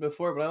mentioned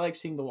before. But I like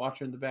seeing the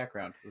Watcher in the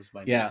background. Was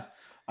my note.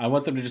 I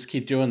want them to just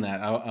keep doing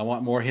that. I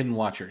want more hidden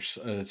Watchers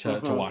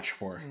to watch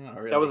for.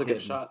 Really that was a good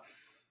shot.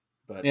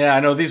 But yeah, I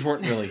know these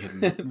weren't really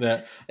hidden.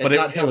 But it's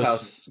not Hill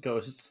House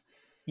ghosts.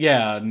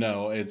 Yeah,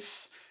 no,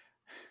 it's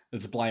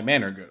Bly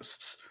Manor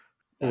ghosts,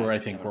 or I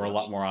think were a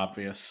lot more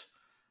obvious.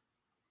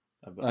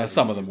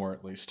 Some of them were,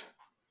 at least.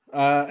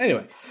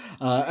 Anyway,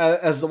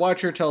 as the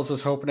Watcher tells us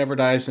Hope never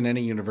dies in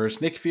any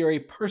universe, Nick Fury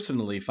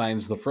personally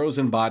finds the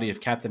frozen body of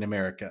Captain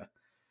America.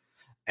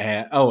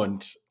 And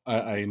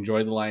I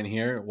enjoy the line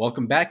here,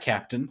 "Welcome back,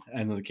 Captain."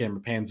 And then the camera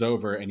pans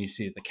over and you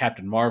see that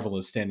Captain Marvel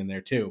is standing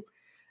there too.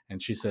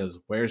 And she says,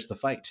 "Where's the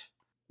fight?"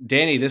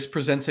 Danny, this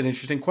presents an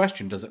interesting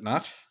question, does it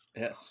not?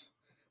 Yes.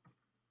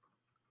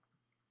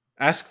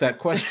 Ask that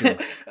question.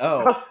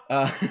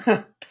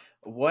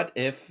 What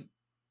if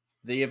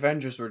the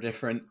Avengers were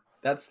different?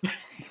 That's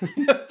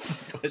the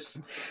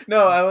question.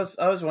 No, I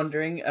was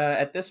wondering.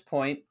 At this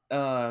point,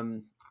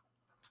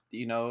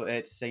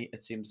 it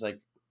seems like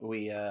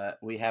we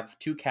have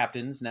two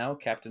captains now,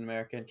 Captain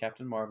America and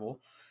Captain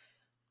Marvel.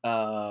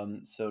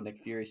 So Nick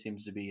Fury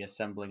seems to be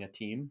assembling a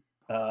team.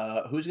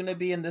 Who's going to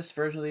be in this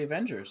version of the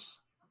Avengers?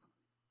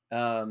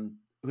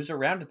 Who's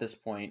around at this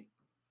point?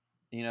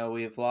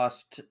 We've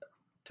lost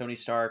Tony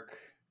Stark.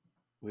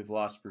 We've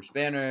lost Bruce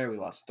Banner. We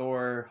lost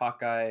Thor,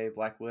 Hawkeye,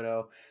 Black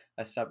Widow.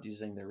 I stopped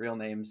using their real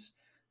names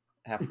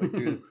halfway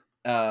through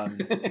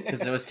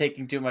because it was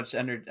taking too much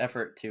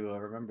effort to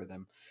remember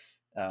them.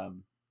 But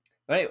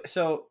anyway,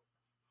 so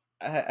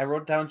I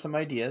wrote down some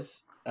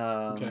ideas.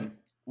 Okay.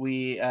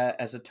 We,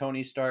 as a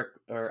Tony Stark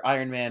or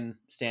Iron Man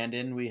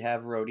stand-in, we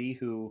have Rhodey,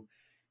 who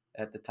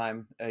at the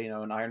time,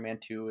 in Iron Man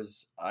 2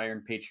 was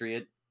Iron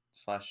Patriot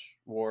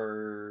 /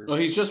 War. Well,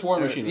 he's just War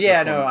Machine. At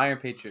Yeah, this no, point. Iron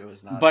Patriot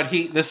was not. But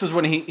this is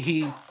when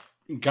he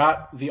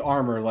got the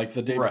armor like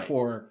the day Right.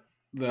 before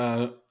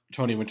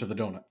Tony went to the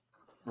donut.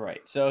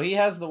 Right. So he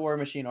has the War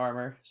Machine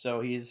armor, so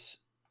he's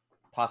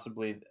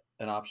possibly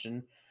an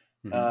option.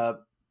 Mhm.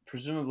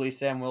 Presumably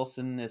Sam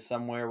Wilson is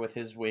somewhere with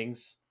his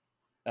wings.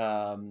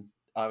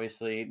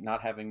 Obviously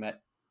not having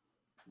met,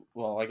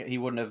 he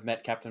wouldn't have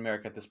met Captain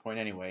America at this point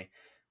anyway,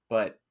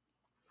 but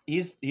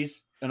he's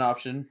an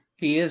option.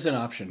 He is an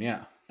option,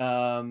 yeah.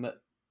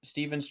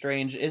 Stephen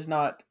Strange is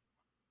not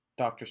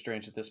Doctor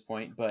Strange at this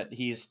point, but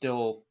he's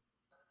still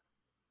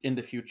in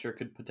the future,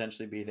 could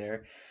potentially be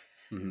there.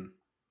 Mm-hmm.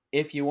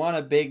 If you want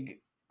a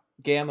big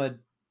Gamma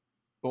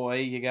boy,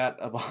 you got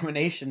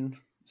Abomination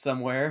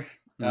somewhere,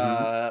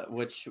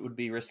 which would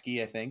be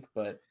risky, I think,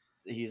 but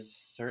he's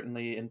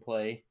certainly in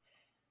play.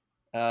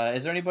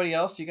 Is there anybody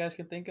else you guys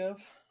can think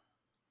of?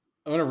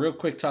 I want to real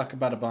quick talk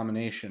about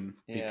Abomination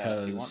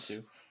because if you want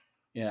to.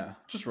 Yeah,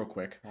 just real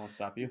quick. I won't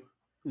stop you.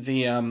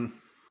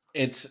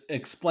 It's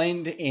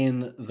explained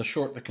in the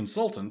short The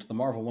Consultant, the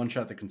Marvel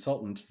one-shot The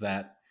Consultant,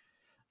 that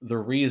the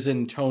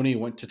reason Tony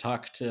went to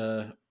talk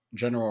to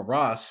General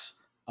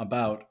Ross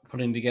about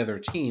putting together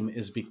a team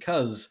is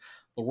because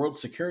the World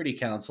Security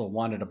Council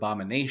wanted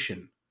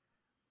Abomination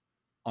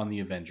on the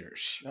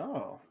Avengers.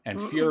 Oh. And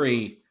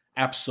Fury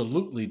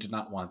absolutely did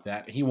not want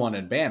that. He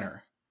wanted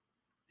Banner.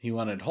 He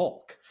wanted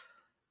Hulk.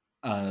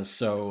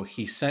 So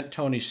he sent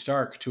Tony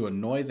Stark to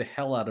annoy the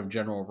hell out of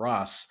General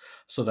Ross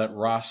so that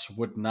Ross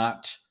would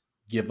not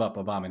give up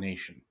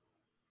Abomination.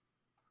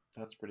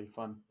 That's pretty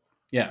fun.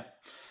 Yeah.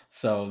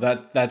 So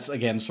that's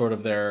again sort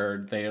of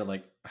they're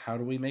like, how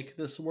do we make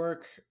this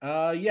work?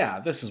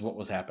 Yeah, this is what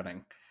was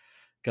happening.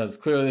 Because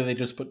clearly they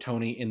just put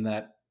Tony in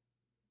that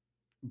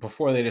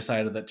before they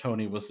decided that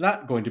Tony was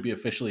not going to be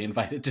officially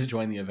invited to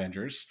join the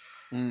Avengers.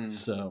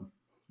 So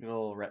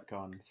little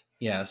retcons.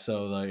 Yeah,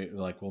 so they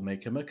like, we'll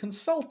make him a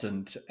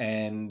consultant,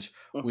 and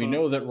we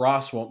know that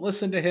Ross won't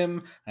listen to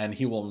him, and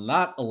he will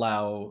not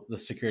allow the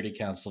Security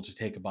Council to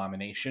take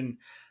Abomination,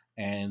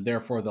 and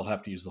therefore they'll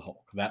have to use the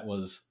Hulk. That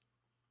was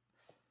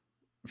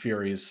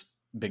Fury's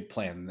big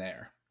plan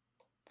there.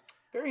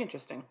 Very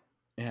interesting.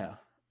 Yeah.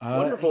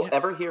 Wonder if we'll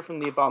ever hear from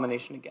the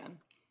Abomination again.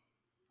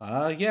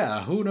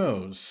 Yeah, who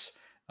knows?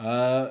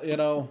 I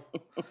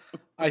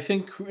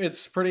think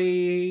it's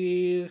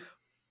pretty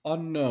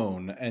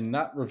unknown and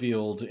not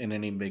revealed in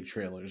any big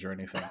trailers or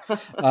anything.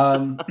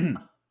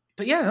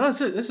 But yeah, no,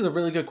 this is a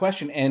really good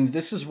question, and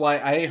this is why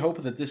I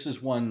hope that this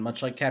is one,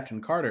 much like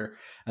Captain Carter,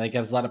 I think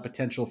has a lot of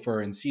potential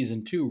for, in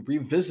season 2,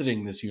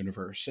 revisiting this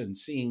universe and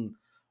seeing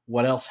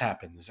what else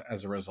happens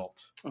as a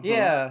result.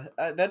 Yeah,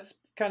 that's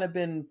kind of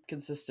been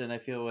consistent, I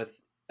feel, with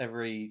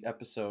every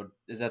episode.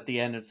 Is at the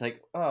end, it's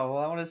like, oh,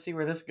 well, I want to see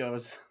where this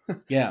goes.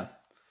 Yeah.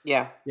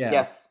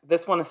 Yes,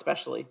 this one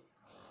especially.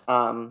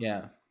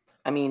 Yeah.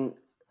 I mean,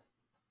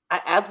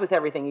 as with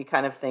everything, you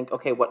kind of think,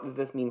 okay, what does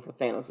this mean for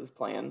Thanos'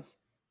 plans?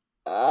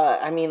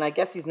 I mean, I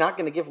guess he's not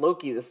going to give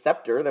Loki the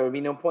scepter. There would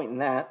be no point in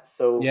that.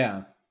 So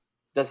yeah,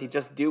 does he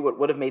just do what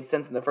would have made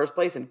sense in the first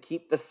place and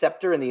keep the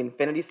scepter and the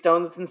Infinity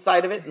Stone that's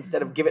inside of it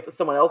instead of give it to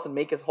someone else and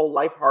make his whole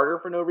life harder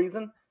for no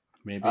reason?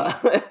 Maybe.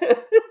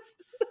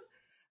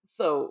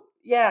 So,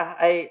 yeah,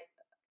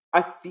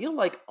 I feel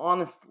like,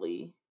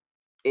 honestly,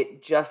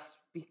 it just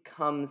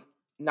becomes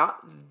not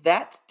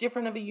that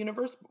different of a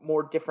universe, but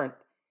more different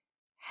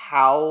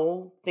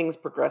how things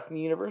progress in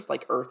the universe.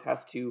 Like, Earth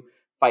has to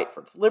fight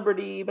for its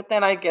liberty, but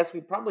then I guess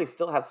we'd probably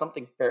still have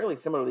something fairly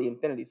similar to the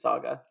Infinity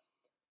Saga.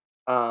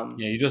 Yeah,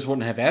 you just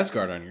wouldn't have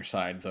Asgard on your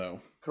side,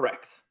 though.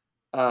 Correct.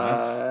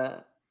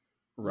 That's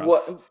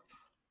rough.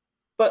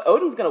 But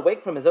Odin's going to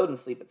wake from his Odin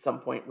sleep at some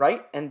point,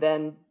 right? And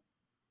then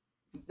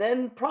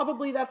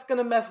probably that's going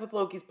to mess with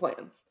Loki's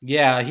plans.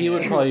 Yeah, he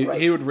would probably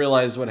Right. He would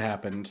realize what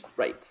happened.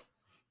 Right.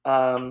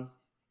 That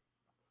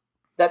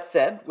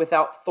said,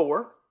 without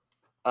Thor,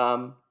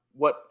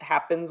 what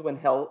happens when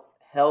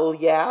Hell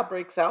Yeah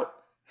breaks out?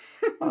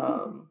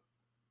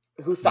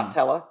 Who stops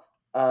Hela?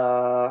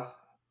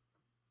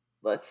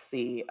 Let's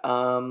see.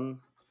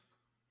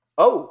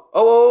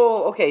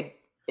 Okay.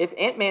 If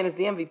Ant-Man is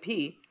the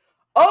MVP,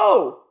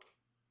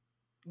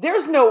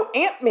 there's no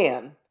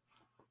Ant-Man.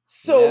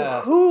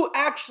 So who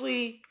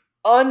actually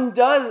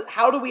undoes?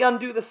 How do we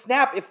undo the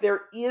snap if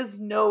there is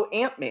no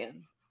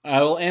Ant-Man?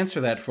 I will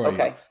answer that for you.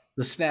 Okay.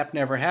 The snap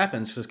never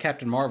happens because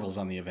Captain Marvel's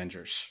on the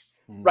Avengers.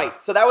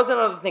 Right. So that was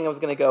another thing I was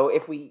going to go.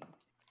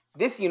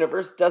 This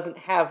universe doesn't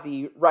have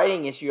the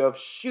writing issue of,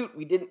 shoot,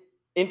 we didn't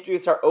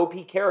introduce our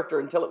OP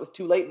character until it was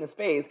too late in this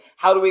phase.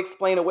 How do we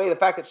explain away the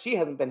fact that she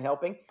hasn't been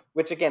helping?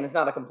 Which, again, is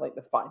not a complaint.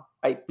 That's fine.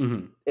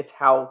 It's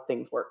how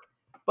things work.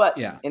 But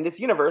in this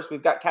universe,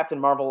 we've got Captain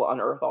Marvel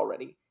on Earth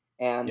already.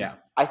 And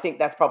I think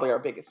that's probably our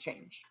biggest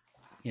change.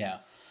 Yeah.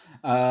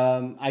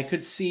 I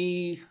could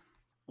see,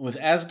 with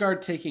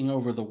Asgard taking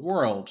over the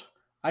world,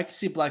 I could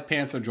see Black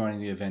Panther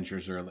joining the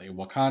Avengers early.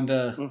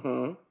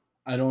 Wakanda,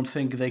 I don't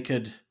think they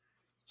could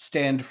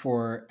stand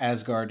for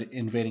Asgard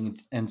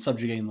invading and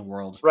subjugating the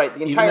world. Right,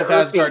 the entire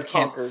Earth being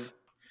conquered.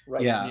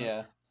 Right.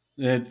 Yeah.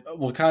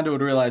 Wakanda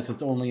would realize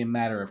it's only a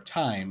matter of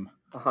time.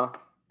 Uh-huh.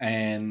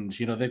 And,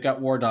 they've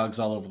got war dogs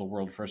all over the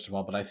world, first of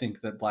all, but I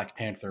think that Black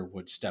Panther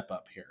would step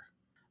up here.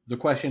 The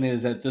question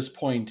is, at this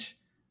point,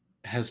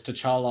 has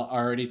T'Challa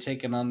already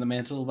taken on the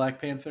mantle of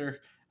Black Panther?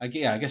 I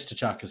guess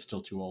T'Chaka's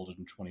still too old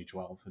in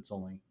 2012. It's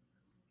only...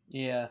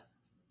 Yeah.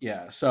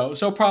 Yeah, so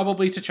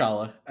probably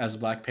T'Challa as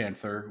Black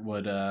Panther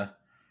would,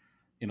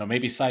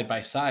 maybe side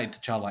by side,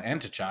 T'Challa and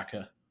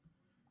T'Chaka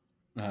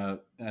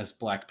as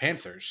Black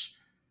Panthers.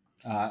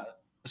 I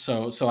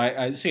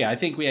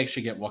think we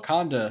actually get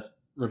Wakanda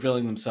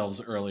revealing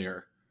themselves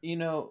earlier.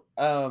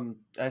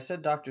 I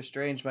said Doctor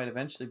Strange might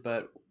eventually,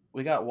 but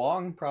we got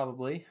Wong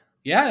probably.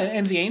 Yeah,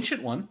 and the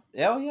Ancient One.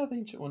 Yeah, the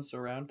Ancient One's still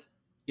around.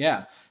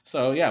 Yeah,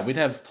 so we'd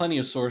have plenty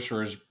of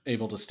sorcerers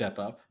able to step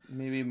up.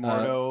 Maybe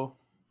Mordo.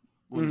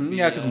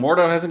 Because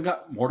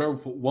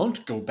Mordo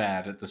won't go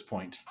bad at this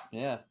point.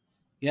 Yeah.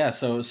 Yeah,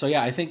 so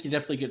I think you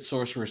definitely get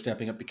sorcerer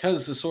stepping up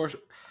because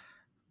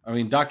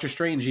Doctor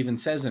Strange even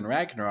says in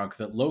Ragnarok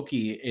that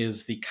Loki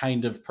is the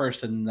kind of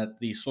person that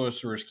the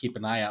sorcerers keep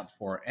an eye out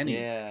for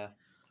anyway.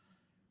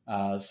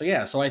 Yeah.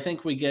 So I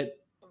think we get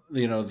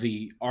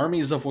the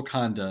armies of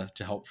Wakanda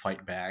to help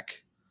fight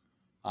back,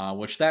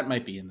 which that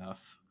might be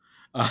enough.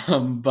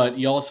 But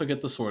you also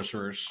get the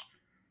sorcerers.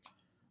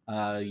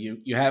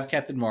 You have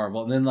Captain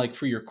Marvel, and then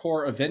for your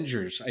core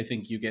Avengers, I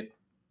think you get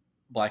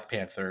Black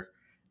Panther,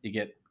 you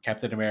get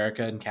Captain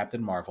America and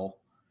Captain Marvel.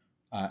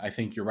 I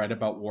think you're right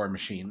about War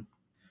Machine.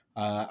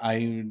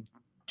 I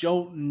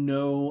don't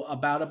know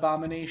about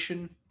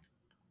Abomination.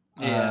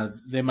 Yeah,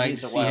 they might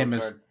see him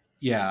as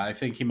I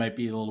think he might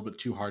be a little bit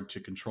too hard to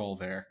control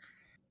there.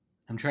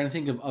 I'm trying to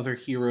think of other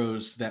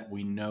heroes that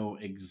we know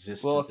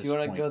exist. Well, if you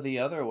want to go the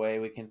other way,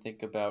 we can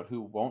think about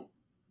who won't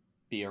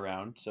be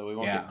around. So we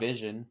won't get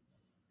Vision.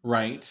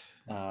 Right.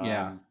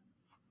 But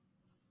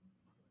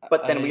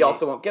then we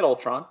also won't get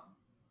Ultron.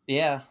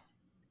 Yeah.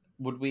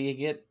 Would we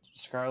get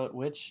Scarlet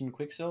Witch and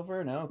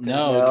Quicksilver? No.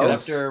 No.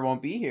 Scepter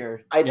won't be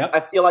here.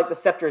 I feel like the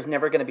Scepter is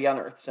never going to be on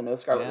Earth, so no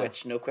Scarlet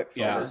Witch, no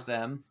Quicksilver. Yeah. There's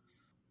them.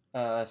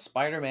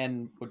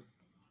 Spider-Man would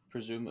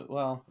presume,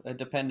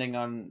 depending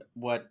on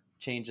what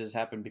changes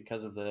happen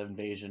because of the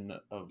invasion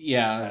of...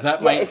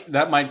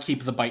 that might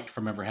keep the bite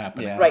from ever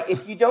happening. Yeah. Right.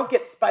 If you don't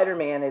get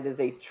Spider-Man, it is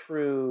a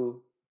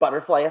true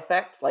butterfly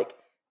effect. Like,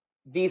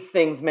 these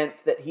things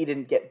meant that he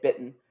didn't get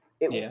bitten.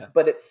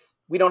 But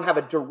we don't have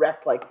a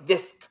direct,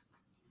 this...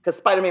 Because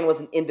Spider-Man was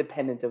an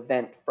independent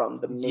event from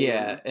the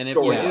main and if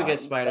you do get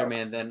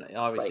Spider-Man, then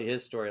obviously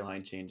his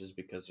storyline changes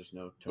because there's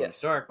no Tony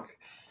Stark.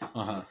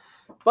 Uh-huh.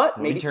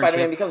 But maybe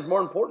Spider-Man becomes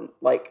more important.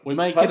 We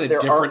might get a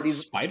different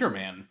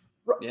Spider-Man.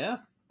 Yeah.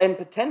 And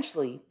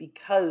potentially,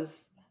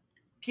 because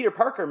Peter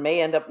Parker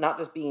may end up not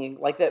just being...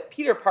 that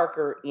Peter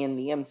Parker in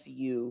the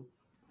MCU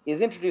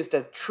is introduced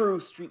as true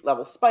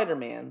street-level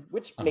Spider-Man,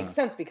 which makes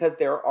sense because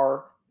there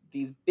are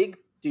these big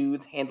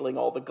dudes handling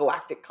all the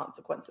galactic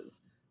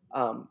consequences.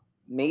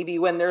 Maybe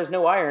when there's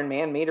no Iron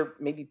Man,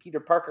 maybe Peter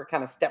Parker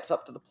kind of steps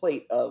up to the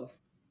plate of,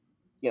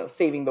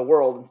 saving the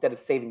world instead of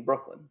saving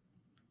Brooklyn.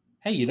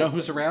 Hey, you know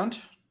who's around?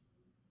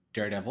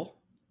 Daredevil.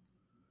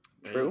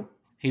 True.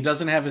 He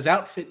doesn't have his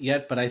outfit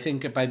yet, but I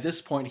think by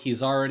this point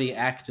he's already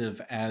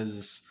active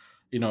as,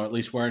 at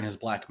least wearing his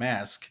black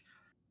mask.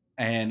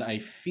 And I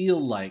feel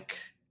like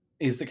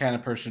he's the kind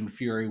of person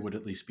Fury would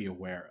at least be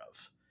aware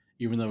of,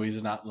 even though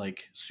he's not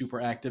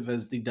super active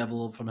as the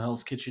Devil from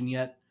Hell's Kitchen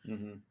yet.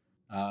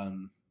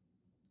 Mm-hmm.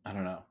 I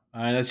don't know.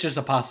 That's just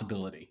a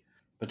possibility.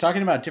 But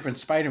talking about different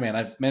Spider-Man,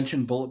 I've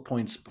mentioned Bullet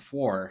Points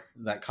before,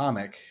 that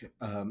comic.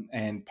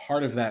 And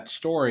part of that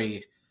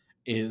story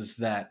is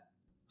that,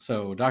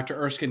 so Dr.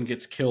 Erskine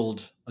gets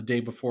killed a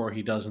day before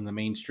he does in the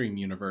mainstream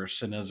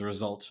universe. And as a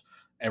result,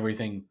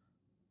 everything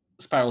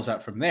spirals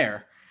out from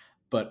there.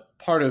 But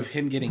part of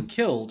him getting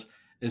killed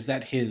is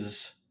that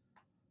his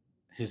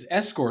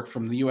escort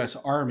from the U.S.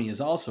 Army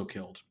is also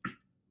killed.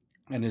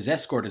 And his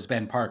escort is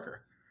Ben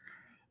Parker.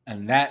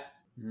 And that,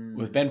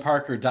 with Ben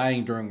Parker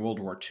dying during World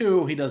War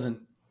II,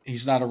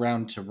 he's not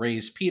around to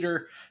raise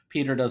Peter.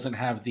 Peter doesn't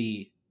have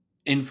the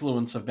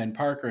influence of Ben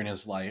Parker in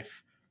his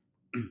life.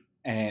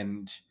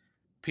 And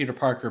Peter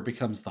Parker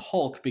becomes the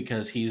Hulk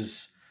because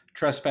he's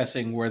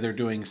trespassing where they're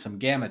doing some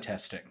gamma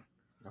testing.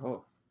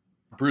 Oh.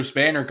 Bruce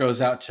Banner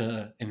goes out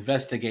to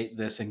investigate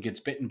this and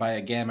gets bitten by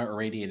a gamma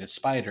irradiated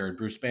spider, and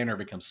Bruce Banner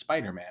becomes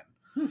Spider-Man.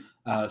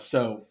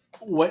 So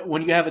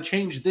when you have a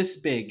change this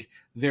big,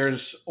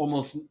 there's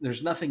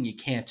nothing you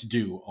can't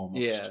do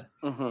almost. Yeah.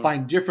 Mm-hmm.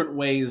 Find different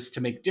ways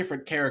to make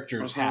different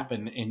characters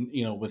happen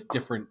in, with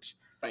different.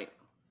 Right.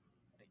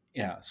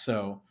 Yeah.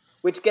 So.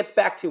 Which gets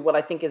back to what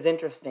I think is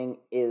interesting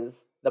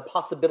is the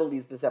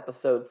possibilities this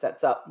episode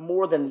sets up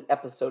more than the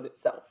episode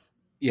itself.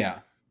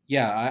 Yeah.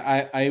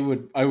 Yeah. I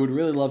would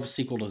really love a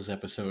sequel to this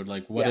episode.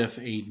 What if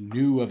a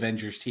new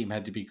Avengers team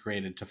had to be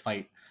created to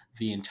fight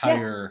the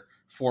entire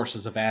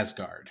forces of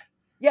Asgard?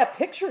 Yeah.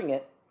 Picturing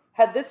it.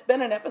 had this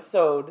been an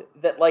episode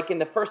that, like, in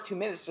the first 2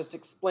 minutes just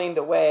explained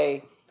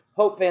away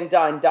Hope Van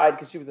Dyne died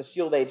because she was a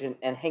S.H.I.E.L.D. agent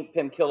and Hank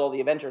Pym killed all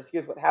the Avengers,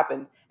 here's what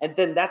happened, and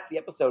then that's the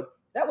episode,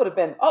 that would have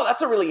been, oh,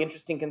 that's a really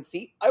interesting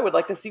conceit. I would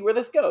like to see where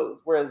this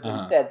goes. Whereas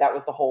instead, that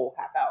was the whole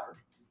half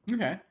hour.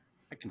 Okay.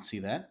 I can see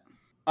that.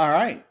 All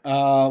right.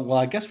 Well,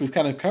 I guess we've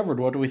kind of covered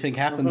what do we think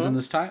happens in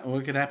this time.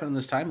 What could happen in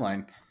this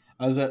timeline?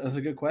 That's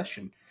a good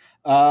question.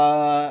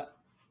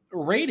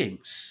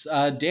 Ratings.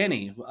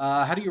 Danny,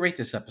 how do you rate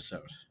this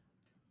episode?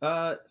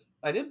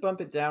 I did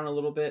bump it down a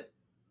little bit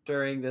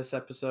during this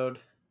episode.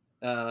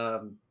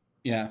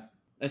 Yeah.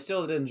 I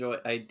still did enjoy.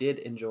 I did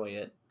enjoy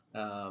it.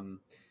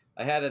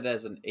 I had it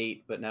as an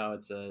 8, but now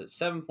it's a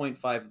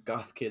 7.5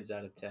 goth kids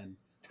out of 10.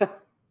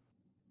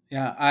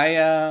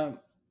 Yeah,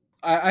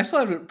 I still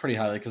have it pretty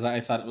highly because I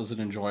thought it was an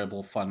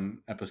enjoyable, fun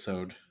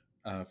episode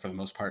for the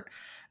most part.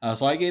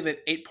 So I gave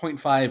it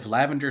 8.5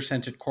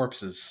 lavender-scented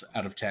corpses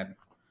out of 10.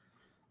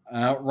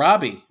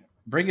 Robbie,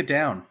 bring it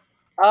down.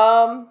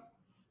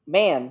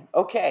 Man,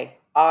 okay.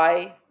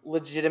 I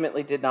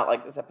legitimately did not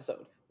like this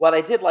episode. What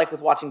I did like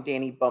was watching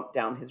Danny bump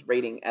down his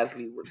rating as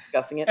we were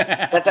discussing it.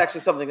 That's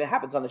actually something that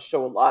happens on the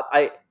show a lot.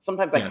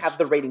 Sometimes I have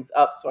the ratings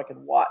up so I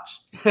can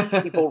watch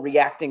people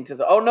reacting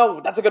to oh no,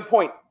 that's a good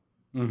point.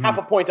 Mm-hmm. Half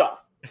a point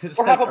off. It's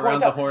or like half a around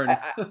point the off. horn.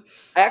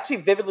 I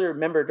actually vividly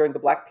remember during the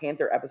Black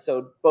Panther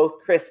episode, both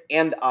Chris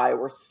and I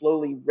were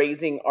slowly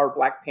raising our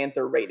Black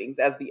Panther ratings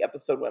as the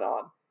episode went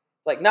on.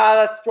 Like, nah,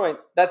 that's the point.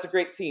 That's a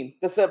great scene.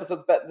 This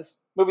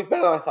movie's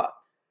better than I thought.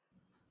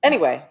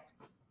 Anyway,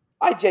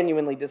 I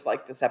genuinely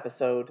disliked this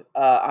episode.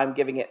 I'm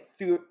giving it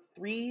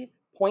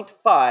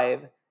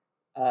 3.5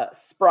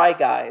 Spry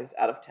Guys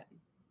out of 10.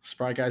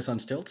 Spry Guys on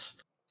Stilts?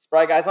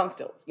 Spry Guys on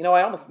Stilts. You know,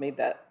 I almost made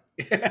that.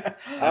 I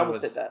almost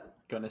did that.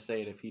 Gonna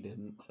say it if he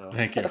didn't. So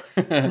thank you.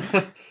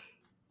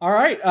 All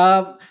right.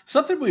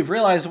 Something we've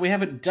realized we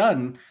haven't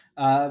done,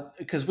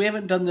 because we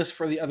haven't done this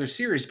for the other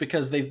series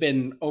because they've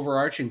been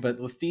overarching, but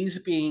with these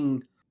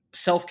being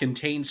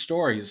self-contained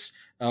stories,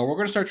 we're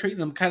going to start treating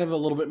them kind of a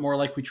little bit more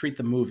like we treat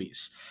the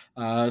movies.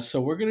 So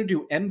we're going to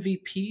do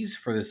MVPs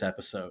for this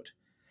episode.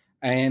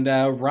 And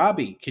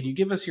Robbie, can you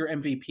give us your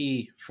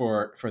MVP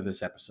for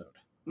this episode?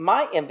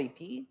 My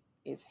MVP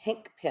is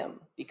Hank Pym,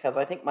 because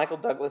I think Michael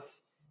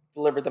Douglas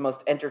delivered the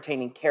most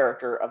entertaining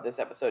character of this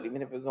episode,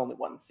 even if it was only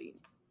one scene.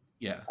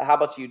 Yeah. How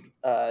about you,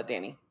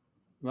 Danny?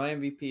 My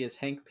MVP is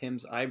Hank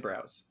Pym's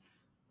eyebrows.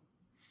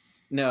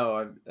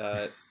 No,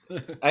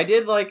 I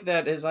did like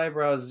that his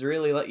eyebrows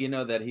really let you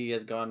know that he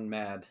has gone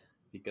mad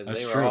because That's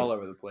they were true. all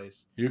over the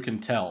place. You can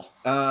tell.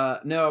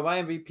 No,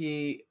 my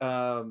MVP,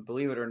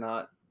 believe it or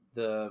not,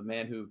 the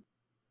man who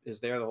is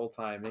there the whole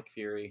time, Nick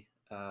Fury,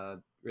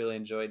 really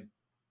enjoyed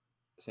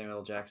Samuel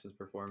L. Jackson's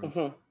performance.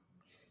 Mm-hmm.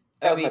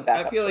 That was my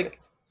backup I feel choice. like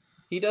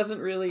he doesn't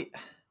really.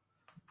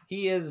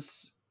 He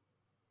is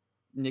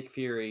Nick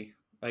Fury,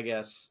 I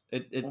guess.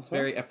 It's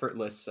very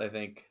effortless, I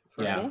think.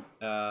 For him.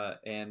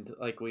 And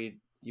like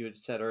you had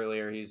said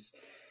earlier, he's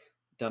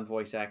done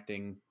voice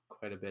acting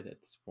quite a bit at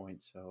this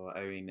point. So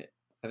I mean,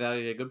 I thought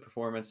he did a good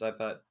performance. I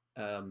thought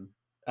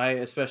I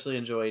especially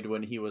enjoyed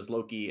when he was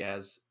Loki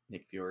as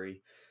Nick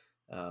Fury.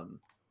 I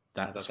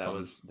thought that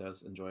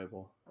was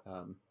enjoyable.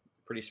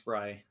 Pretty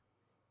spry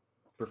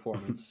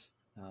performance.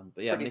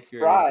 But yeah, pretty Nick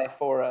Fury. spry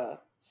for a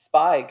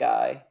spy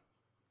guy.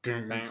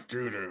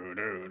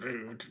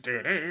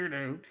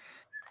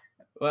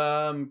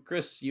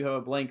 Chris, you have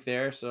a blank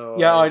there, so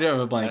yeah, I do have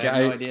a blank. I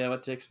have no idea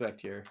what to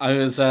expect here. I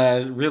was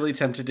really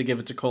tempted to give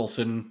it to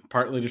Coulson,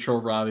 partly to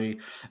troll Robbie,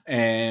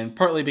 and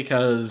partly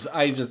because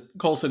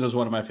Coulson is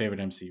one of my favorite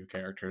MCU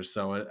characters,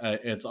 so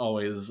it's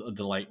always a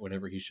delight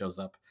whenever he shows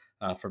up,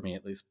 for me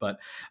at least. But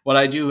what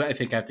I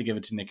think I have to give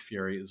it to Nick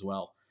Fury as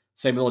well.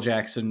 Samuel L.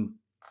 Jackson,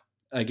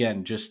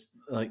 again, just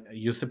like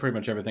you said pretty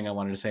much everything I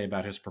wanted to say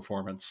about his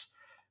performance.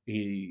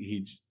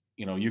 He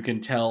you can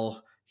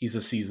tell he's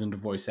a seasoned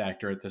voice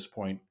actor at this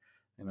point.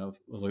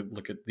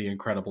 Look at the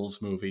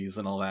Incredibles movies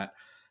and all that.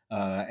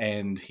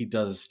 And he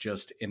does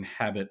just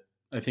inhabit.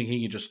 I think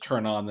he can just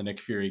turn on the Nick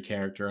Fury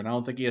character, and I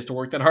don't think he has to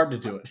work that hard to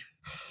do it.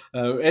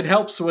 It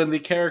helps when the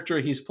character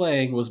he's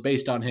playing was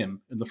based on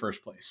him in the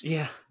first place.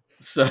 Yeah.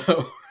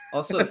 So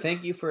also,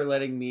 thank you for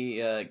letting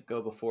me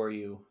go before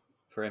you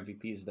for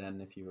MVPs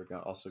then, if you were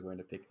also going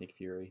to pick Nick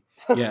Fury.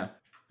 Yeah.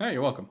 Oh,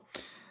 you're welcome.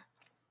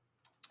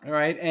 All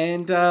right,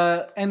 and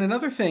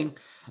another thing,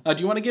 do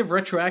you want to give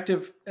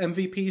retroactive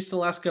MVPs to the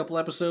last couple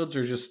episodes,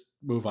 or just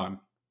move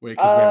on?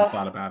 Because we haven't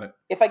thought about it.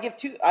 If I give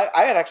two,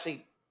 I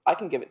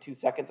can give it 2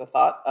 seconds of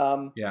thought.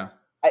 Yeah.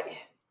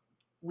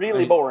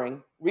 Really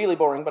boring,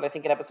 but I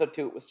think in episode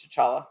 2 it was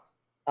T'Challa.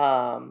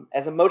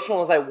 As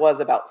emotional as I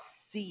was about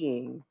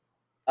seeing,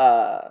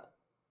 Nebula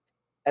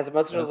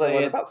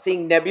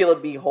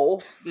be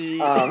whole. He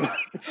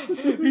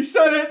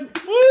said it!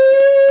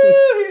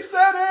 Woo! He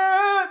said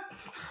it!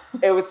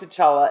 It was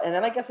T'Challa, and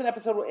then I guess in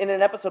episode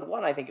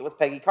 1, I think it was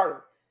Peggy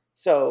Carter.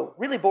 So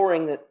really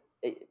boring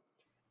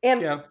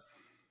and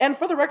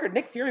for the record,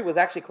 Nick Fury was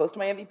actually close to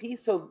my MVP.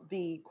 So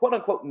the quote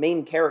unquote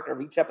main character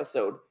of each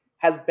episode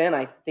has been,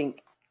 I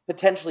think,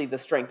 potentially the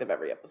strength of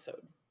every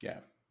episode. Yeah.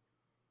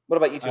 What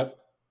about you two?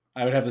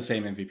 I would have the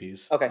same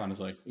MVPs. Okay.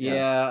 Honestly.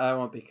 Yeah, I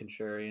won't be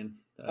contrarian.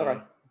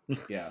 Okay.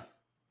 Yeah.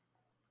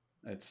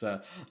 It's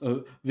the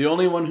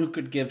only one who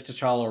could give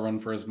T'Challa a run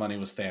for his money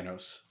was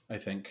Thanos, I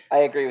think. I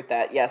agree with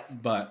that, yes.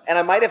 But And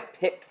I might have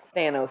picked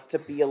Thanos to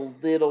be a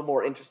little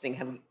more interesting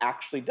had we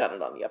actually done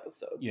it on the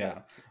episode.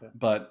 yeah.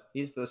 But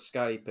He's the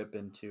Scottie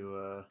Pippen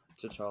to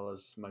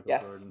T'Challa's Michael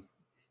Yes. Jordan.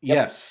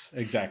 yes,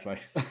 exactly.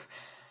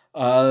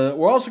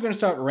 We're also going to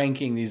start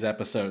ranking these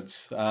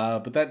episodes,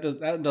 but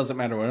that doesn't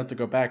matter. We don't have to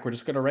go back. We're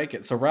just going to rank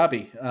it. So,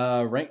 Robbie,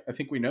 rank. I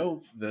think we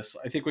know this.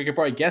 I think we could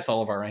probably guess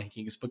all of our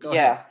rankings, but go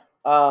ahead.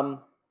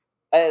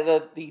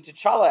 The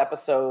T'Challa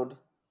episode,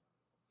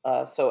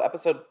 so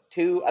episode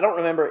 2, I don't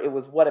remember, it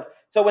was What If.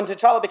 So when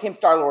T'Challa became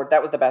Star-Lord,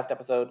 that was the best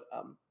episode.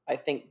 I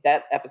think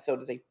that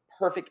episode is a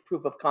perfect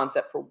proof of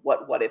concept for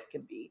what If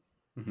can be.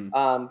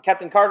 Mm-hmm.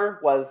 Captain Carter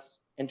was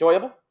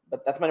enjoyable,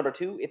 but that's my number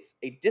 2. It's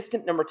a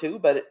distant number 2,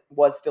 but it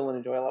was still an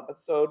enjoyable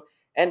episode.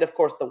 And of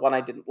course, the one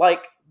I didn't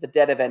like, The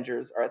Dead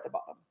Avengers, are at the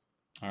bottom.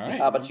 All right.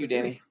 How about you,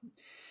 Danny?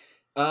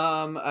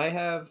 I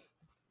have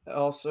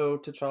also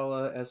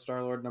T'Challa as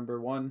Star-Lord number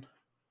 1.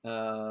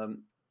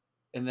 And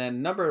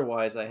then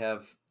number-wise, I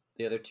have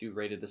the other two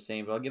rated the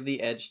same, but I'll give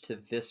the edge to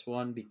this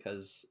one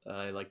because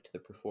I liked the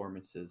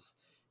performances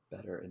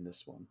better in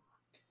this one.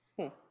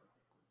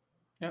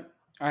 Yep.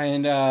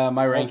 And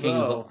my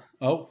rankings.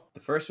 The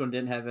first one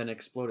didn't have an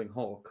exploding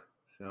Hulk,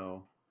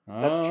 so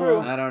That's true.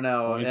 I don't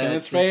know. Point in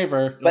its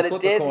favor. But it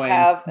did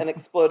have an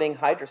exploding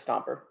Hydra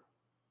Stomper.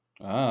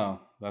 Oh,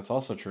 that's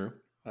also true.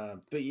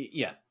 But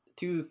yeah,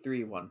 2,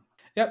 3, 1.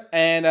 Yep,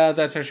 and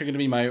that's actually going to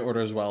be my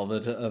order as well.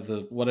 Of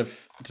the What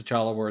If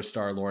T'Challa Were a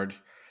Star-Lord.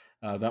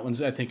 That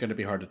one's, I think, going to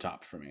be hard to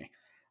top for me.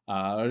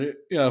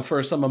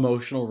 For some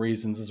emotional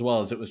reasons, as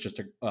well as it was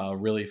just a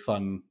really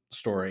fun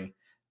story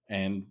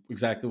and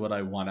exactly what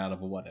I want out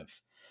of a What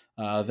If.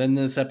 Then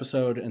this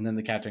episode, and then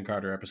the Captain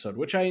Carter episode,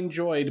 which I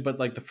enjoyed, but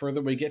like the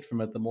further we get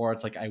from it, the more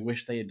it's like I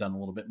wish they had done a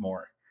little bit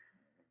more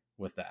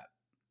with that.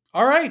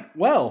 All right,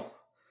 well,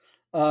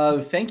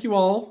 thank you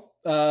all.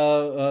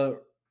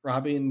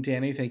 Robbie and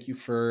Danny, thank you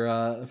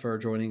for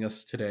joining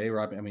us today.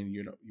 Robbie, I mean,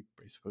 you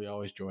basically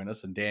always join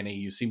us, and Danny,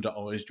 you seem to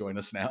always join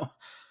us now.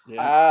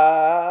 Yeah.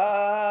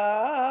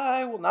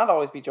 I will not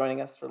always be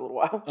joining us for a little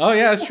while. Oh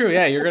yeah, that's true.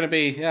 Yeah, you're gonna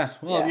be. Yeah,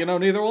 well,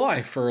 neither will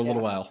I for a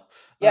little while.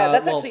 Yeah,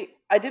 actually.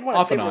 I did want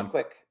to say real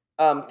quick.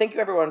 Thank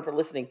you everyone for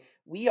listening.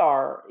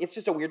 It's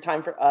just a weird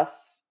time for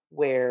us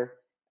where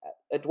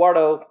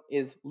Eduardo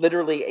is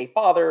literally a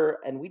father,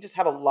 and we just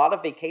have a lot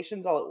of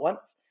vacations all at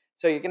once.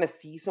 So you're going to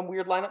see some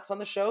weird lineups on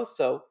the show.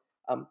 So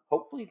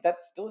hopefully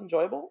that's still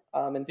enjoyable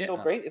and still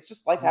great. It's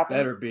just life happens.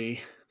 Better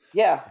be.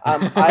 Yeah.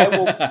 I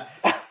will.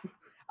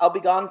 I'll be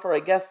gone for,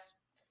 I guess,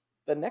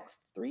 the next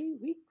 3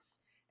 weeks.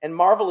 And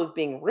Marvel is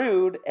being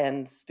rude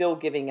and still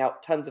giving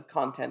out tons of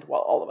content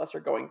while all of us are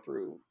going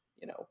through,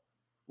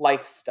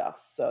 life stuff.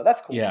 So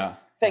that's cool. Yeah.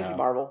 Thank you,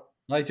 Marvel.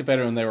 I liked it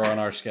better when they were on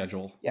our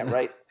schedule. Yeah,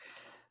 right.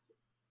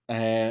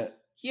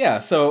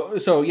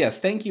 So yes,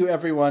 thank you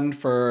everyone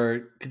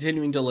for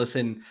continuing to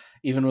listen,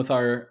 even with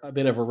a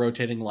bit of a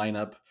rotating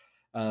lineup.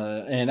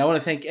 And I want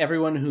to thank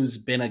everyone who's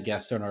been a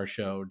guest on our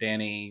show.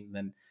 Danny,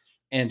 then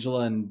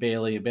Angela and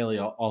Bailey. Bailey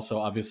also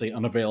obviously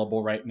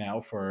unavailable right now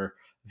for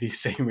the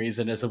same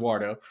reason as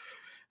Eduardo.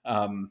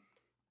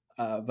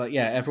 But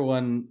yeah,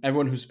 everyone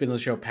who's been on the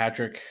show,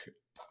 Patrick,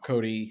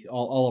 Cody,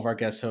 all of our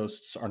guest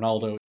hosts,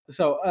 Arnaldo.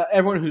 So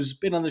everyone who's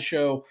been on the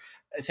show,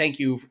 thank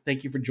you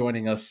for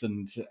joining us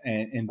and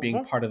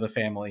being part of the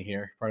family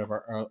here, part of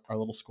our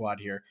little squad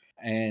here.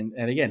 And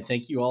again,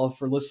 thank you all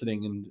for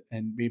listening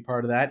and being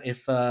part of that.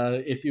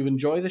 If you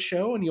enjoy the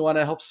show and you want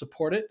to help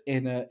support it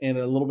in a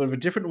little bit of a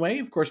different way,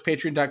 of course,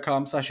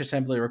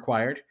 patreon.com/assembly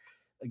required.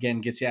 Again,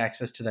 gets you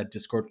access to that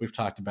Discord we've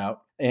talked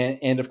about.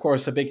 And of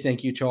course, a big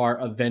thank you to our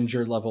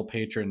Avenger level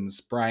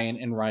patrons, Brian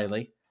and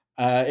Riley.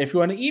 If you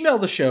want to email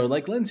the show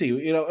like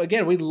Lindsay,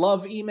 again, we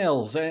love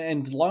emails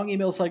and long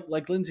emails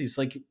like Lindsay's.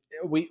 Like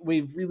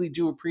we really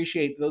do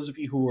appreciate those of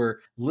you who are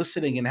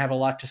listening and have a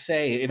lot to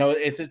say.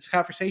 It's a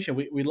conversation.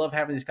 We love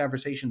having these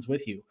conversations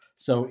with you.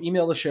 So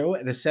email the show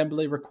at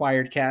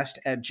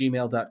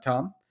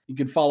assemblyrequiredcast@gmail.com. You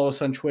can follow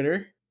us on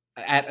Twitter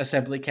at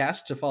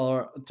assemblycast to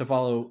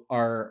follow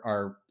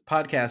our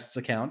podcast's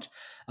account.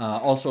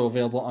 Also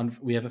available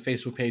we have a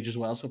Facebook page as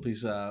well, so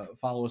please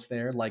follow us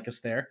there, like us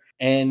there.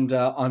 And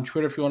on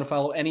Twitter, if you want to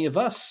follow any of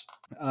us,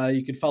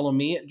 you can follow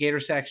me at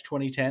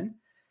GatorSax2010.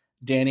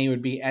 Danny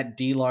would be at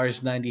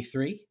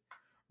DLars93.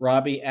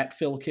 Robbie at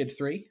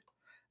PhilKid3.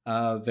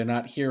 They're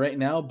not here right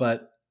now,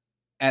 but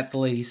at The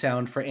Lady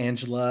Sound for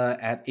Angela,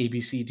 at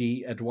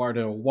ABCD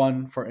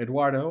Eduardo1 for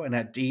Eduardo, and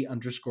at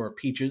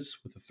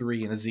D_Peaches with a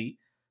 3 and a Z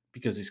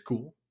because he's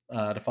cool.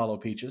 To follow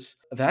Peaches.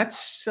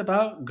 That's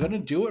about gonna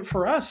do it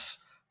for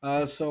us.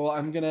 So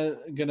I'm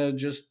gonna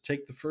just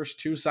take the first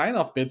 2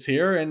 sign-off bits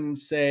here and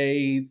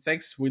say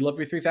thanks. We love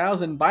you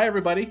 3000. Bye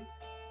everybody,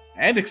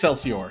 and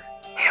Excelsior.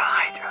 Hail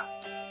Hydra.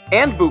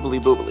 And Boobly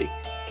Boobly.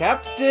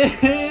 Captain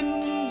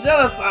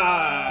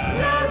Genocide.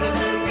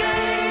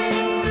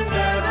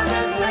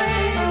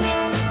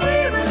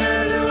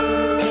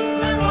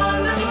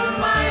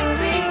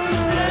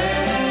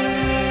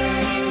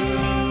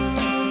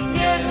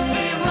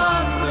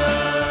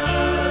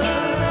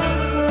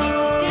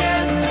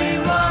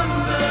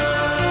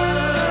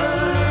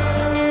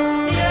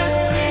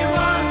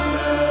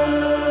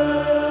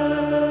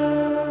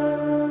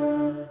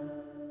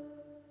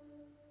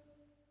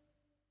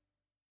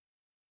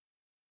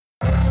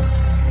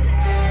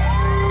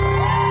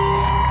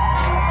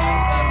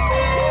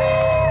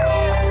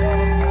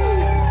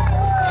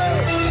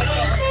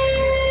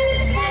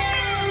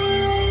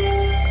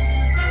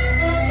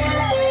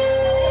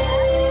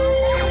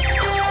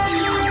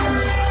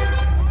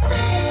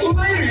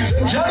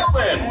 and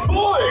gentlemen,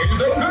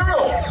 boys and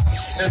girls,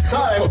 it's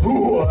time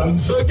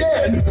once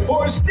again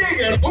for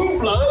Sting and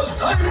Oopla's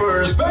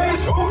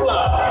Hyperspace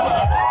Hoopla.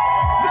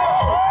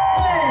 Now,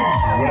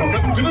 please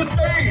welcome to the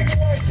stage,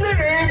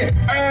 Sting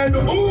and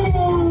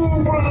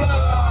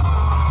Oopla.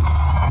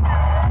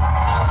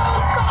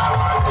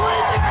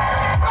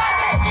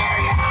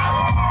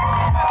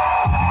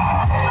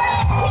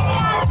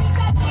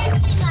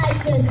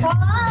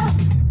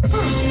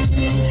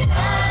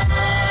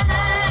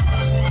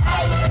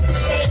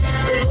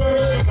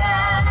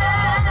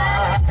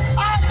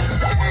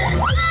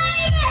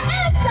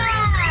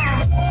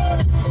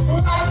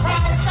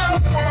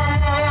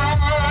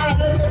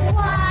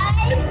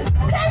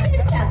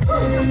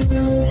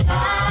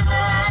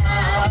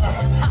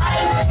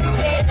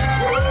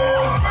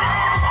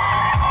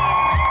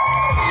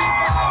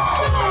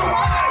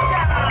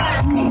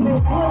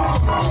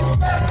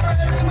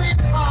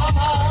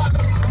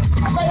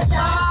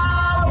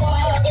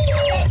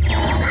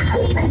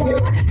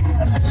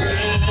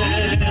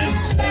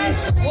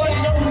 What